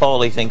this,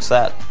 Paulie thinks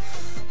that.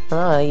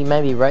 Oh, he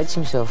maybe rates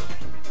himself.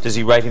 Does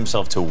he rate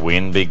himself to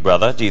win Big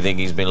Brother? Do you think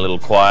he's been a little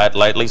quiet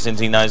lately since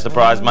he knows the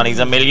prize money's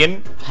 $1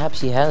 million?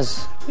 Perhaps he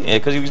has. Yeah,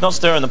 because he's not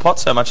stirring the pot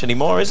so much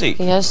anymore, is he?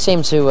 He has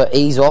seemed to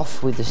ease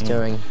off with the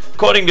stirring.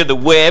 According to the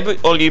web,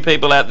 all you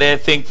people out there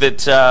think that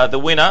the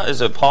winner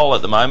is a poll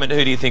at the moment.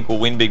 Who do you think will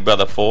win Big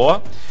Brother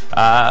 4?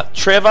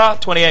 Trevor,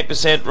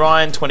 28%,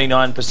 Ryan,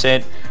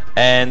 29%,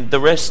 and the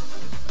rest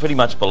pretty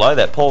much below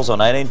that. Paul's on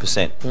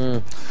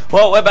 18%.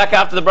 Well, we're back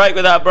after the break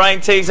with our brain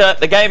teaser.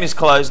 The game is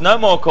closed, no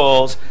more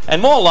calls,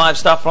 and more live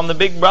stuff from the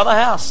Big Brother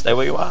house.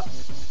 There you are.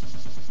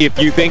 If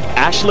you think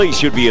Ashley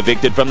should be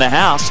evicted from the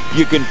house,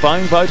 you can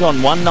phone vote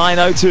on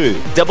 1902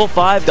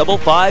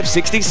 5555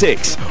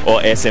 66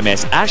 or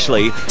SMS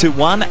Ashley to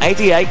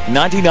 188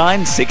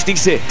 99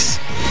 66.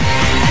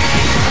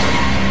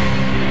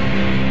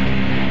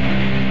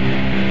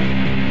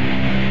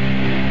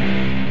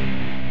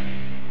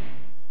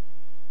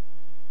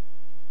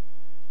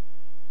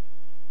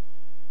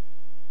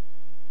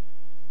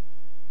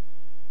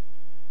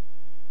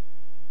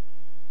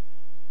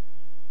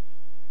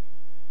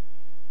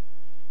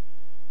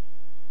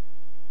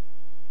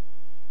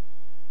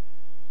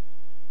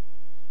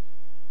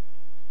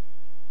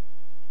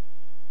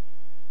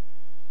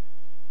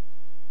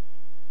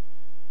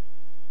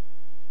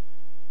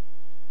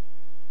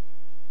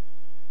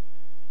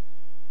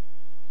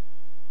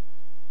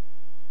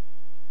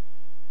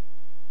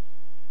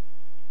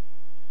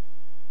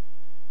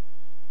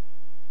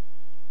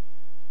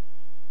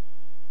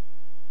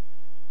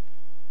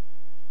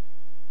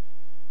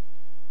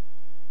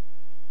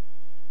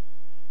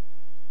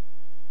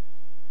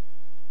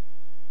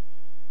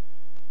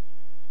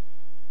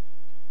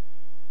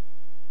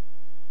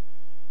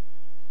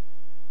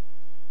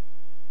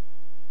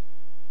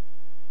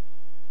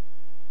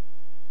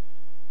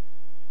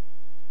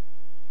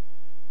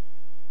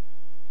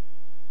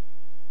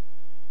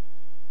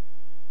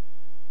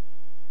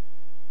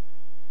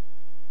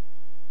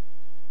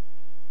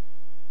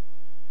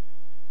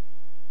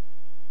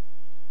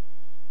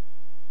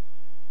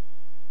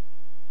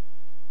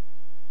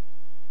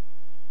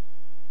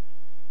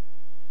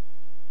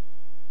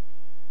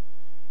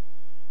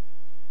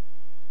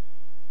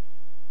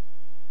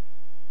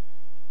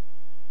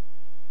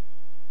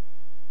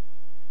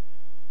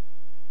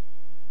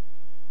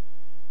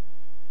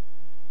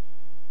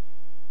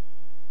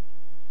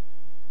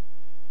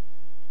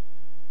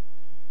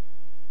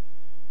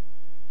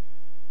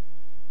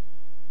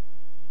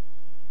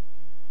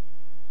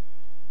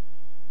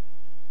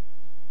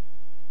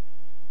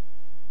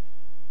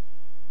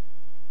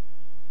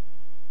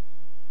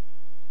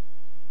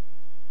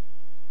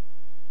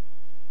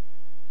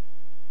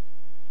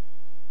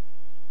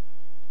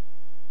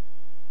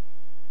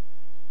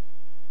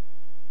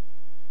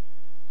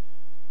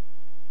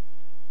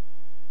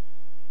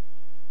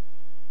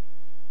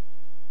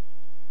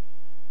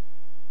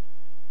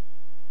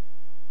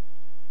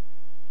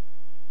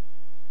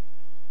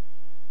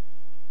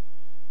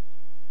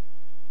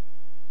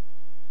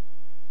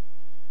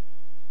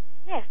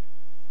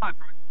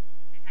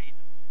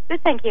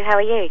 Good, thank you. How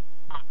are you?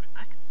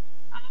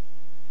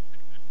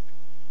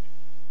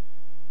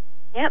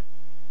 Yep.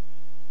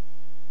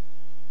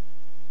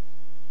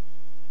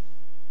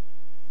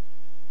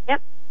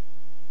 Yep.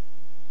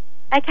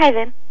 Okay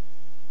then.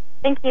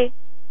 Thank you.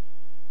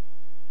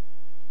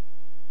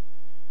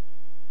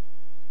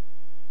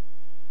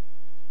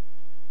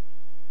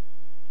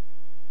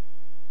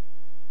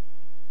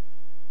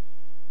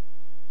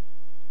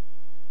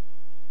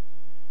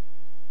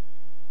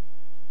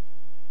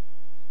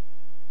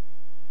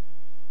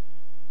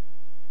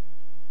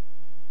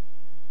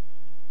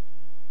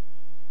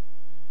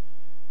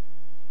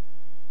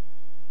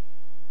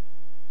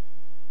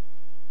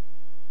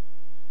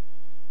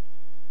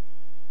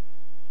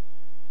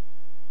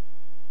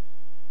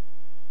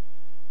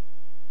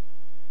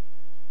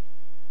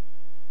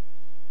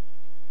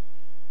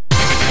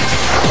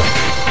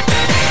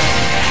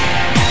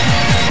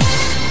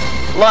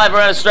 Live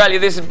around Australia,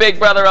 this is Big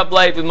Brother Up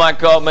Late with Mike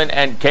Goldman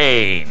and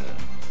Kane.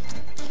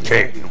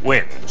 Kane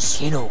wins.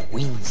 Keno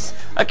wins.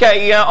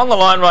 Okay, on the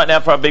line right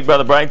now for our Big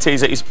Brother Brain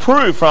Teaser is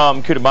Prue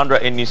from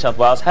Cootamundra in New South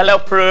Wales. Hello,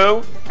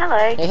 Prue.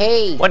 Hello.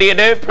 Hey. What do you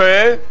do,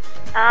 Prue?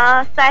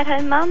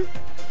 Stay-at-home mum.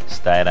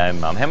 Stay-at-home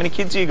mum. How many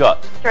kids you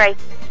got? 3.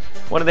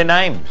 What are their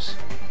names?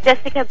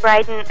 Jessica,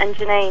 Braden and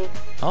Janine.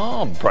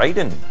 Oh,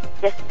 Braden.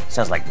 Yes.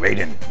 Sounds like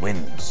Braden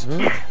wins.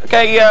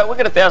 Okay, we've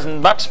got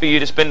 $1,000 for you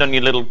to spend on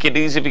your little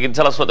kiddies. If you can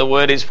tell us what the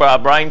word is for our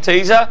brain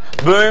teaser.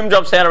 Boom,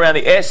 drops down around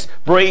the S.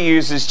 Bree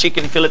uses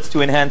chicken fillets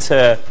to enhance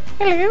her...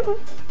 Hello.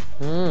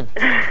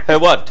 Her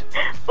what?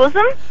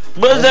 Bosom.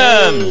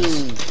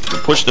 Bosoms.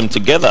 Push them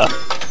together.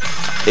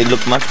 They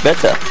look much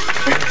better.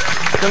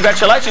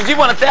 Congratulations, you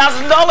won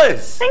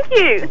 $1,000. Thank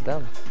you.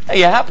 Well done. Are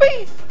you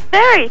happy?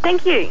 Very,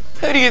 thank you.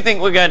 Who do you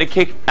think we're going to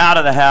kick out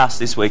of the house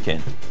this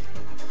weekend?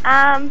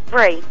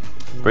 Bree.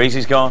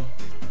 Breezy's gone.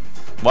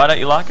 Why don't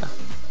you like her?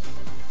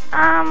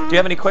 Do you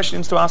have any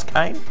questions to ask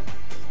Kane?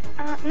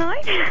 No.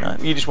 No,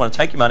 you just want to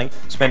take your money,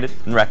 spend it,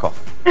 and rack off.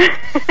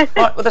 Right,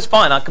 well, that's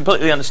fine. I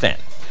completely understand.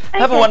 Okay.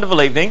 Have a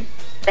wonderful evening.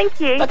 Thank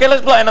you. Okay,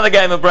 let's play another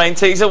game of Brain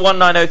Teaser.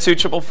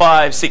 1902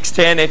 555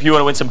 610 if you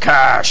want to win some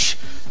cash.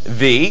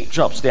 V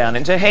drops down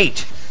into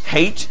heat.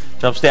 Heat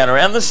drops down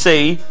around the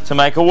C to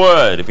make a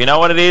word. If you know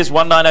what it is,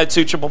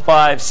 1902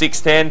 555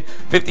 610,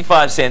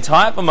 55 cents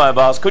higher for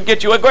mobiles could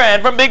get you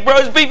 $1,000 from Big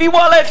Bro's Beefy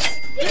Wallet.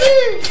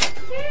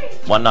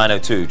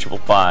 1902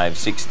 555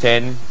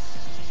 610.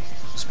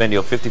 Spend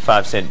your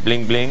 55-cent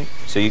bling bling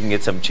so you can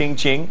get some ching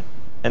ching,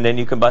 and then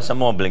you can buy some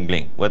more bling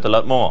bling worth a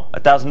lot more,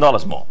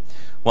 $1,000 more.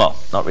 Well,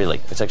 not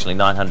really. It's actually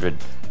 $900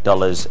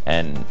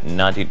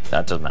 $5.90.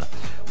 That doesn't matter.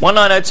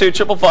 1902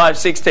 555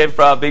 610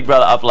 for our Big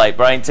Brother Up Late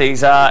brain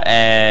teaser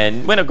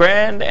and win a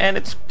grand, and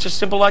it's just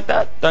simple like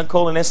that. Don't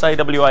call in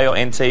SAWA or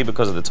NT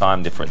because of the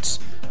time difference.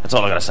 That's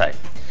all I gotta say.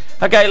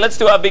 Okay, let's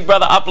do our Big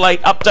Brother Up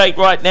Late update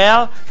right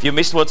now. If you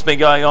missed what's been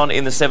going on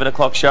in the 7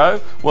 o'clock show,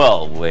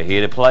 well, we're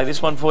here to play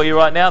this one for you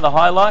right now. The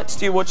highlights.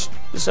 Do you watch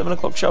the 7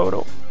 o'clock show at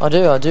all? I do.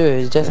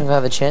 You definitely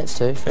have a chance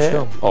to, for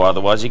sure. Or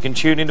otherwise you can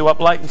tune into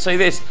Up Late and see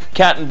this.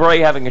 Kat and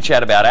Bree having a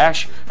chat about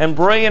Ash, and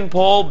Bree and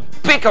Paul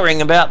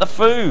bickering about the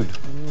food.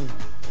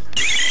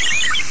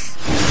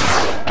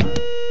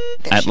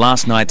 At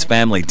last night's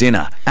family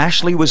dinner,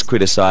 Ashley was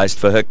criticised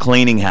for her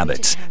cleaning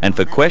habits and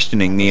for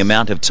questioning the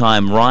amount of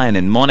time Ryan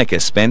and Monica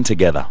spend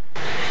together.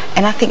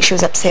 And I think she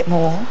was upset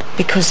more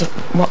because of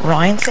what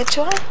Ryan said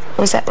to her.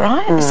 Was that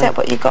right? Is that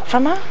what you got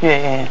from her?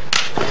 Yeah.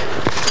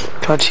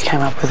 God, she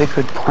came up with a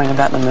good point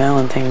about the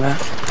Merlin thing, but...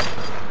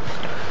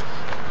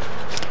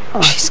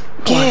 Oh, she's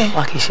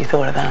lucky she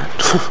thought of that.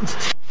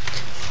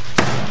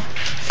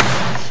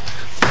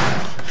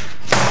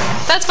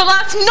 That's for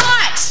last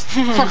night!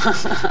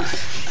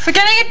 For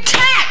getting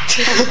attacked!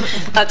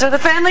 That's at the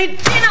family dinner!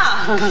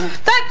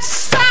 That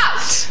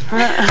sucked!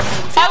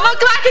 I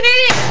look like an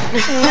idiot!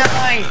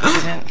 No, you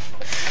didn't.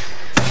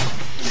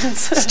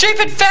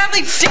 Stupid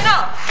family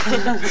dinner!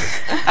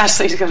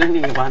 Ashley's got a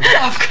new one.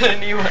 I've got a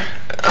new one.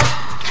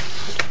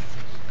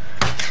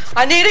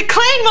 I need to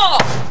clean more!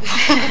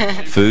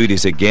 Food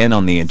is again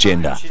on the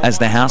agenda as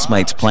the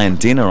housemates plan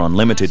dinner on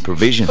limited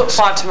provisions. Put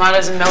 5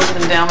 tomatoes and melted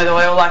them down with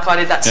oil like I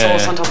did that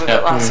sauce on top of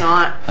it last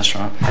night. That's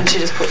right. And she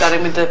just put that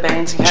in with the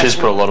beans. And she just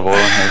put a lot of oil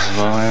in hers as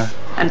well, yeah.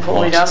 And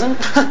Paulie doesn't?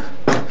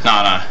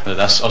 No, but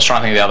I was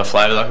trying to think of the other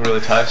flavours I could really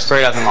taste.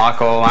 Bree doesn't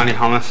like oil, only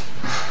hummus.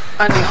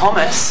 Only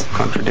hummus?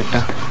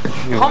 Contradictor.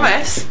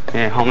 Hummus?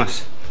 Yeah,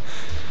 hummus.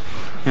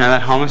 You know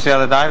that hummus the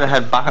other day that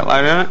had bucket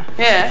load in it?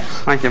 Yeah.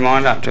 Make your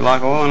mind up. Do you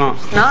like oil or not?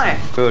 No.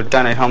 Good.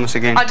 Don't eat hummus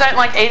again. I don't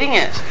like eating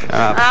it. Shut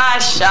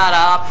up. Shut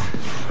up.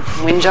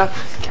 Whinger.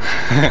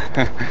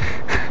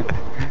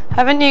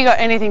 Haven't you got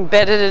anything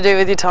better to do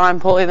with your time,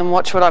 Paulie, than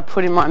watch what I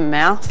put in my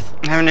mouth?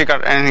 Haven't you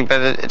got anything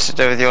better to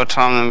do with your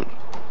time than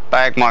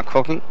bag my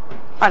cooking?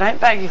 I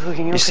don't bag your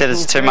cooking. You said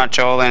it's too much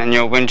oil in and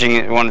you're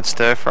whinging you wanted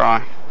stir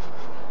fry.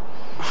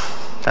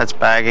 That's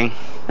bagging.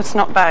 It's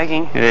not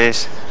bagging. It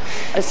is.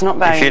 It's not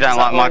bagging. If you don't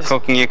like my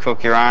cooking, you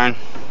cook your own.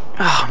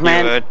 Oh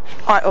man,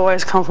 I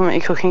always compliment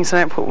your cooking, so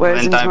don't put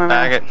words into my mouth. And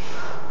don't bag it.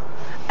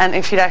 And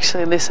if you'd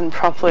actually listen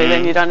properly,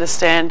 then you'd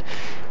understand.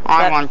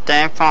 I want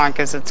stir fry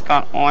because it's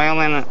got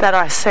oil in it. That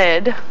I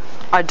said,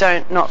 I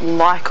don't not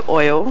like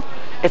oil.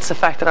 It's the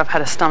fact that I've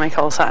had a stomach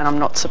ulcer and I'm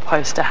not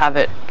supposed to have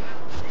it.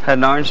 Had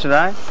an orange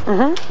today?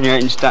 Mm-hmm.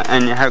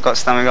 And you have got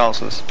stomach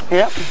ulcers?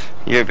 Yep.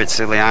 You're a bit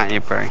silly, aren't you,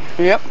 Bree?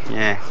 Yep.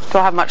 Yeah. Do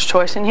I have much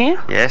choice in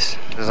here? Yes.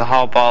 There's a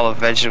whole bowl of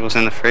vegetables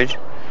in the fridge.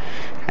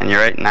 And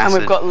you're eating acid.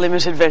 And we've got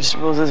limited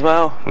vegetables as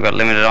well. We've got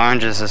limited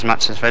oranges as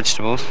much as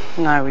vegetables.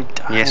 No, we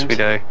don't. Yes, we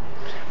do.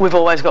 We've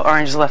always got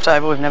oranges left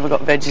over. We've never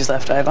got veggies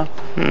left over.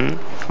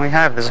 We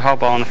have. There's a whole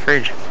bowl in the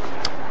fridge.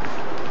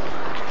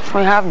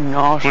 We have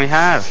not. We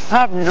have.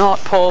 Have not,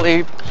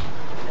 Paulie.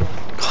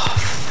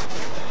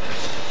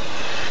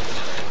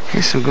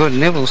 Here's some good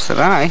nibbles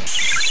today.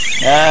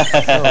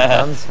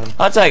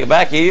 I take it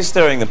back. He is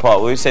stirring the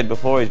pot. We said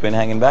before he's been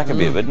hanging back a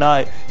bit, but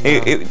no.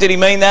 Did he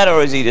mean that,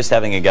 or is he just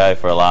having a go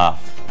for a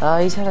laugh?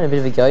 He's having a bit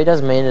of a go. He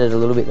does mean it a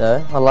little bit,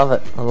 though. I love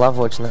it. I love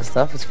watching that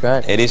stuff. It's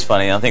great. It is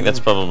funny. I think that's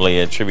probably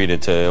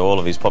attributed to all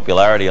of his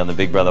popularity on the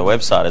Big Brother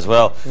website as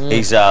well.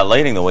 He's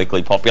leading the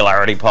weekly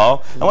popularity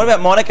poll. And what about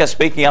Monica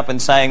speaking up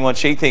and saying what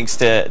she thinks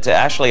to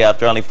Ashley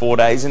after only 4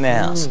 days in the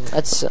house?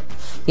 That's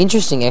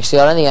interesting, actually.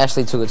 I don't think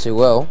Ashley took it too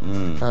well.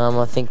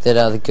 I think that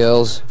the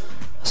girls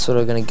are sort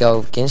of going to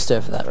go against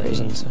her for that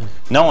reason. So.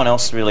 No one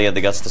else really had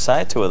the guts to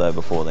say it to her, though,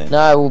 before then.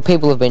 No, well,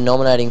 people have been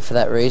nominating for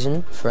that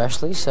reason for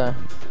Ashley, so...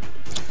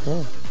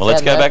 Yeah. Well,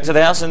 let's go back to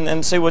the house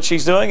and see what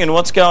she's doing and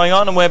what's going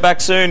on, and we're back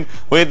soon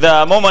with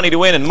more money to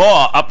win and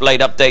more Up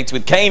Late updates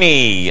with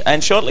Kaney.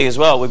 And shortly as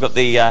well, we've got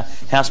the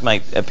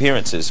housemate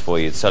appearances for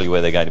you to tell you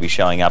where they're going to be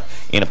showing up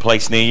in a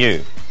place near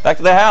you. Back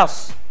to the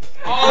house.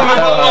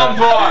 Oh,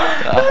 boy.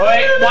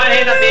 Wait, one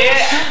hand up there.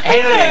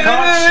 Hand on your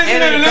crotch.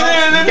 Hand on your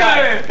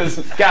crotch.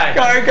 Go.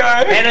 Go.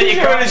 Hand on your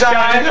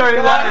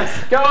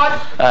crotch. Go on.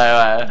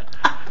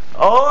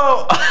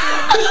 Oh.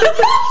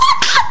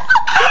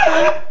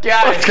 Go.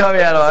 What's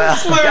coming out of my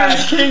house?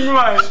 Slurry king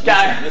mode. Go.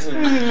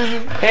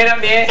 Hand up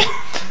there.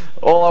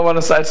 All I want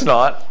to say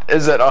tonight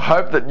is that I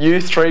hope that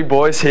you 3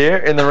 boys here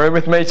in the room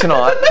with me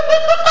tonight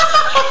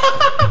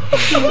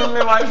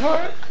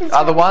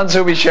are the ones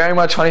who'll be sharing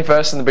my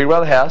 21st in the Big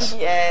Brother house.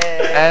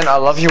 Yeah. And I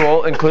love you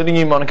all, including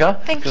you, Monica.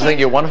 Thank I think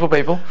you're wonderful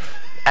people.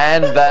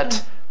 And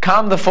that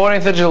come the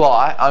 14th of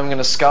July, I'm going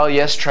to skull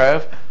Yes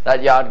Trev,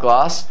 that yard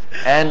glass,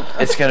 and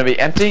it's going to be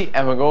empty,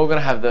 and we're all going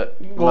to have the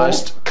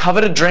most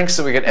coveted drinks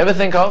that we could ever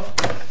think of,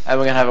 and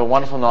we're going to have a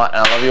wonderful night,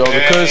 and I love you all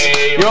because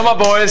you're my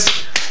boys.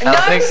 And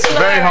I think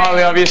very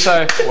highly of you.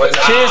 So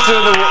cheers to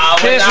the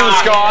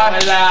sky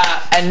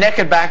and neck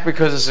it back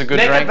because it's a good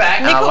drink. And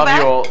I love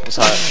you all.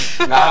 So let's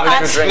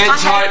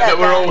hope that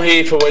we're all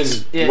here for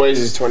Wes's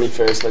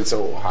 21st. Let's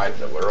all hope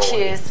that we're all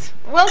here. Cheers.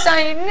 Well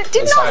done. You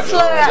did not slow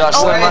out.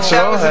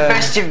 That was the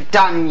best you've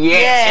done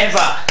yet.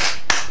 Ever.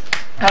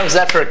 How was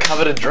that for a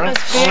coveted drink?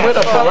 Where'd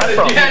I pull that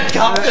from?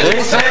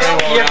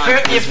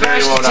 Your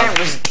first attempt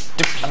was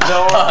I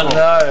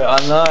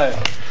know.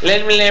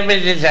 Let me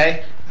just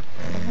say.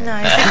 No,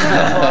 he's a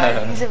good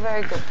boy. He's a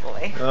very good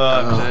boy.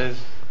 Oh, jeez.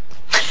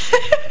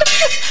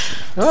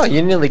 Oh,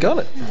 you nearly got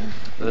it.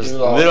 There's a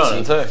bit on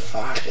it too.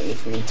 Fucking,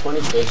 if my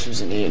 21st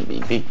wasn't here, it'd be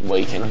a big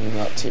weekend. I give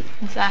that tip.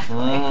 Exactly.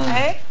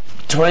 Okay.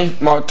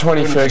 My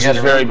 21st was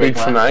very big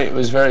for me. It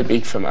was very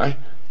big for me.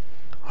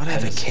 I'd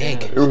have a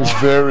keg. It was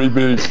very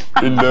big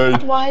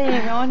indeed. Why are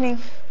you yawning?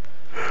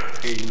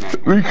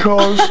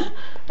 Because.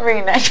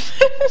 Rename.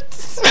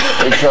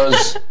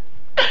 Because.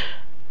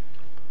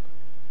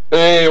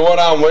 Hey, what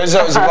on, Wes?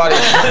 That was a bloody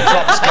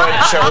top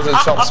speech. That was a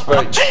top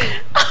speech.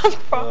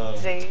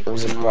 It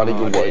was a bloody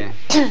good week.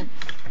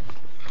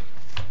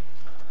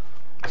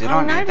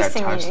 I'm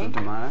noticing you.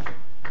 No.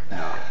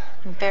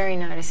 I'm very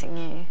noticing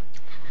you.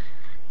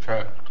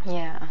 True.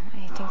 Yeah,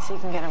 he thinks he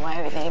can get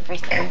away with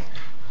everything.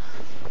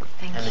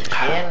 Thank And you. he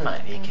can,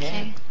 mate. He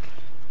can.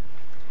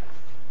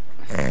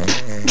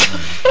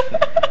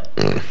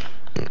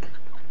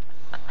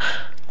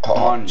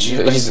 Oh,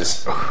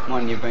 Jesus.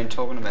 Mon, you've been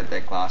talking about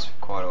that glass for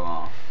quite a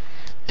while.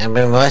 I've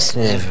been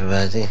watching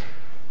everybody.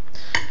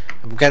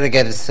 I've got to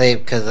go to sleep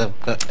because I've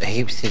got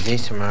heaps to do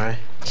tomorrow.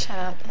 Shut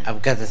up.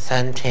 I've got the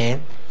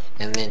suntan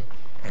and then...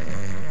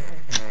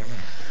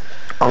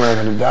 I'm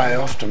having a day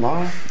off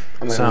tomorrow.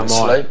 I'm having a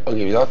sleep. I'll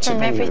give you that tip.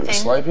 I'm having a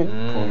sleep in.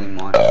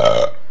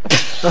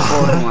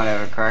 Paulie might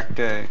have a crack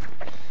too.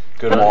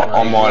 Good.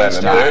 I might have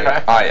a burp.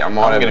 Hey, I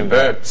might have a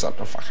burp. It's up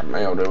to fucking me.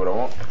 I'll do what I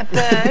want. A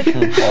bird.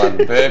 I'll have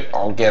a burp.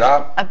 I'll get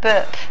up. A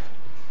burp.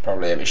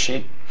 Probably have a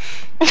shit.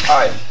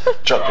 Hey,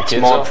 drop the kids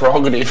it's my off.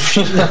 prerogative.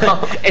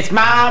 It's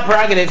my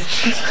prerogative.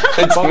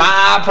 It's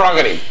my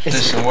prerogative.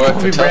 Just some work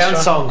for Brown Telstra.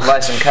 song.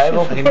 Lay some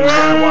cable. I can do what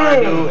I want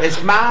to do.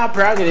 It's my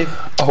prerogative.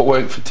 I'll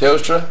work for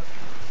Telstra.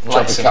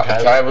 Drop a couple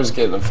of cables,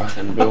 get the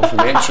fucking bill from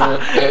Extra.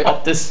 Yeah.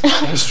 Optus.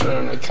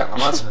 Extra in a couple of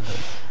months.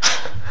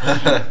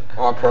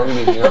 My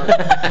prerogative, you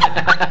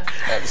know.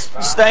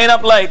 Staying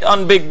up late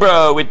on Big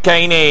Bro with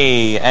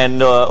Kaney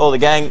and all the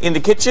gang in the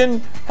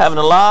kitchen, having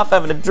a laugh,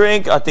 having a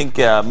drink. I think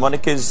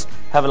Monica's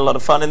having a lot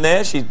of fun in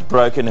there. She's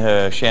broken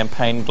her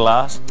champagne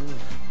glass.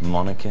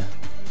 Monica.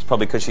 It's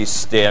probably because she's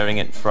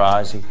staring at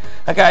Frizy.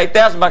 Okay,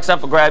 $1,000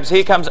 up for grabs.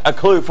 Here comes a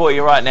clue for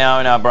you right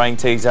now in our brain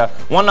teaser.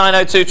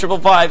 1902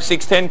 555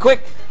 610.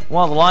 Quick,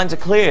 while the lines are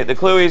clear. The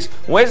clue is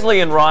Wesley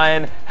and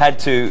Ryan had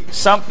to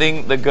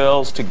something the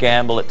girls to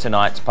gamble at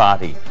tonight's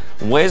party.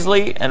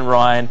 Wesley and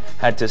Ryan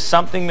had to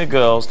something the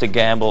girls to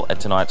gamble at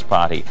tonight's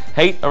party.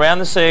 Heat around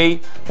the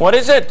sea. What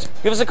is it?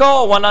 Give us a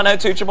call.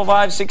 1902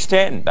 555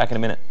 610. Back in a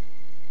minute.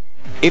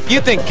 If you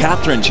think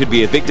Catherine should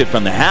be evicted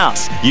from the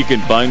house, you can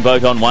phone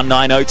vote on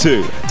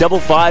 1902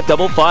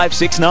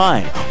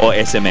 555569 or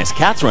SMS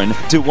Catherine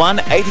to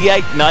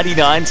 188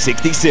 99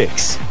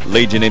 66.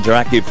 Legion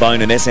Interactive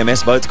phone and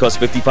SMS votes cost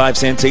 55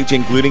 cents each,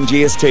 including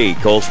GST.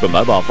 Calls for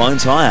mobile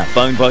phones higher.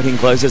 Phone voting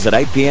closes at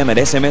 8 p.m. and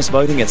SMS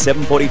voting at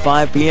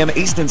 7:45 p.m.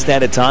 Eastern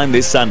Standard Time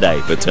this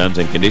Sunday. For terms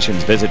and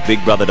conditions, visit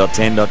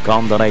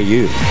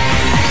bigbrother.10.com.au.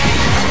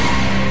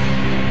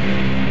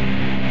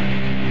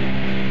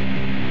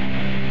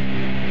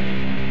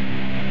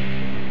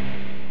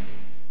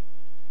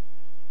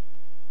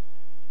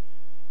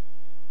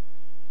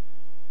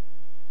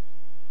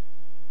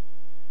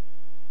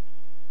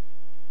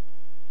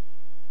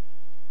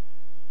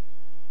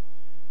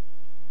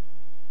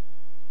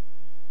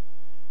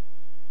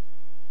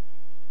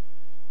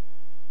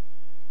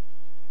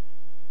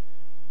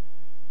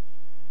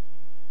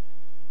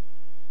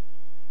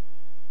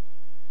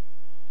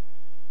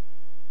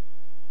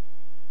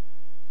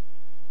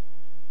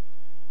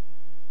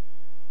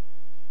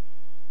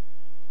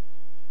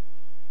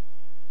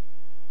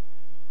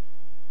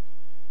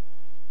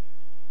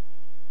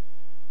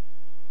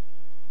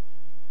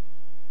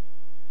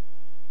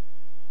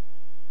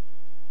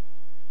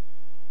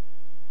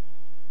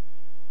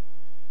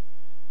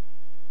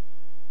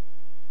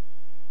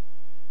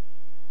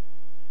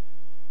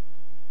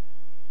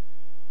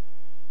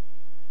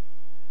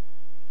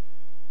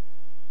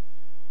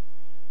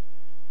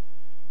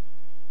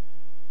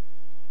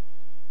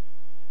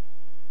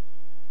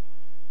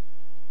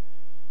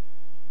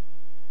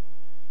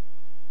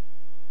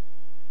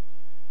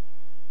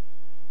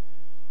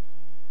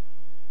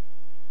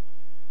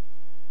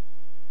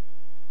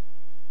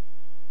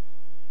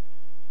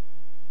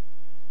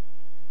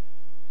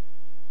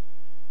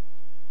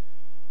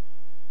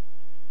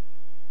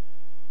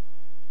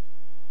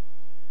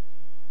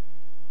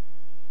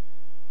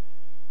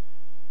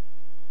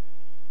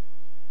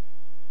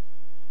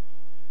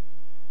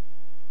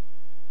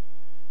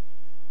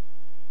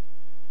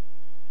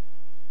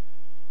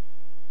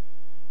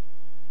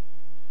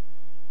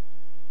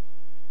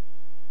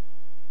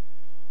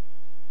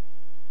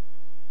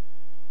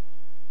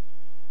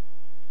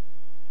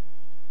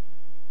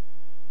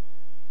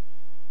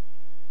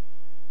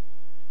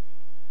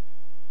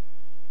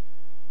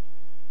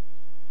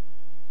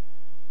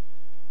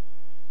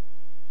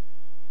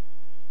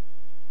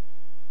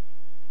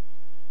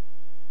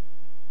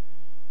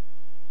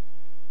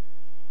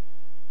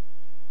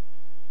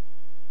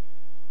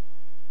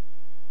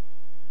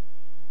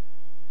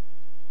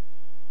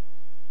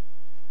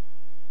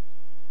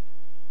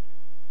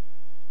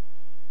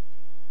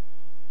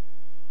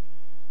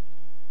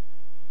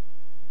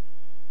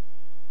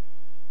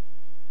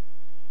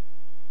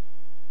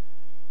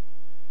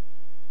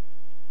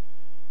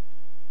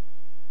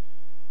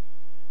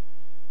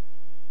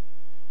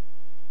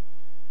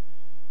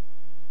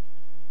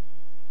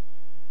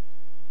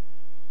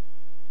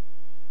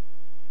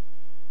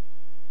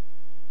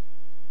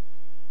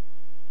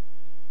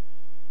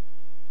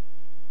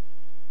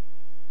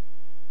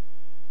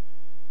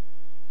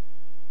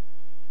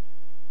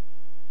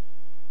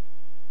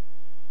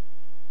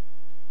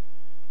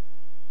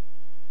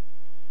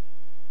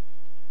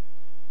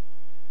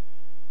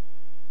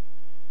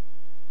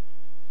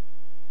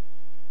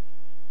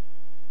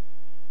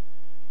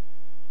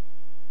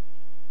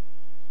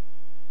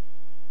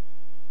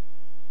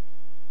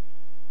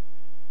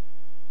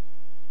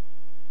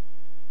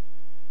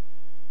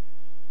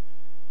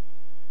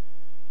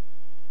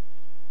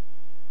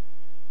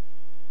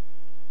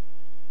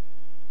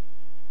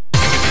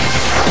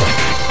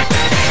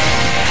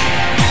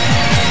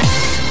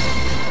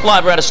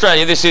 Live around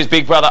Australia, this is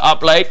Big Brother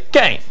Up Late.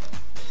 Kane.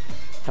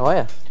 How are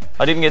you?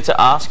 I didn't get to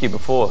ask you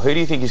before. Who do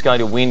you think is going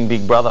to win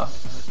Big Brother?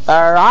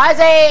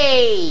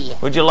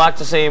 Ozzy! Would you like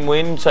to see him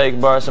win so you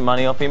can borrow some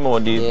money off him, or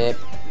do you...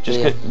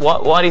 Yep.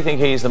 Why do you think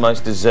he's the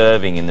most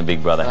deserving in the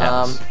Big Brother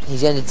house?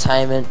 He's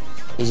entertainment.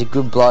 He's a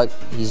good bloke.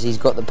 He's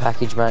got the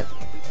package, mate.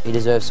 He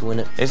deserves to win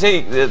it. Is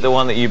he the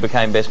one that you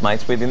became best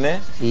mates with in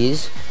there? He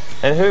is.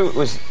 And who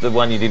was the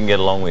one you didn't get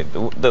along with?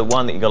 The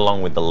one that you got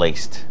along with the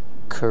least?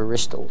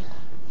 Crystal.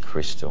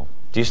 Crystal.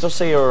 Do you still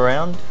see her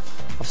around?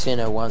 I've seen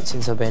her once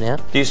since I've been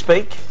out. Do you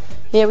speak?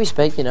 Yeah, we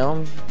speak, you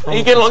know.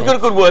 You got a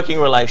good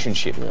working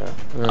relationship. Yeah.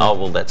 Oh,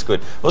 well, that's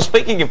good. Well,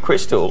 speaking of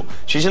Crystal,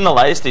 she's in the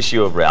latest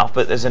issue of Ralph,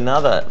 but there's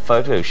another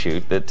photo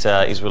shoot that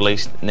is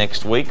released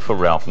next week for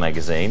Ralph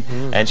magazine,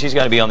 and she's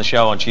going to be on the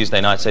show on Tuesday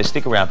night, so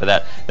stick around for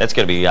that. That's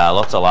going to be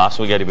lots of laughs.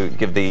 We're going to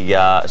give the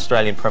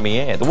Australian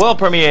premiere, the world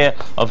premiere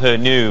of her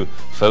new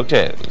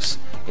photos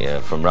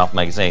from Ralph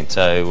magazine.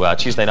 So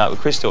Tuesday night with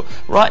Crystal.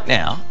 Right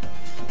now,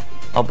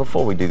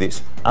 before we do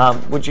this,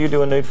 would you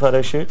do a nude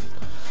photo shoot?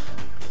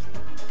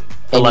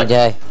 Any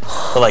day.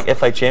 For like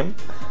FHM?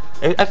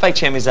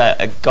 FHM is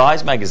a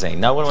guy's magazine.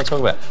 No, what am I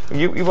talking about?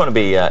 You want to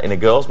be in a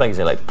girl's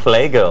magazine, like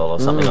Playgirl or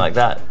something like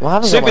that.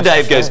 Well, Super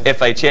Dave goes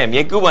FHM.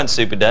 Yeah, good one,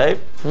 Super Dave.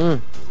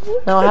 No,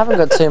 I haven't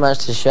got too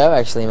much to show,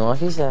 actually,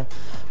 Mikey, so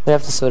we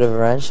have to sort of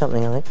arrange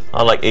something, I think.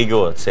 I like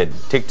Igor said,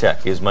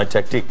 tic-tac is my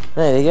tactic.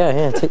 There you go,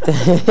 yeah,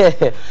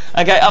 tic-tac.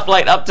 Okay, Up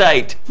Late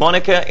update.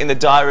 Monica in the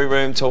diary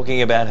room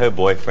talking about her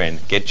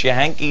boyfriend. Get your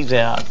hankies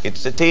out.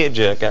 It's a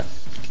tearjerker.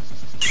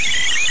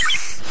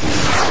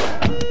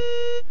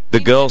 The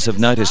girls have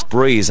noticed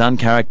Bree is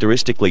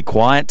uncharacteristically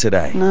quiet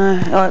today.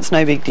 No, it's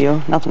no big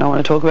deal. Nothing I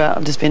want to talk about.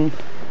 I've just been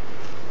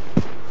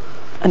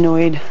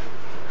annoyed.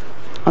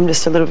 I'm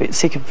just a little bit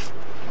sick of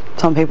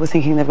some people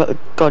thinking they've got the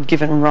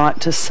God-given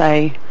right to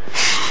say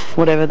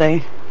whatever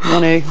they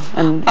want to,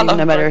 and even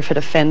no matter if it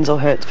offends or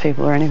hurts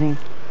people or anything.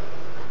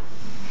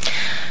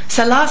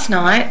 So last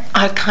night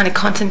I kind of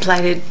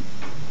contemplated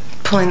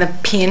pulling the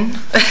pin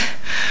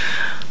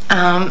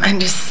and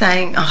just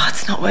saying, oh,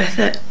 it's not worth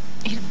it.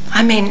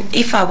 I mean,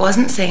 if I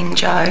wasn't seeing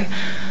Joe,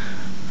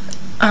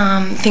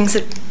 things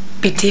would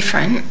be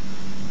different.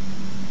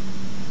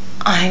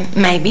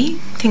 Maybe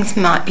things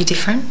might be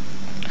different.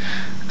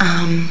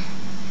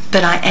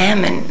 But I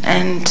am,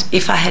 and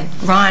if I had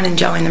Ryan and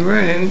Joe in the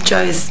room,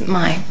 Joe's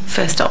my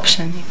first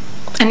option.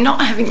 And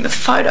not having the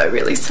photo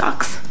really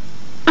sucks.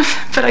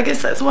 But I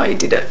guess that's why he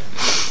did it.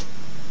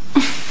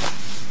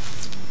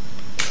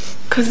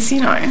 Because,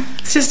 you know,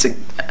 it's just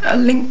a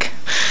link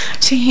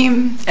to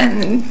him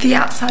and the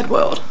outside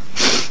world.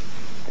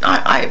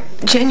 I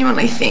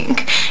genuinely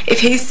think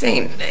if he's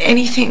seen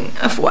anything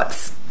of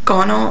what's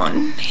gone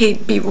on,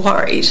 he'd be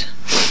worried.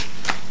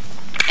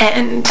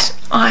 And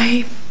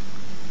I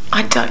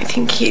don't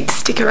think he'd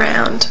stick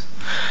around.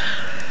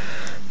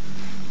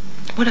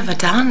 What have I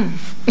done?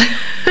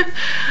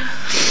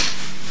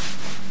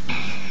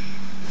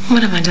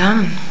 What have I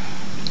done?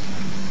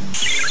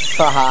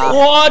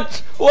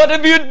 What? What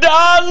have you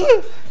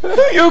done?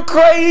 Are you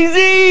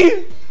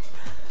crazy?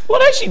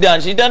 What has she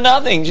done? She's done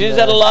nothing. She's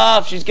had a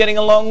laugh. She's getting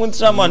along with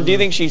someone. Do you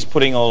think she's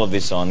putting all of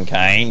this on,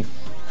 Kane?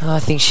 I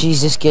think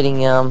she's just getting,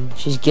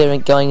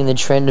 going in the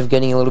trend of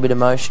getting a little bit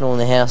emotional in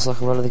the house, like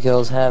a lot of the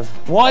girls have.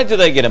 Why do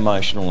they get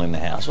emotional in the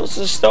house? What's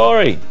the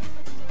story?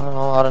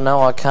 I don't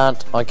know. I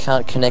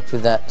can't connect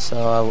with that,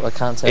 so I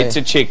can't tell you. It's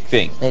a chick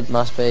thing. It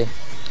must be.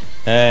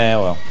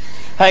 Well.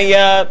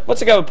 Hey,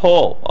 what's it go with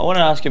Paul? I want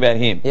to ask you about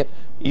him. Yep.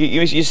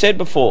 You said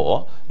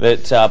before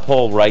that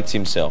Paul rates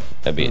himself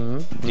a bit.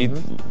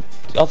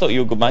 I thought you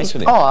were good mates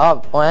with him.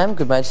 Oh, I am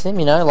good mates with him,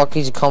 you know, like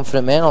he's a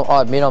confident man.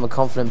 I admit I'm a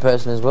confident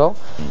person as well.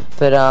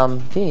 But,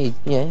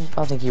 yeah,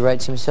 I think he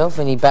rates himself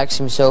and he backs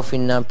himself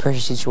in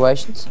pressure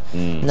situations.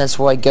 And that's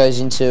why he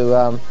goes into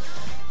a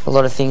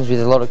lot of things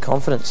with a lot of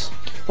confidence.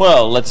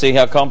 Well, let's see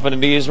how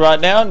confident he is right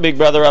now in Big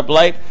Brother Up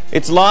Late.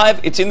 It's live,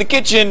 it's in the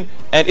kitchen,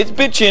 and it's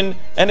bitchin',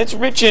 and it's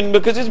richin'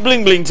 because it's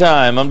bling bling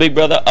time on Big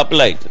Brother Up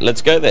Late.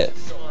 Let's go there.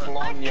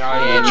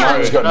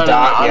 Joe's got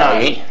dark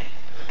yogi.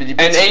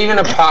 And even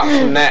apart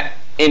from that,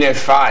 in her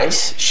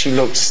face, she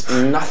looks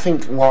nothing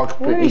like Britney Spears.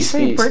 Where do you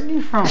see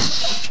Britney from?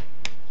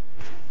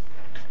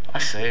 I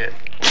see it.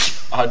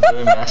 I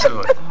do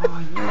massively.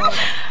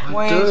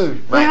 I do.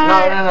 Mate,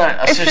 no.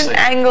 It's Seriously. an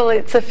angle,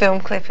 it's a film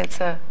clip,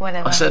 it's a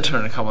whatever. I said to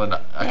her a couple of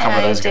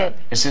days ago.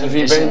 Have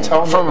you been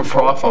told from a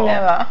profile?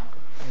 Never.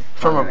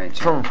 From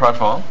a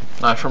profile?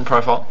 No, from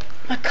profile.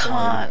 I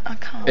can't.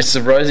 It's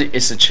the rosy,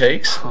 it's the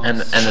cheeks and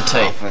the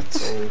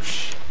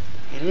teeth.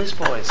 It is,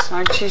 boys.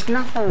 Like, she's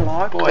nothing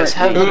like boys,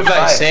 Britney. who have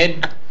they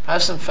said?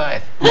 Have some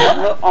faith.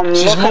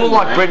 She's more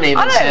like Britney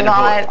than Sandra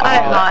Bullock. I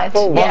don't mind.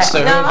 Well, Monster,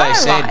 who have they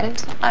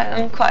said?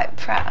 I'm quite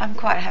proud. I'm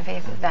quite happy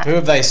with that. Who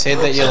have they said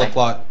that you look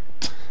like?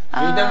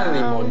 Have you done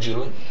any more,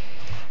 Julie?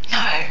 No.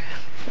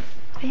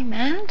 Are you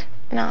mad?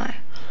 No.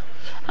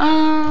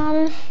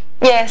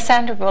 Yeah,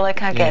 Sandra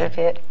Bullock, I get a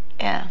bit.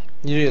 Yeah.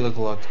 You do look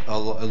like a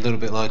little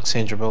bit like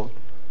Sandra Bullock.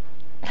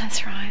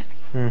 That's right.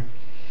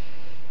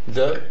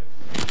 Do?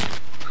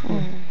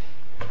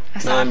 I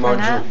Aside from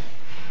that.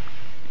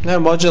 No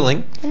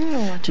moduling. No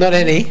moduling. Not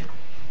any.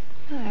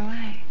 No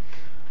way.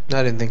 No,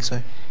 I didn't think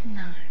so.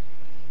 No.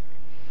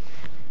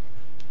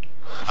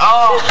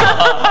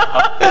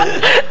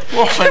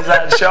 What was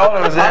that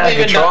shoulder? Was that I've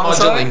even done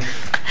moduling.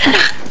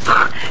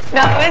 No,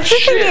 I was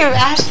just thinking of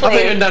Ashley.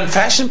 I've even done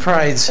fashion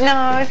parades. No,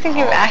 I was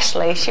thinking of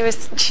Ashley. She's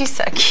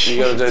so cute.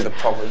 You got to do the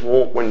proper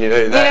walk when you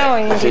do that. You know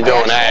when you if do you're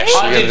doing that. Ash,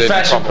 I you got to do did the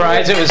fashion proper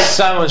parades. walk. It was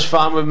so much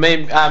fun with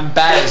me,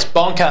 Baz,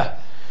 Bonker.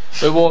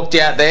 We walked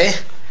out there,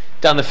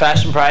 done the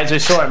fashion parades. We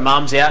saw our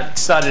mums out,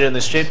 started doing the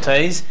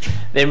striptease,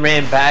 then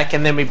ran back,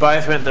 and then we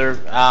both went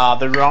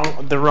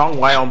the wrong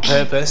way on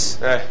purpose.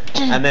 Yeah.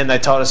 And then they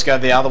told us to go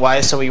the other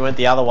way, so we went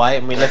the other way,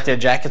 and we left our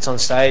jackets on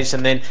stage.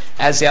 And then,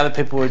 as the other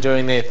people were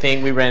doing their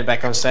thing, we ran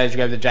back on stage. We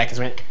gave the jackets,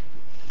 went,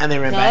 and then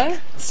ran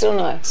back. Still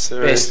no.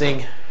 Best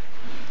thing.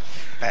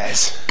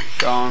 Baz.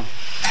 Gone.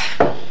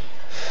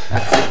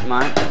 That's it,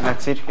 mate.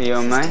 That's it for you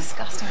and me.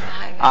 Disgusting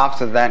behaviour.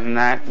 After that and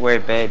that, we're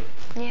bed.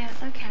 Yeah,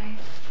 okay.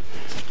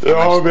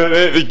 I'm about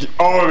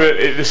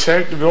to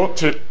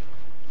sanctify it.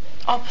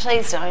 Oh,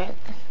 please don't.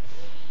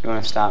 You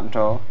want to start and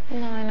talk?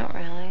 No, not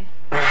really.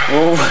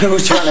 Well,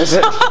 which one is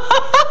it?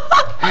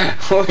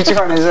 Which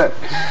one is it?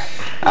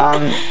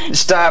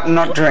 Stay up and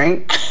not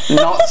drink,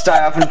 not stay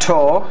up and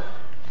talk.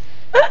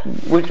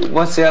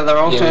 What's the other Yeah,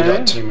 alternative? we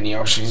got too many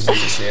options in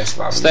this house,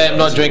 love. Stay up,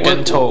 not drink,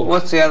 and talk.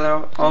 What's the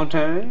other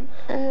alternative?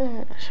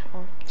 Sure.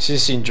 She's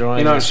just enjoying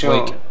You're not this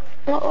sure. week.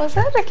 What was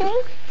that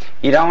again?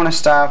 You don't want to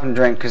stay up and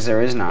drink because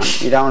there is none.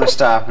 You don't want to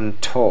stay up and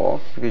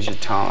talk because you're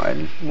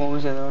tired. What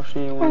was the other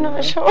option you I'm wanted?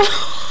 not sure.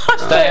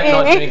 Stay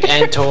up, not drink,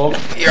 and talk.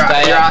 You're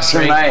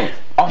asking me.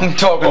 I'm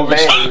talking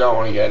Obviously, bed. you don't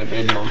want to go to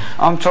bed, Mum.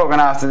 I'm talking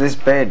after this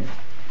bed.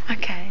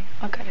 Okay,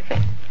 I'll go to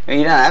bed.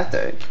 You don't have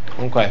to.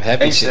 I'm quite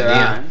happy Each sitting their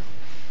here.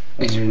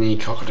 own. Is there any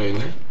cockatoo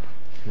there?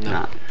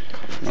 No.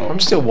 I'm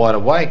still wide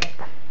awake.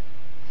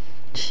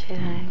 Shit,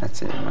 eh?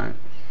 That's it, mate.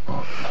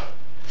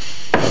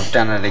 We've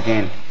done it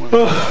again. We've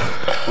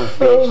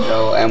finished it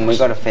all, and we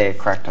got a fair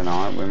crack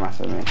tonight, we must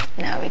admit.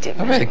 No, we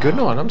didn't. I've had a good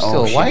night. I'm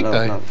still shit, awake look,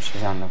 though. Look,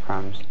 she's on the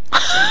crumbs.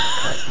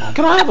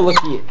 Can I have a look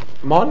at you,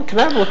 Mon? Can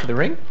I have a look at the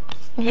ring?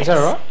 Yes. Is that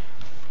alright?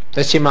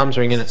 That's your mum's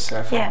ring, isn't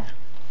it? Yeah.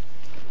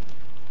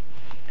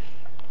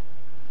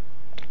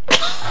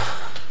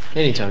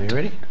 Anytime you're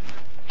ready.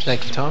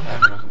 Take your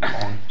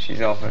time.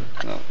 She's off it.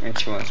 Look, and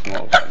she wants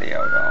more bloody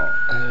alcohol.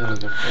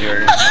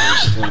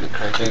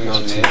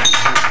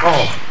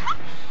 Oh.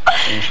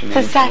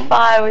 The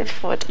sapphire with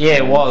foot. Yeah,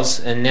 it was,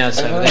 and now it's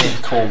over there.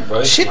 Corned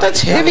beef. Shit, mate.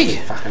 that's heavy.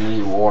 Fucking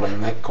need water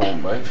in that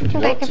corned beef. Would you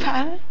Beg like your to?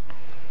 pardon?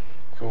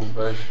 Corned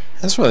beef.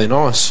 That's really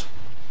nice.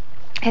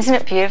 Isn't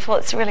it beautiful?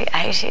 It's really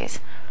 80s.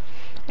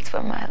 It's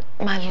when my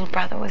little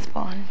brother was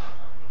born.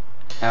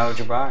 How old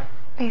your bro?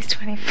 He's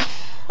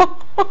 24.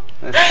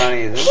 That's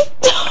funny, isn't it?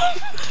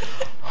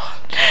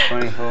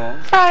 24.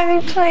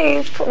 Friday,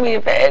 please put me to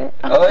bed.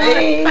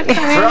 Oi!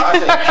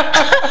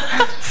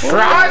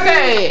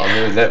 Friday! I've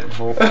heard that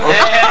before.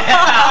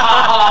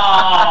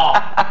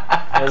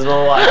 As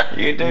well, like,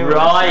 You do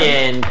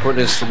Ryan put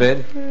us to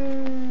bed.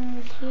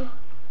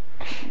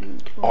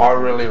 I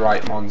really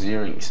rate Mon's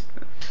earrings.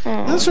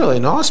 That's really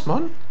nice,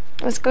 Mon.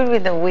 It was good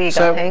with the wig,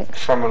 So, I think.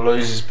 from a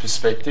loser's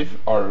perspective,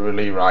 I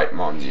really rate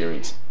Mon's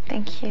earrings.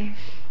 Thank you.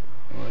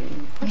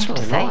 That's You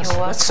have to really say nice. you're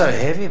welcome. That's so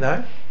heavy,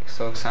 though.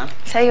 So, son.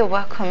 Say you're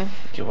welcome.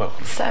 You're welcome.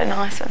 It's so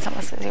nice when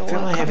someone says you're Feel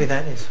how welcome. heavy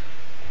that is.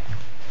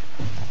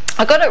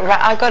 I got it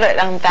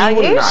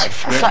valued.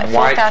 It's like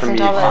Wait for me, $4,000.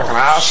 fucking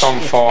ass on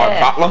fire,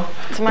 Yeah. Butler.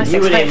 It's the most You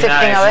wouldn't even expensive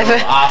thing know I've if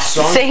ever ass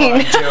on seen.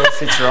 Jill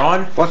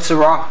Fitzryan. What's the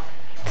rock?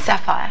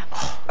 Sapphire.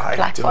 Hey,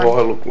 Black do one. I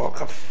look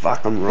like a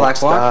fucking Black rock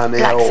star what? now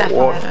Black or sapphire.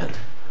 what?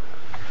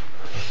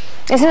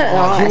 Isn't it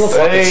nice?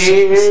 Hey,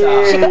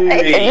 She got,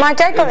 my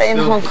dad got it in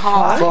Hong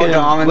Kong.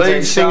 Diamonds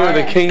lead singer of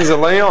the inside. Kings of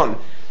Leon.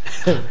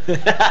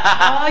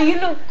 Oh, you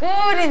look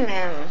good in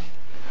them.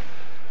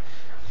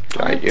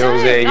 Okay,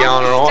 girls there I'm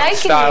yelling, alright, mistaken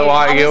stay you. away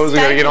I'm girls, we're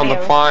going to get on the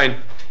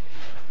mistaken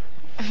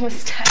plane.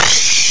 Mistake.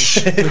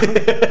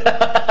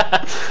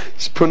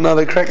 Just put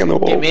another crack in the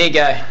wall. Give me a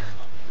go.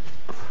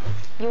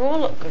 You all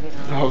look good in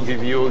them. I'll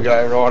give you a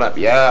go right up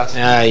your ass.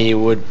 Ah, you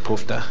would,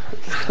 Poofter.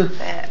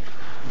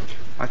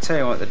 I tell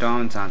you what, the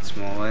diamonds aren't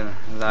small either.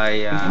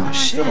 They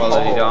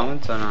quality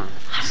diamonds or not?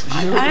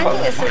 I don't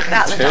think it's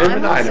about the Terminator,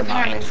 diamonds. mate.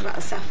 Apparently it's about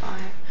the sapphire.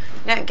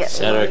 You don't get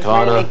Sarah the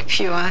Connor. really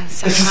pure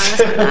sapphires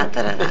like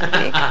that are that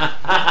big.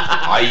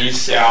 Are you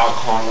Sarah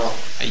Connor?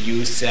 Are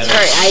you set It's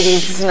very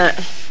 80s, isn't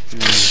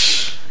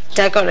it?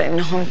 Dad got it in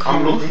Hong I'm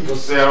Kong. looking for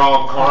Sarah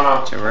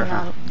Connor.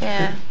 Terrific.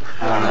 Yeah.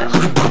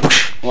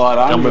 Well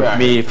done, Come with Jack.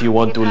 me if you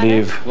want to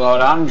live. Well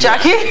done,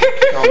 Jack. Jackie?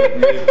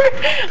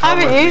 I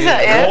haven't used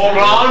that yet.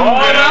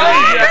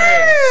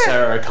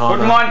 Sarah Wouldn't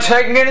Connor. mind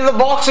taking it to the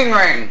boxing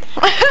ring.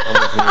 Come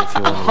with me if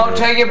you want to I'll live.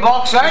 take your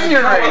box and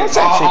your ring.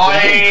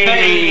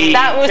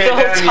 That was the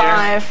whole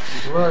time.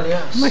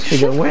 I'm actually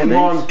going to wear Come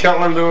on,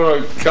 Cutler,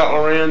 do a couple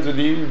of rounds with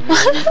you.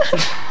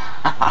 these.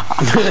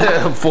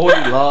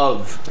 40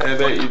 love. How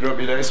about you drop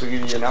your nose, we'll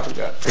give you an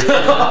uppercut.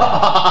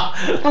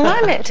 Am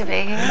I meant to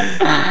be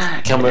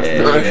here? Come with me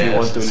if you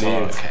want to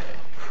live.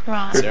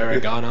 Right. Sarah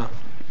Garner.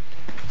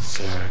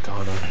 Sarah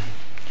Garner.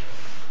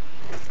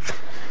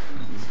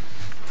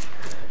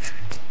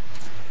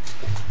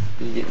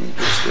 You get your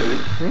dress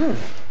dirty.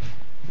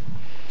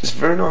 It's a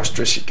very nice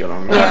dress you got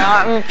on.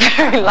 Yeah, I'm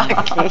very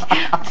lucky this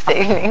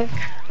evening.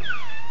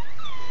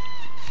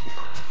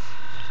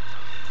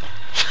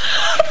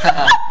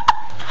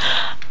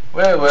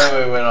 Where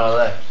were we when I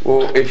left?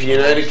 Well, if you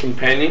need a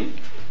companion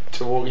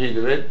to walk you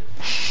to bed,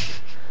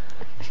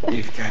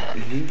 you've got the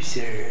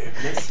loser,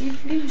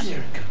 massive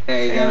loser.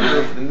 There you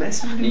go. The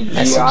massive loser.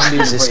 Massive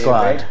loser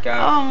squad.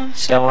 Oh,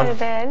 should I go to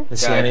bed?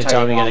 That's the only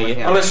time you're going to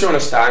get. Unless you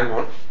want to stay,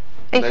 man.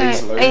 Are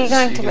you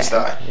going to bed?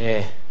 Stay.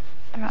 Yeah.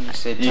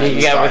 Right. You can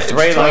go with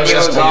 3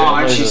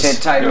 losers. She said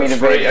take me to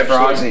three bed,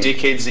 absolute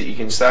dickheads that you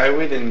can stay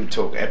with and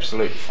talk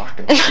absolute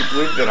fucking shit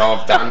with that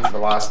I've done for the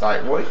last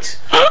 8 weeks.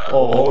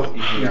 Or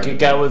you could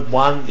go with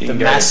one, the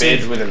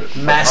massive, with a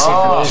massive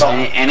loser.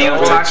 And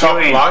he'll tuck you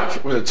in.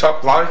 With a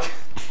top bloke.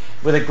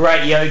 With a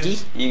great yogi.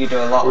 You could do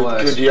a lot With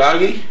worse. good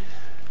yogi.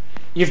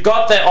 You've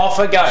got the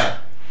offer, go.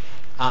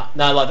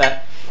 No, like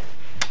that.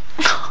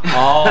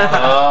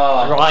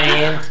 Oh,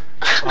 Ryan.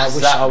 I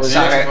wish I was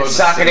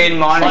Suck it in,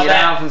 mine, and get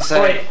out and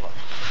see.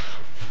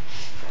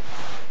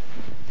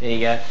 There you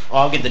go.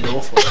 I'll get the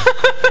door for you.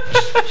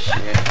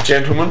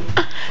 Gentlemen.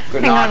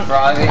 Good night,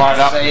 Friday. Light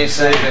up. See you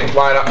soon.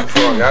 Light up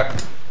before I go.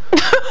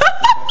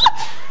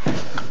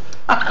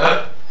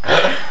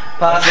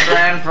 Pass it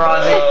round,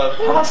 Friday.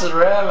 Pass it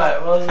around,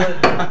 mate, wasn't it?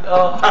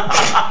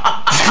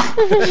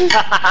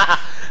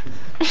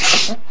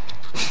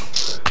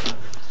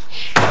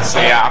 See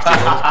you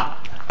afterwards.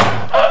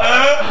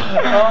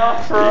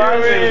 Oh,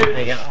 Friday. There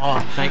you go. Oh,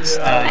 thanks.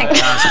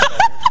 Thanks,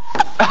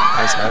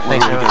 mate.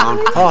 Thanks very much.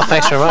 Oh,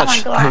 thanks very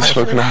much. Thanks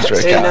for looking after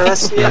it. Yeah, no,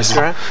 that's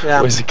right.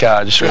 Yeah. Where's the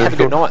car? Just Have a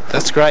good night.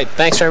 That's great.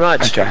 Thanks very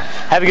much. Okay.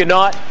 Have a good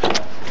night.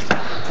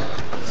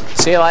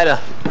 See you later.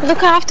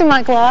 Look after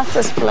my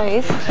glasses,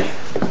 please.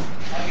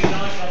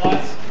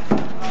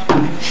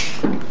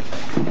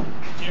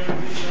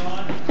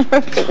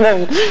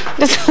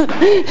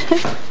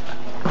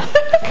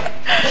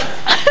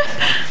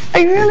 Are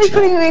you really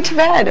putting me to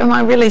bed? Am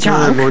I really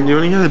drunk? Come on, you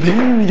want to go to bed?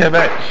 You want to go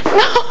back? No.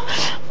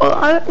 Well,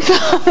 I don't feel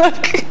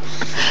like...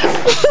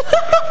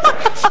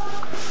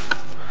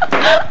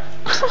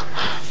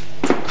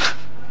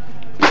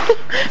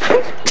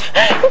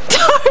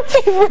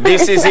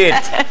 This is it.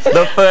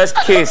 The first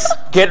kiss.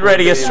 Get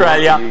ready,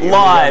 Australia.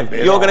 Live.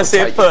 You're going to see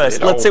it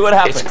first. Let's see what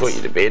happens. Escort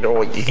you to bed,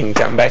 or you can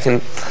come back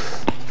and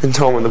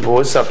time with the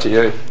boys. It's up to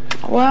you.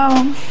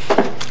 Well...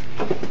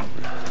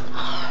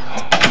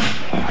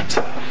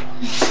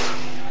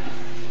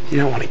 You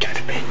don't want to go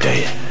to bed, do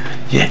you?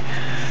 Yeah.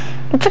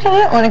 But I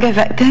don't want to go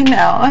back there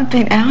now. I've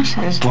been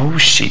outed.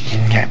 Bullshit. You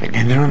can go back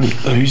there. They're only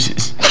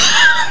losers.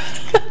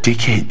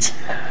 Dickheads.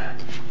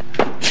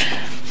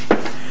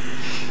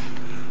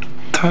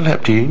 Totally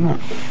up to you, man.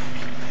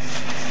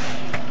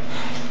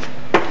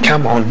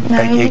 Come on, No,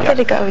 back you you go.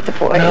 better go with the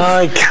boys.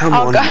 No, come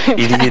I'll on, go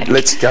idiot. back.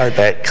 Let's go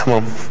back. Come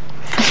on.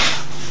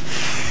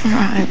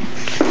 Right.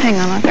 Hang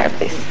on, I'll grab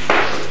this.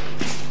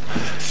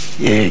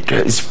 Yeah, girl.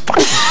 It's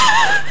fucking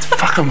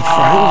frozen, isn't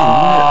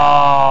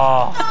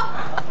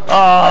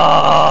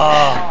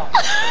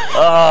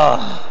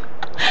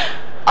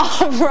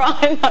Oh,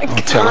 Ryan, I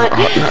tell can't.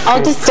 her, no,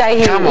 I'll just stay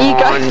here. come You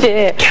go on.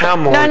 there.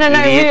 Come on, No,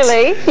 idiots.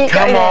 really. You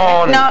Come go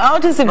on. there. No, I'll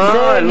just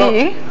observe look.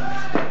 you.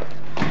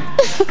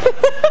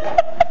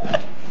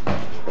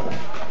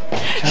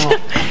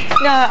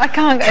 No, I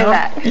can't go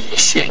back.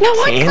 Yes, you No,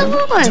 I can.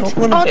 What are you talking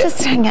can't. I'll about?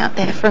 just hang out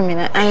there for a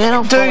minute and then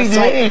I'll fall Do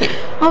asleep. that.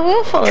 I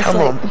will fall asleep.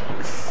 Come on.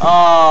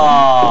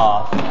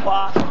 Oh,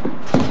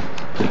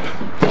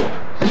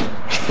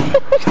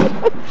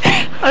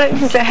 I don't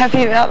think they're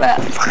happy about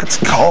that. Fuck, it's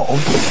cold.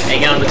 Are you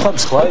going? The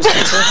club's closed.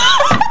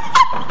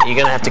 You're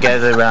going to have to go to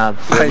the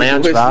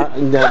lounge bar.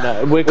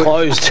 No, we're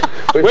closed.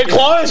 We're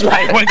closed,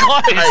 mate. We're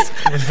closed.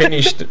 We're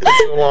finished.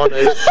 That's all I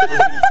need.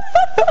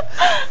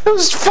 It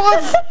was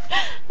 5.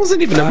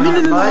 Wasn't even a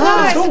minute and a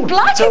half. No, it's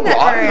black in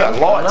that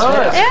room. Lights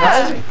out.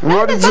 Yeah.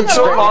 What did you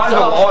expect? Lights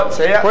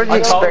out. What did you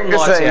expect to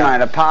see,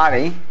 mate? A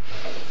party?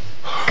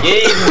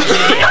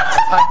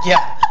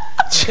 Yeah.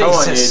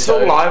 Jesus. It's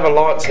all over,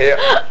 lights out.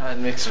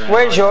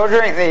 Where's your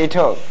drink that you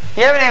took?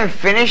 You haven't even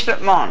finished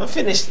it, Mon. I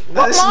finished.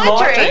 What,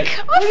 my drink?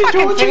 I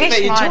fucking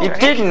finished my You drink.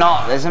 did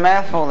not. There's a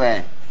mouthful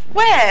there.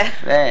 Where?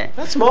 There.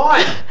 That's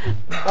mine.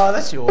 Oh,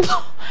 that's yours.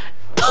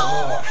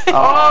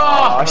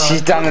 Oh,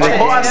 she's done it again.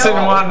 Twice in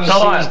one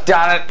night. She's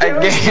done it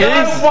again.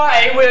 No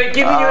way we're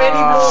giving you any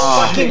more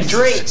fucking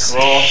drinks.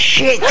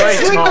 Shit.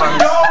 It's liquid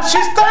gold.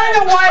 She's throwing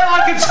it away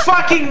like it's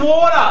fucking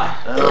water.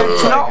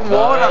 It's not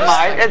water,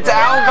 mate. It's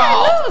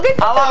alcohol. Look, it's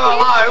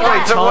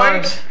Hello. It's a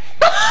Times. week.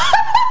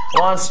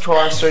 Once,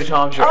 twice, 3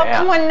 times you're Oh, out.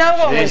 come on, no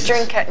one would Jesus.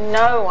 drink it.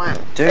 No one.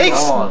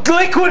 It's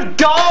liquid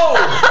gold.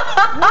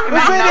 We've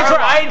been here for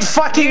 8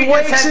 fucking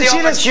weeks and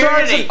she just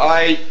throws it.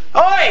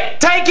 Oi,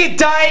 take it,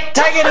 Date.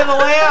 Take it to the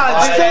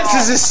lounge. This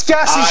is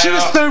disgusting. She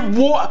just threw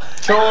water.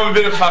 Can I have a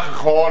bit of fucking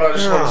quiet? I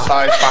just want to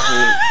say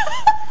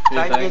fucking...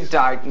 Take your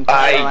date and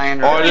Hey, tell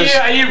Andrew.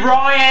 Are you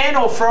Ryan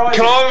or Friday?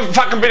 Can I have a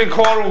fucking bit of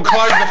quiet? We'll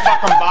close the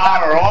fucking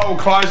bar, alright? We'll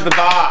close the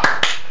bar.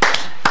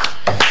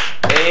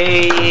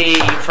 Hey,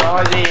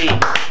 Friday.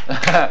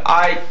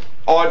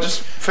 I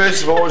just,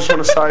 first of all, I just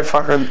want to say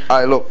fucking,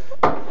 hey, look.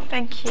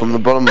 Thank you. From the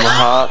bottom of my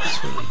heart,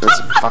 that's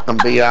a fucking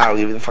big I'll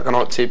give you the fucking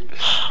hot tip.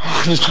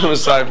 I just want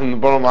to say from the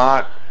bottom of my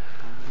heart,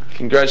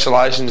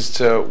 congratulations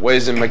to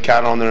Wes and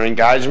McCann on their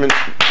engagement.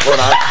 Well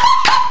done.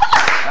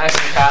 Thanks,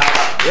 McCann.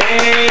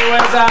 Yay,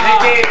 Wes up.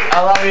 Nicky, I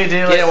love you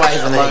dearly. Get away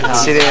from me.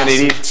 Sit down,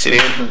 idiot. Sit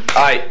down.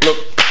 Hey, look,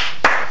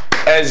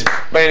 as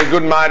being a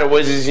good mate of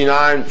Wes's, you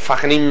know,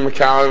 fucking him and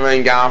McCann have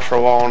been going for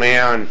a while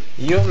now, and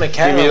you and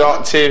McCann. give me the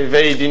hot tip. If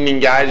he didn't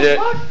engage it,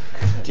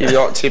 give you the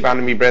hot tip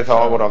under my breath,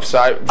 I would have. So,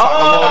 fucking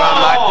well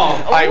done,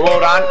 mate. Hey, well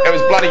done. It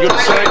was bloody good to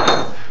see.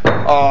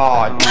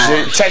 Oh,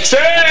 taxi!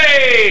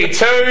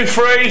 2,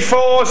 3,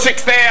 4,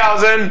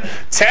 6,000.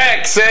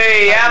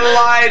 Taxi,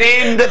 Adelaide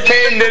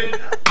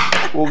Independent.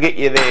 We'll get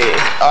you there.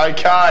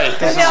 Okay.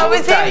 No, it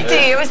was empty.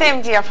 It was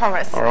empty, I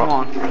promise. All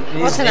right.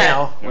 Wasn't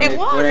it? It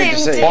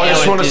was empty. I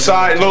just want to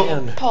say,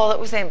 look. Paul, it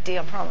was empty,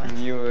 I promise.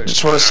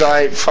 Just want to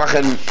say,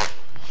 fucking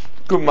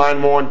good mate of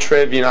mine,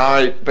 Trev, you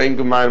know, been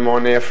good mate of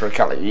mine now for a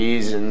couple of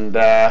years, and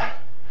I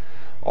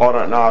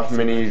don't know if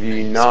many of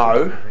you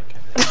know.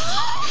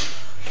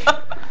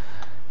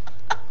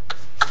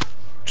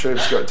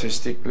 Trev's got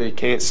testicular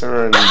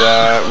cancer, and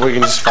we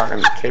can just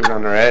fucking keep it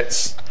under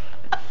hats.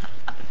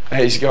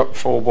 He's got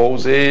 4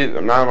 balls there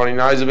that nobody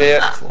knows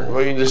about.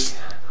 We can just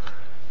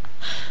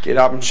get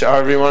up and show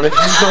everyone if you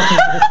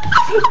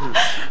want.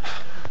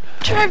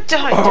 Trev,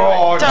 don't.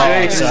 Oh,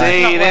 Jesus,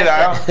 hey, there they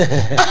are.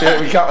 Yeah,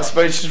 we cut the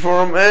speeches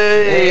for him.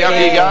 Hey, up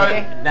you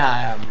go.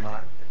 No,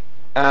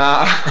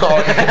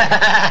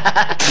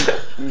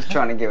 He's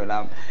trying to give it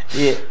up.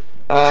 Yeah.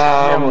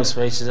 No more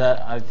speeches.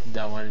 I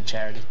don't want a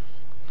charity.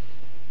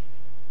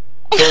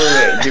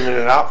 Giving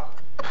it up.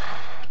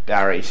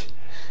 Darries.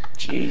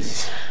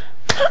 Jeez.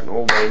 We've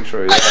all been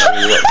through that.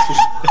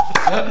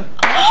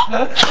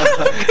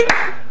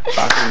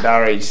 Fucking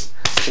Darries.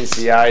 Since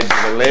the age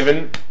of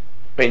 11.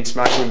 Been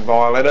smoking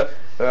Violetta.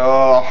 Me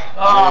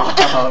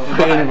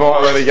and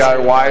Violetta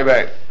go way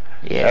back.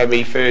 Yeah. Had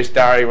me first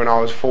Darry when I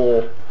was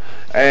 4.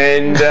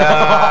 And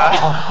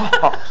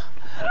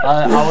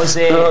I was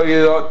there. I'll give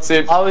you a hot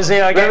tip. I was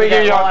there. Let me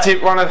give you a hot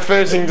tip. One of the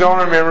first things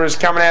I remember is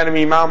coming out of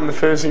me mum. The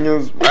first thing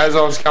was, as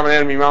I was coming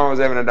out of me mum, I was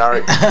having a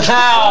Darry. Thanks,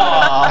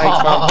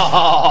 mum.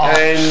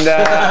 And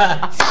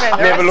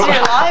never look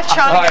your life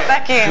trying to get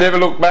back in. Never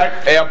look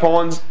back. Our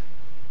Pines.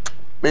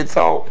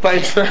 Mid-salt.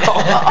 Thanks for This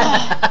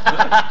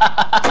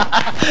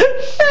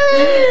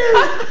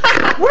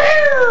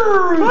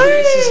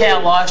is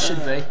how life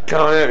should be.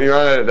 coming out of me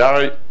running a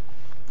Darry.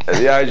 At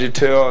the age of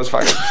 2, I was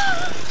fucking.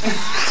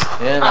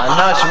 Yeah, man. I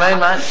know what you mean,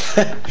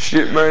 mate.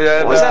 Shit me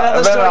that. Was that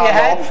other story you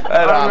had? I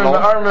remember.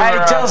 Hey,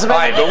 tell us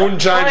about I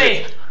wouldn't change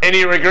it.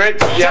 Any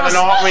regrets? The other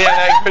night we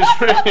had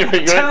any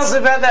regrets? Tell us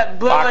about that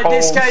blue light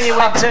disco you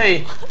went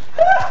to.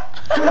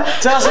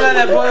 Tell us about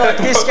that blue light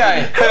disco.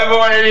 Have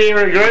I any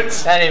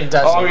regrets? That even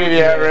does. I'll give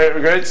you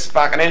regrets.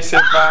 Fucking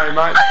SFA,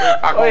 mate.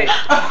 Wait.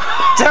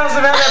 Tell us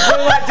about that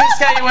blue light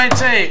disco you went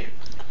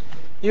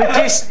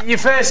to. Your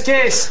first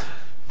kiss.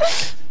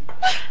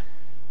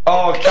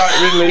 Oh,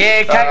 Kate Ridley.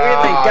 Yeah, Kate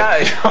Ridley,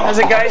 go. That's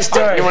a great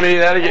story. You want to hear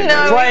that again?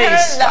 No, we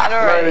heard that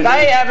already.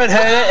 They haven't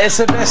heard it. It's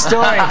the best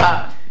story.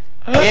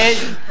 Yeah,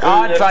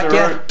 I'd fuck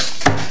you.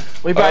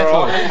 We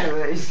both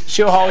would.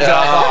 She'll hold you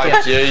up.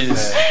 Oh,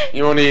 Jesus.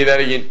 You want to hear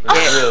that again?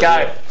 Yeah,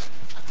 go.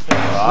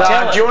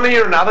 No, do you want to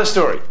hear another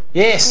story?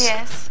 Yes.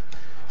 Yes.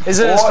 Is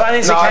it as funny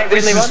as the Kate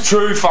Ridley one? This is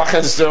true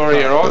fucking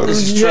story, alright?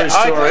 This is true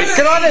story.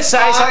 Can I just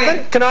say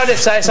something? Can I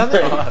just say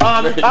something?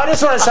 I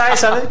just want to say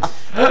something.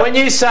 When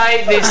you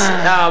say this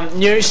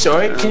news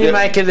story, can you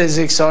make it as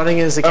exciting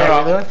as the Kate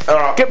Ridley one?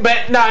 Alright.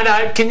 But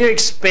no, can you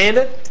expand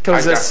it?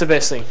 Because that's the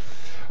best thing.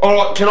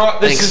 Alright, can I?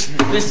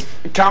 This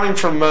coming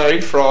from me,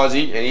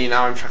 Frizy, and you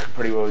know him fucking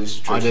pretty well. This is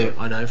true.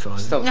 I know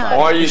Frizy.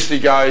 I used to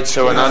go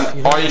to an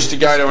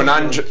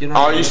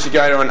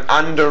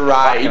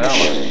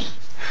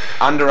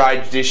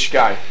underage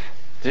disco.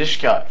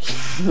 Disco.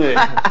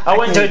 Yeah. I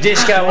went to a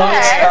disco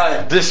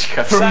once.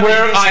 Disco. From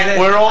where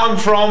I'm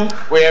from,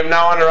 we have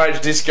no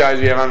underage discos.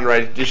 We have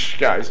underage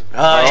discos.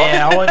 Oh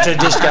yeah, I went to a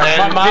disco.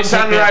 And this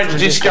underage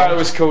disco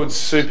was called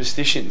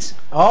Superstitions.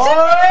 Oh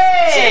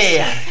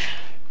yeah.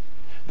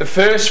 The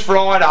first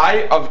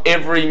Friday of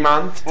every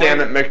month down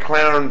at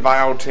McLaren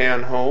Vale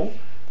Town Hall,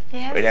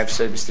 we'd have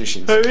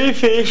Superstitions.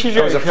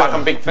 It was a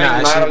fucking big thing,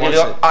 mate.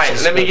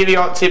 Let me give you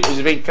a hot tip. It was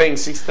a big thing.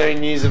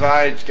 16 years of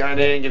age, go down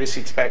and get a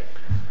 6-pack.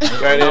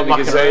 Go down to the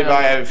gazebo,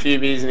 have a few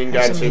beers, and then go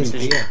to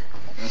Superstitions.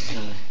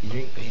 You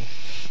drink beer.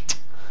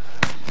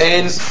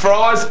 And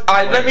Fries,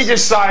 let me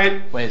just say,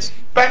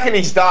 back in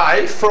his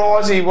day,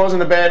 Fries, he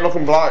wasn't a bad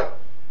looking bloke.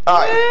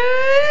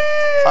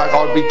 Fuck,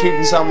 I'd be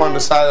kidding someone to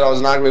say that I was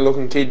an ugly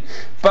looking kid.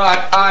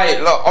 But,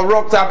 look, I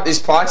rocked up at this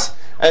place,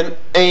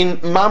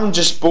 and Mum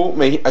just bought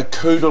me a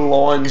Cooter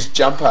Lines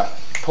jumper.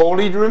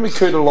 Paulie, do you remember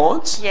Cooter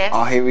Lines? Yes.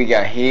 Oh, here we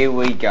go.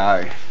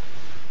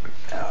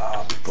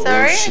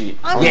 Sorry? Bullshit.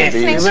 I'm Yes,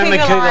 listening to remember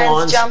Cougar Cougar Lions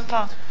Lines?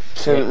 jumper.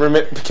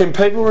 Can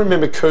people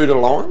remember Cooter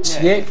Lines?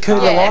 Yeah,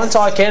 Cooter Yes. Lines,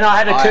 I can. I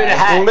had a Cooter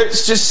hat. Well,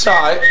 let's just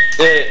say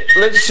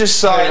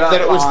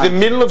that it was the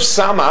middle of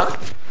summer.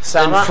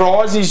 And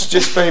Friesy's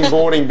just been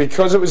boarding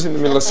because it was in the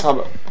middle of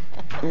summer.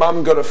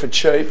 Mum got it for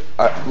cheap.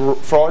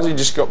 Friesy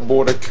just got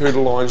bought a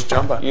Cooter Lines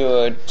jumper.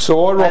 Good.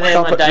 So I rocked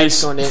up at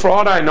this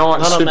Friday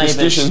night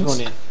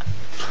Superstitions.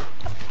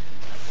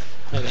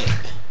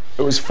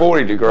 It was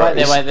 40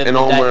 degrees, and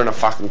I'm wearing a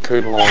fucking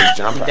Cooter Lines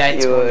jumper.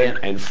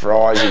 And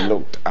Friesy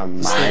looked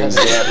amazing.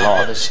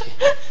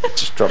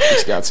 Just dropped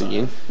his guts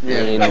again.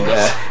 And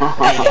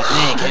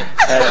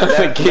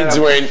the kids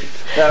went,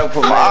 "Fuck,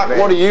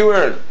 what are you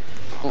wearing?"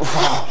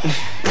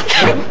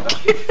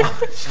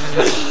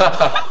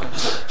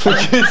 The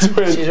kids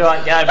went, She's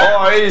right, go.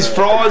 "Oh, here's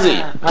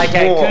Friesy."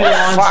 Okay, oh, Cooter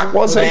Lines. fuck,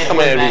 what's he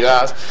coming out of his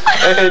ass?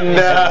 And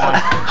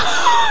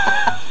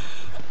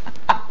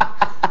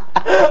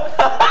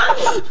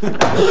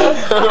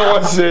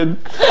I said,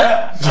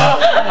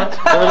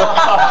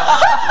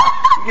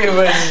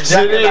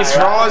 here's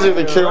Friesy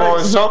with the Cooter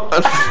Lines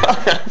jumper.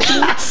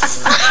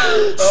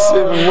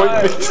 7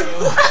 weeks.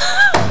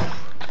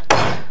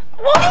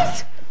 What?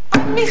 I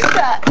missed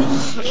that.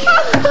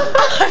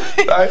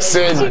 They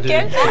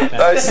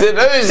said,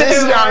 who's this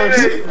young?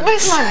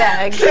 Where's my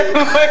bag?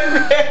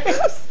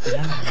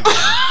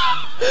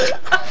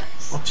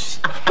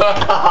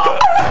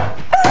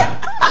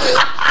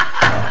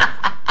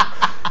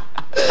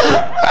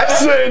 I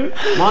said,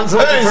 who's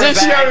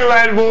this young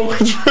lad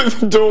walking through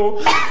the door?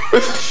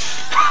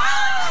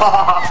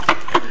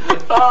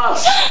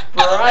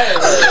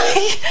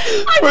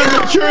 With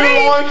the Cooter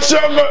Lines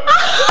jumper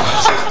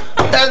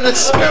and the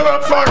smell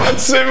of fucking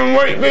 7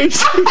 wheat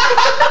mix.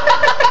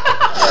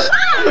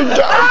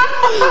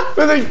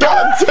 With a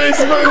gut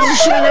teaspoons of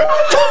sugar.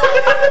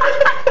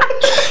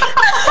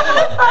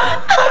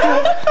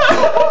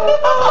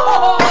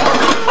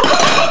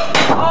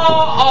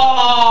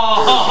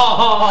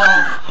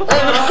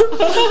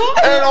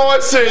 And I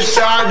said,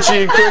 to answer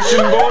your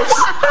question, boys,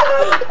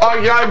 I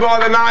go by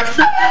the name.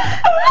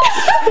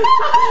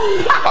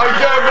 I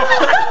go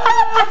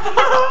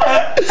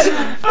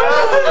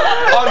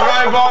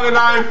by the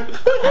name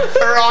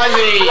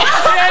Friesy.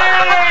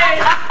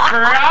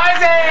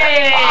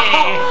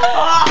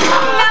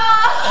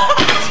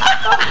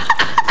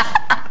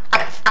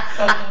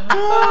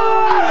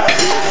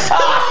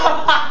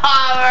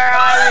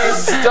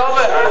 Stop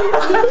it!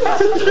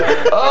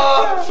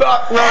 Oh,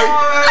 fuck me.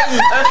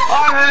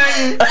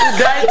 Your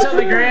date's on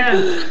the ground.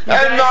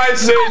 And they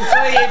said,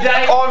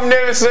 I've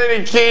never seen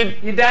a kid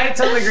Your date's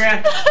on the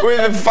ground. with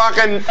a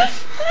fucking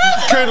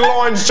Cooter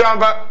Lines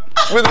jumper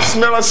with the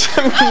smell of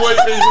 7 wheat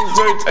mix and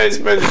 2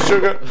 teaspoons of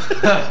sugar.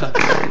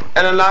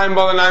 And a name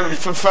by the name of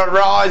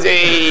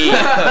Friesy.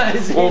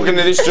 Walking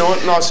to this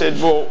joint, and I said,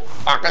 well,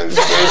 fucking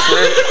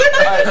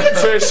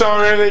first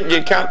time or anything,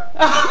 you cunt.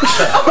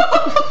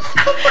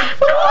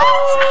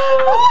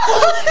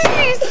 What did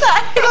you say?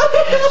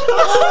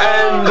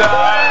 And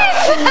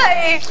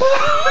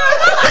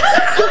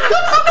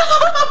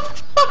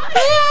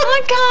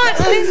I can't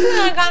listen.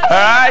 I can't.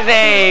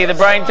 Alrighty, the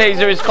brain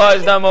teaser is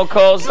closed. No more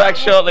calls. Back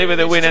shortly with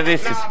the winner.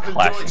 This is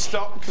classic.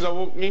 Stop because I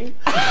walked in.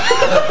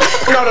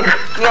 not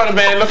a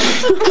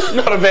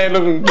bad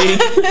looking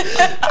kid.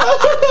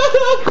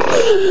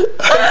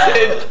 I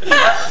said,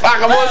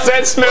 fuck, what's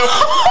that smell?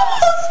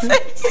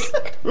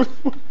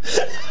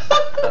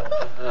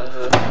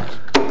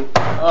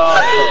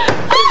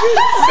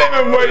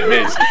 7 wheat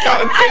mix.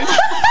 Can't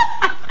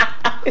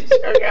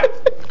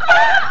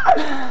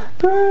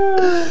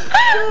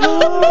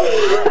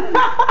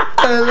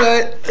I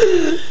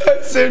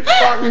said,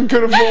 fucking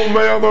could have fooled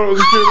me. I thought it was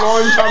a Cooter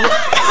Lines jumper.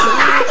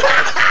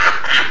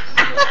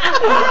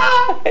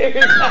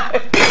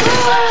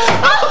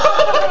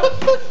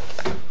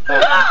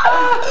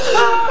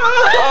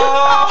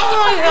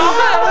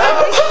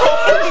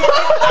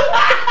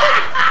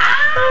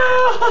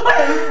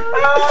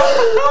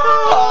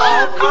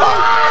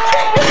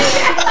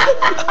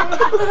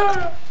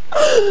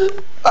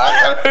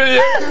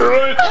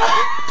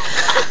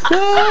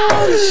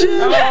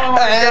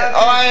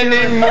 I ain't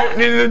even walked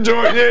into the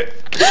joint yet.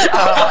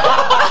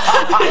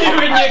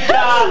 You're in your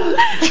car.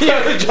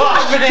 You're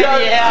driving out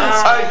of your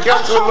house. I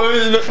got to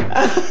losing it.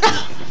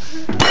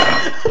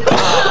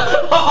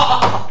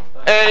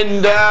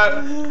 And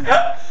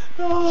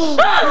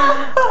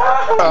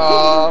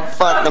oh,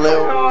 fucking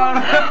hell.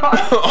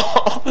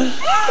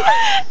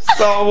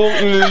 So I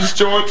walked into this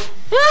joint.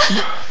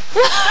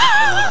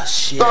 Oh,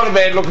 shit. Not a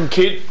bad looking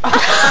kid.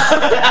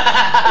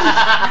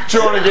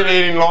 Trying to get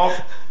in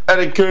life. Had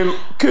a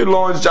Cooter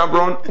Lines jumper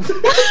on.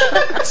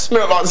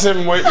 Smelled like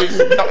 7 wheat mix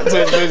and a couple of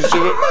teaspoons of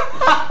sugar.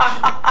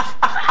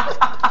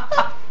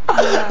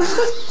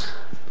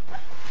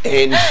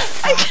 And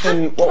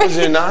fucking, what was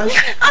her name?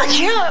 I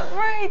can't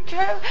breathe,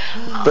 Trev.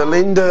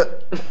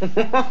 Belinda.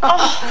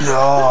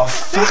 Oh,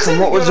 fucking,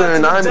 what was her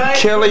name?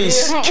 Kelly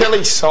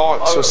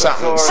Sykes or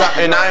something.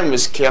 Her name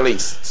was Kelly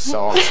Sykes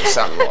or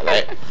something like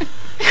that.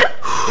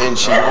 And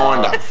she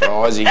lined up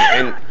Friesy.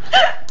 And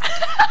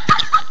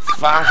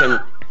fucking.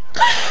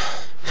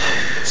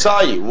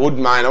 So you would,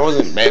 mate. I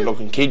wasn't a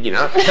bad-looking kid, you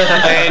know.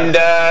 And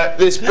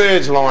this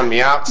bird's lined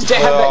me up.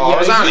 I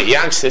was only a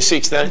youngster,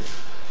 16.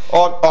 I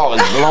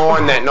was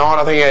blind that night.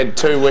 I think I had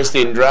 2 West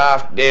End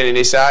draft down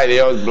in SA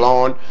there. I was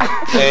blind.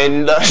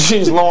 And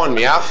she's lined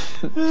me up.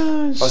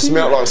 I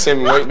smelt like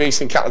 7 wheat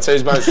bix and a couple of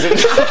teaspoons.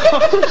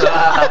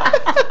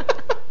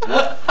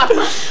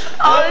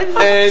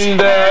 And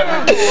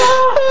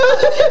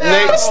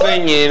next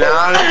thing you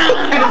know,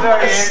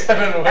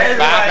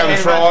 fucking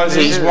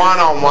Frizy's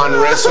one-on-one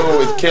wrestle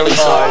with Kelly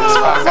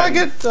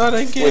Sykes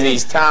with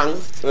his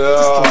tongue.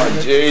 Oh,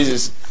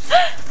 Jesus.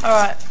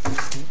 Alright.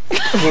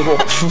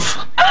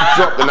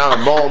 Dropped another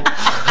bomb.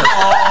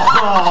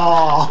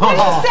 What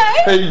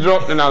did you say? He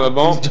dropped another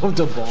bomb. He dropped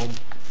a bomb.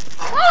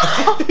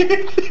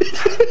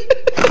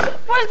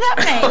 What does that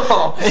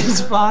mean?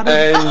 He's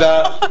farting.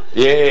 And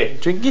yeah.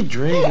 Drink your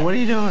drink. What are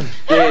you doing?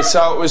 Yeah,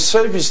 so it was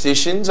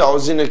superstitions. I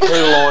was in a Key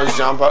Lines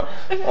jumper.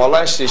 I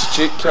lashed this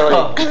chick,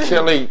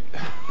 Kelly.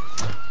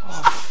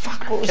 Oh,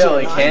 fuck, what was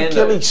Kelly her name?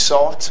 Kelly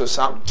Sykes or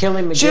something.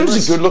 Kelly McGillis. She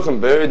was a good-looking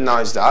bird in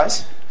those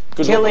days.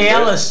 Kelly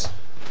Ellis.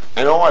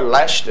 And I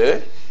lashed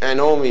her,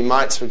 and all my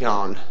mates were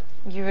going,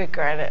 You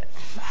regret it.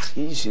 fuck, are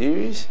you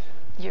serious?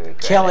 You regret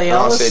Kelly it. And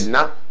I Ellis. said,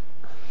 nah.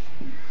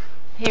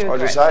 He I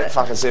regrets just ate it.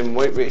 fucking 7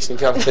 wheat bix and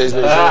a couple of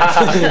teaspoons.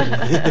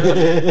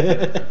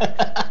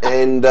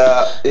 And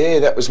yeah,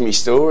 that was my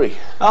story.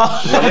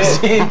 Oh,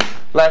 yeah.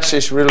 Lashed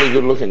this really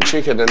good looking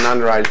chick at an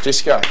underage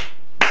disco.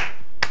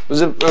 It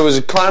was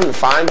a claim to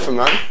fame for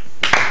me.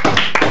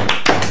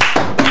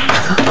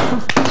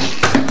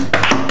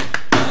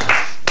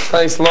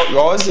 Thanks a lot,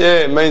 guys. Yeah,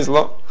 it means a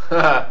lot.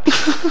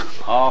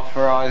 Oh,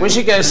 for We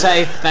should go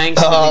say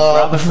thanks to Big Oh,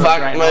 Brother for a fuck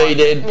great me, night.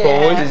 dead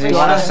boy. Does he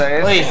want to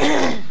see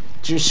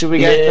us? Should we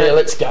go? Yeah,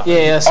 let's go.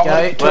 Yeah, let's go.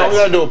 Can I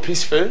go do a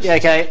piss first? Yeah,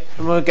 okay.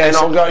 And we'll go. And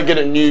I'll go get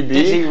a new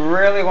beer. Does he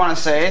really want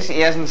to see us? He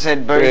hasn't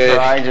said boo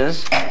for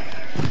ages.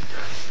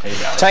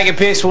 Take a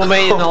piss. We'll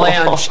meet in the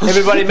lounge.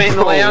 Everybody meet in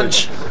the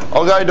lounge.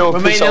 I'll go do a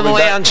We're piss. meeting in the I'll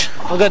be back. lounge.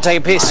 I'll go take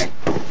a piss.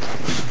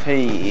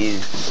 He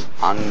is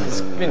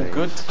It's been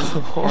good.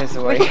 Here's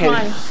the way Which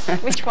one?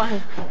 Which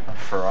one?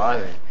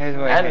 Friday. Here's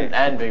the way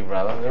And Big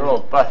Brother. They're all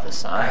both the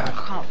same. I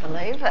can't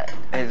believe it.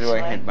 Here's the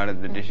way he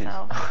headbutted the dishes.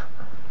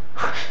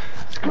 I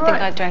think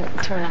I drank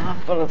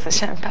 2.5 bottles of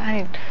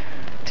champagne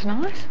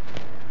tonight.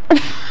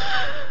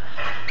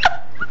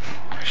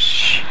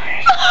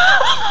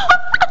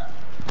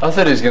 I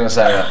thought he was going to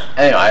say that.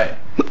 Anyway,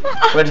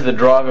 went to the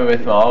drive-in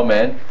with my old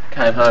man,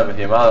 came home with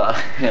your mother,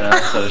 you know,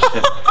 sort of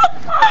shit.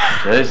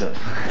 Jesus.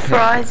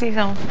 Fries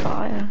on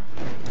fire.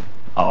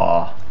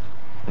 Oh,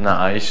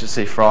 no, you should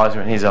see Fries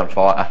when he's on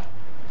fire.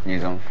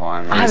 He's on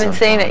fire, man. I haven't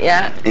seen it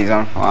yet. He's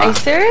on fire. Are you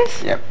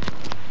serious? Yep.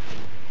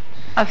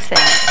 I've seen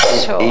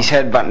it, sure. He's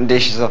headbutting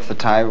dishes off the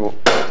table.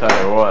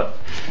 Tell you what,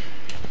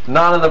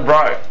 none of them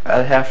broke.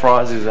 How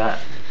Fries is that?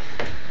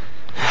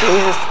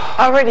 Jesus,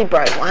 I already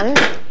broke one.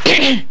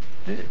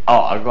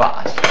 Oh, a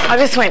glass. I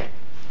just went.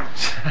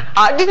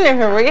 I didn't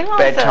even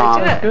realise that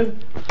I did it.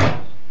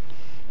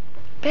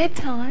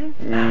 Bedtime.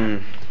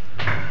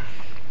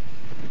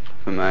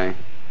 For me.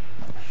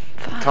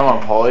 Come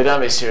on, Paulie, don't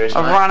be serious,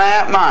 I've mate. run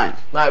out, mate.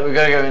 Mate, we've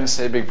got to go in and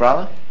see Big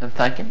Brother and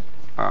thank him.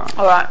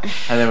 Alright.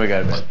 And then we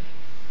go to bed.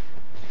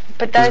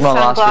 But This those is my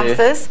last year.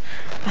 sunglasses,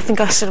 I think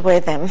I should wear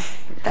them.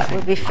 That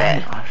would be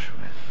fair.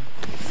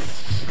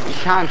 You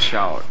can't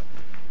show it.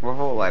 We've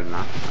all had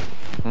enough.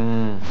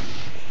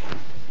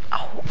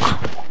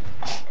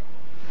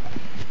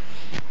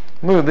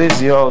 Look at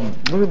these,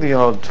 look at the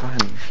old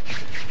fucking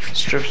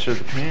strips through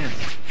the pants.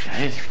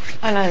 Jeez.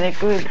 I know, they're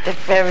good. They're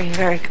very,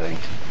 very good.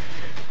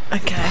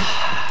 Okay.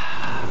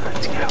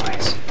 Let's go,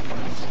 Wes.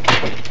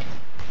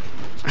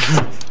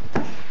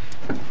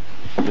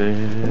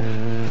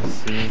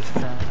 This is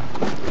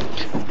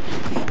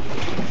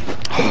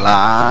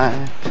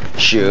Life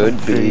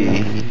should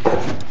be.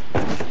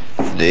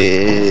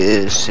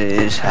 This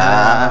is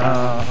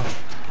how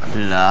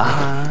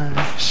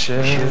life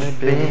should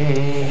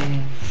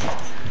be.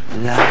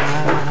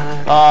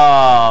 Life.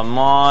 Oh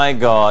my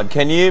God,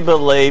 can you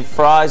believe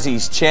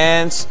Fryzy's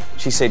chance?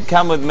 She said,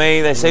 come with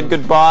me. They said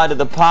goodbye to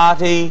the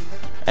party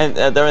and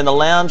they're in the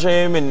lounge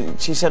room and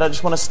she said, I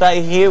just want to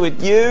stay here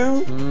with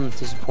you.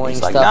 Disappointing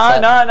He's like,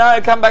 stuff. no,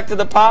 come back to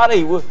the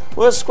party.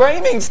 We're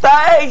screaming,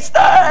 stay.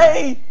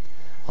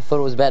 I thought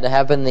it was about to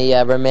happen, the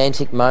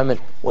romantic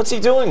moment. What's he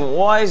doing?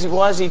 Why is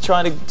he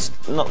trying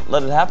to not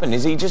let it happen?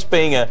 Is he just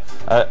being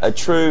a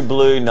true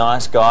blue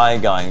nice guy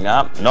going,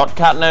 nah, not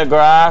cutting her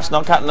grass,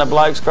 not cutting the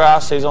bloke's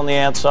grass, who's on the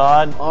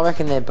outside? I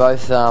reckon they're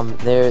both,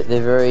 they're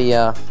very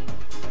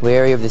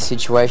wary of the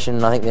situation,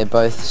 and I think they're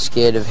both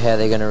scared of how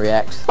they're going to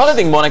react. I don't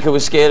think Monica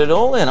was scared at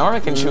all then. I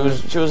reckon she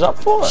was up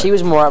for it. She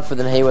was more up for it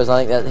than he was. I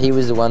think that he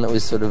was the one that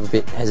was sort of a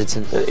bit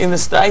hesitant. In the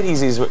state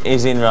he's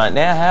in right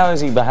now, how is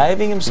he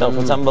behaving himself?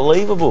 It's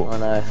unbelievable. I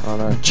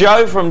know.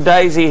 Joe from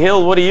Daisy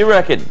Hill, what do you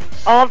reckon?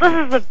 Oh, this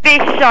is the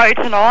best show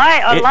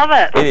tonight. I love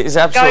it. It is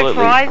absolutely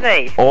Go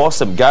Frizy.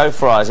 awesome. Go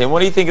Fries. And what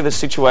do you think of the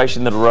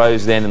situation that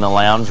arose then in the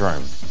lounge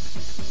room?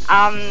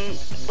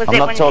 Was I'm that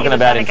not when talking she was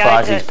about in gonna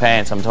go Frizzy's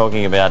pants. I'm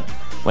talking about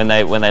when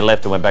they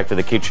left and went back to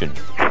the kitchen.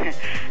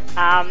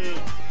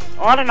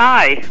 I don't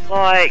know.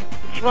 Like,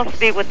 she wants to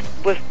be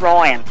with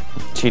Ryan.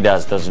 She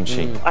does, doesn't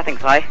she? I think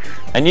so.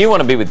 And you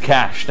want to be with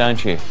Cash,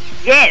 don't you?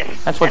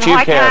 Yes. That's what and you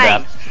hi, care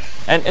Kane.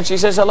 about. And she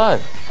says hello.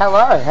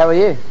 Hello, how are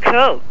you?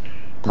 Cool.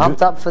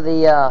 Pumped up for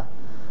the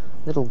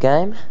little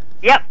game?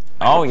 Yep.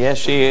 Oh, yes,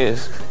 she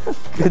is.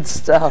 Good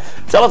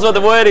stuff. Tell us what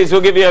the word is.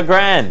 We'll give you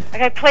 $1,000.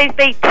 Okay, please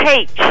be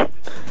Teach.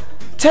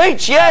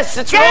 Teach, yes,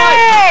 that's Yay!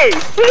 right.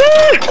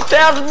 Woo!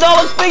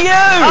 $1,000 for you.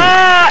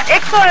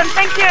 Excellent,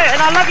 thank you, and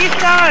I love your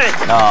show.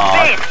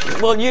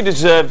 Best. Well, you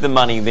deserve the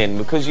money then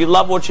because you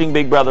love watching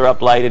Big Brother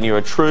Up Late and you're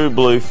a true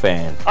Blue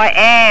fan. I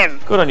am.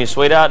 Good on you,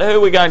 sweetheart. Who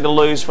are we going to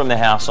lose from the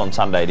house on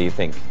Sunday, do you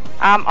think?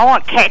 I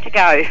want Kat to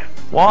go.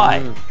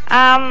 Why?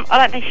 I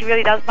don't think she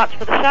really does much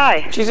for the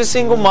show. She's a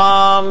single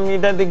mum. You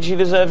don't think she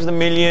deserves the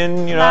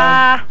million, you know?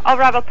 Nah, I'd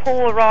rather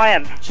Paul or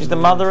Ryan. She's the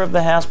mother of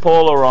the house,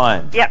 Paul or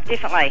Ryan. Yep,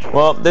 definitely.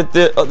 Well,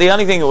 the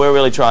only thing that we're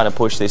really trying to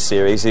push this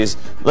series is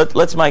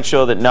let's make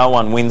sure that no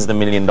one wins the $1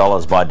 million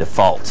by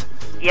default.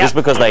 Yep. Just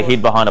because they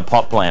hid behind a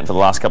pot plant for the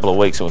last couple of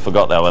weeks and we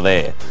forgot they were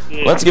there.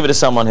 Yeah. Let's give it to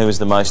someone who is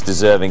the most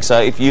deserving. So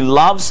if you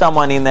love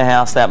someone in the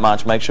house that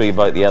much, make sure you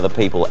vote the other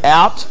people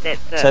out.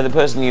 That's it. So the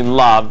person you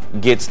love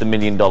gets the $1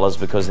 million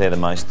because they're the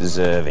most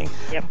deserving.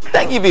 Yep.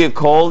 Thank you for your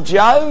call,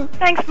 Joe.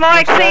 Thanks,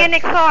 Mike. See you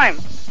next time.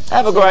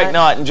 Have a great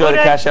night. Enjoy the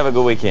cash. Have a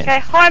good weekend.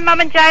 Okay. Hi,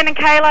 Mum and Jane and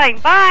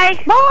Kayleen. Bye.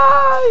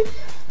 Bye.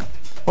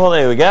 Well,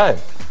 there we go.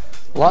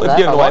 Like We've that,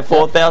 given I away like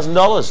that.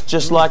 $4,000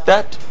 just like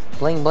that.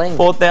 Bling bling.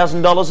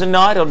 $4,000 a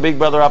night on Big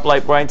Brother Up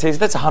Late Brain Teaser.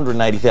 That's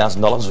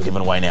 $180,000 we're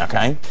giving away now,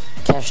 Kane.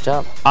 Cashed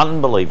up.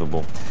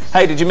 Unbelievable.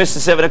 Hey, did you miss the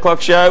 7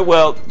 o'clock show?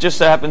 Well, just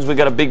so happens we've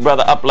got a Big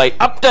Brother Up Late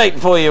update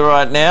for you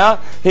right now.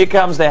 Here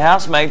comes the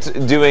housemates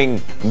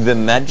doing the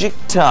magic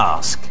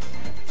task.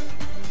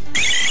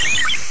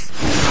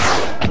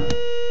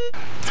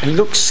 He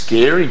looks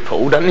scary,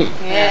 Paul, doesn't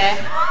he?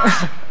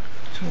 Yeah.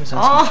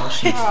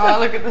 Oh,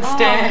 look at the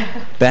stare.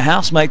 The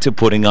housemates are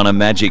putting on a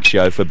magic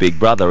show for Big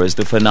Brother as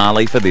the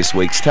finale for this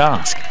week's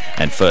task.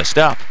 And first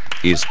up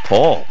is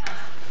Paul.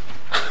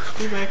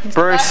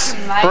 Bruce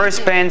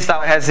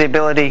Bairstow has the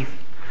ability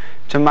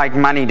to make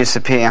money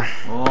disappear.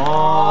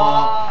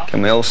 Oh.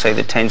 Can we all see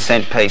the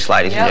 10-cent piece,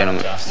 ladies and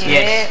gentlemen?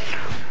 Yes.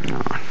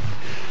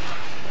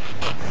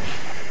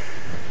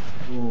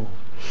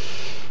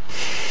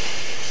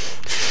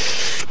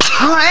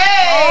 All right.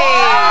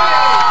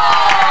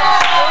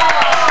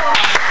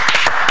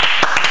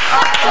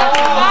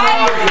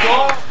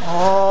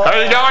 How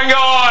you going,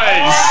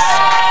 guys?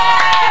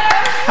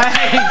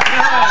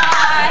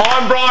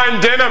 I'm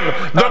Brian Denham,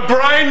 the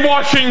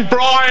brainwashing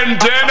Brian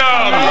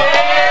Denham.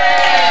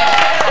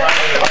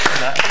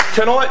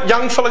 Can I,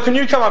 young fella, can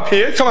you come up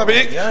here? Come up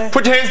here. Yeah.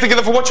 Put your hands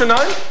together for what's your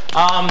name?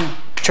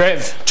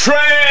 Trev.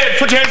 Trev!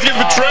 Put your hands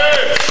together for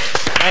Trev.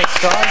 Thanks,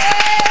 guys.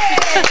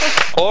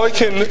 I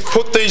can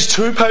put these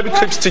two paper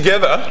clips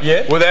together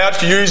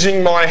without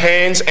using my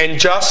hands and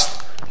just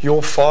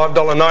your $5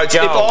 notes.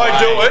 Go if I away.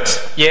 do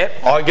it,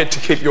 I get to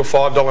keep your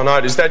 $5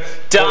 note. Is that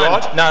Done. all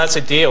right? No, that's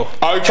a deal.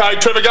 Okay,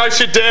 Trevor, go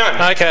sit down.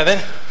 Okay, then.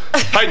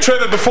 Hey,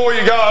 Trevor, before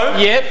you go,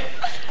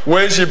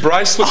 where's your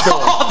bracelet gone?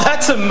 Oh,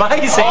 that's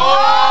amazing.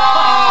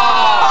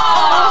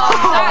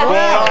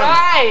 Well,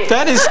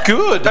 that is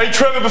good. Hey,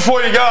 Trevor,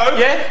 before you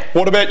go,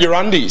 what about your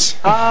undies?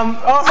 They're not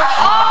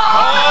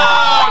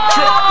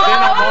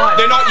mine.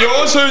 They're not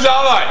yours? Whose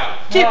are they?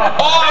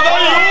 Oh,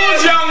 they're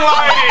yours, young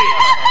lady.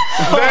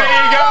 There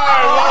you go.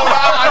 Well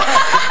done.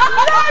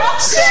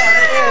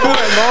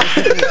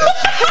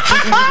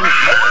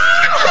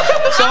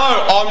 So,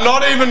 I'm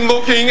not even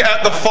looking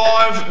at the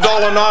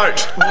 $5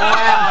 note.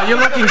 Wow, you're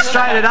looking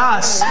straight at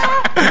us.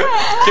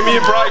 Give me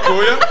a break,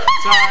 will you?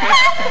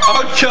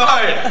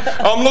 Okay,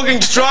 I'm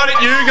looking straight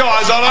at you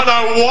guys. I don't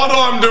know what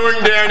I'm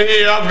doing down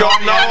here. I've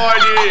got no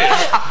idea.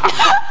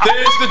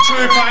 There's the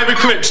two paper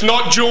clips,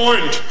 not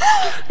joined.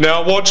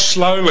 Now watch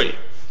slowly.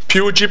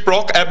 Pure Jip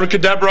Rock,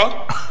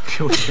 abracadabra.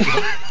 Pure Jip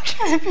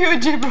Rock. Pure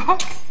Jip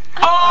Rock.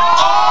 Oh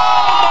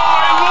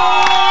my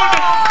lord!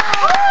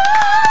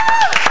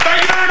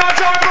 Thank you very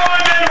much, I'm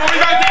Brian Denham. We'll be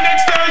back here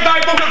next Thursday.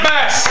 Book it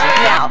bass.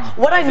 Now,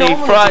 what I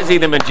normally Frizzy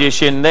the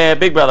Magician, their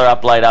Big Brother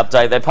Up Late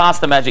update. They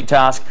passed the magic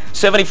task.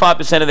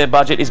 75% of their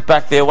budget is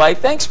back their way.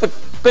 Thanks for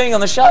being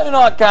on the show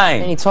tonight,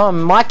 Kane.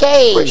 Anytime,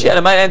 Mikey. Appreciate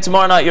it, mate. And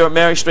tomorrow night you're at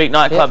Mary Street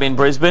Nightclub in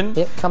Brisbane.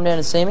 Yep, come down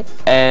and see me.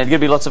 And it's going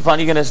to be lots of fun.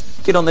 You're going to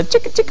get on the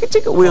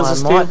chicka wheels of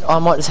steel. I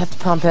might just have to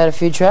pump out a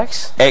few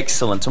tracks.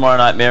 Excellent. Tomorrow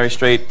night, Mary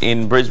Street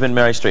in Brisbane,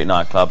 Mary Street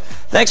Nightclub.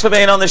 Thanks for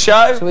being on the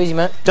show. Too easy,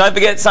 mate. Don't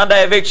forget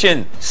Sunday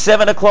Eviction,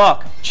 7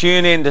 o'clock.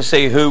 Tune in to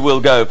see who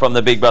will go from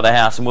the Big Brother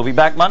house, and we'll be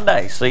back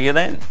Monday. See you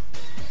then.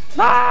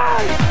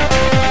 Bye.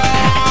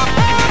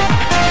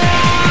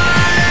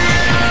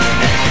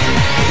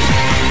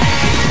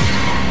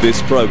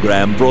 This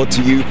program brought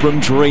to you from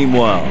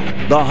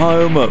Dreamworld, the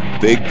home of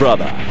Big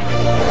Brother.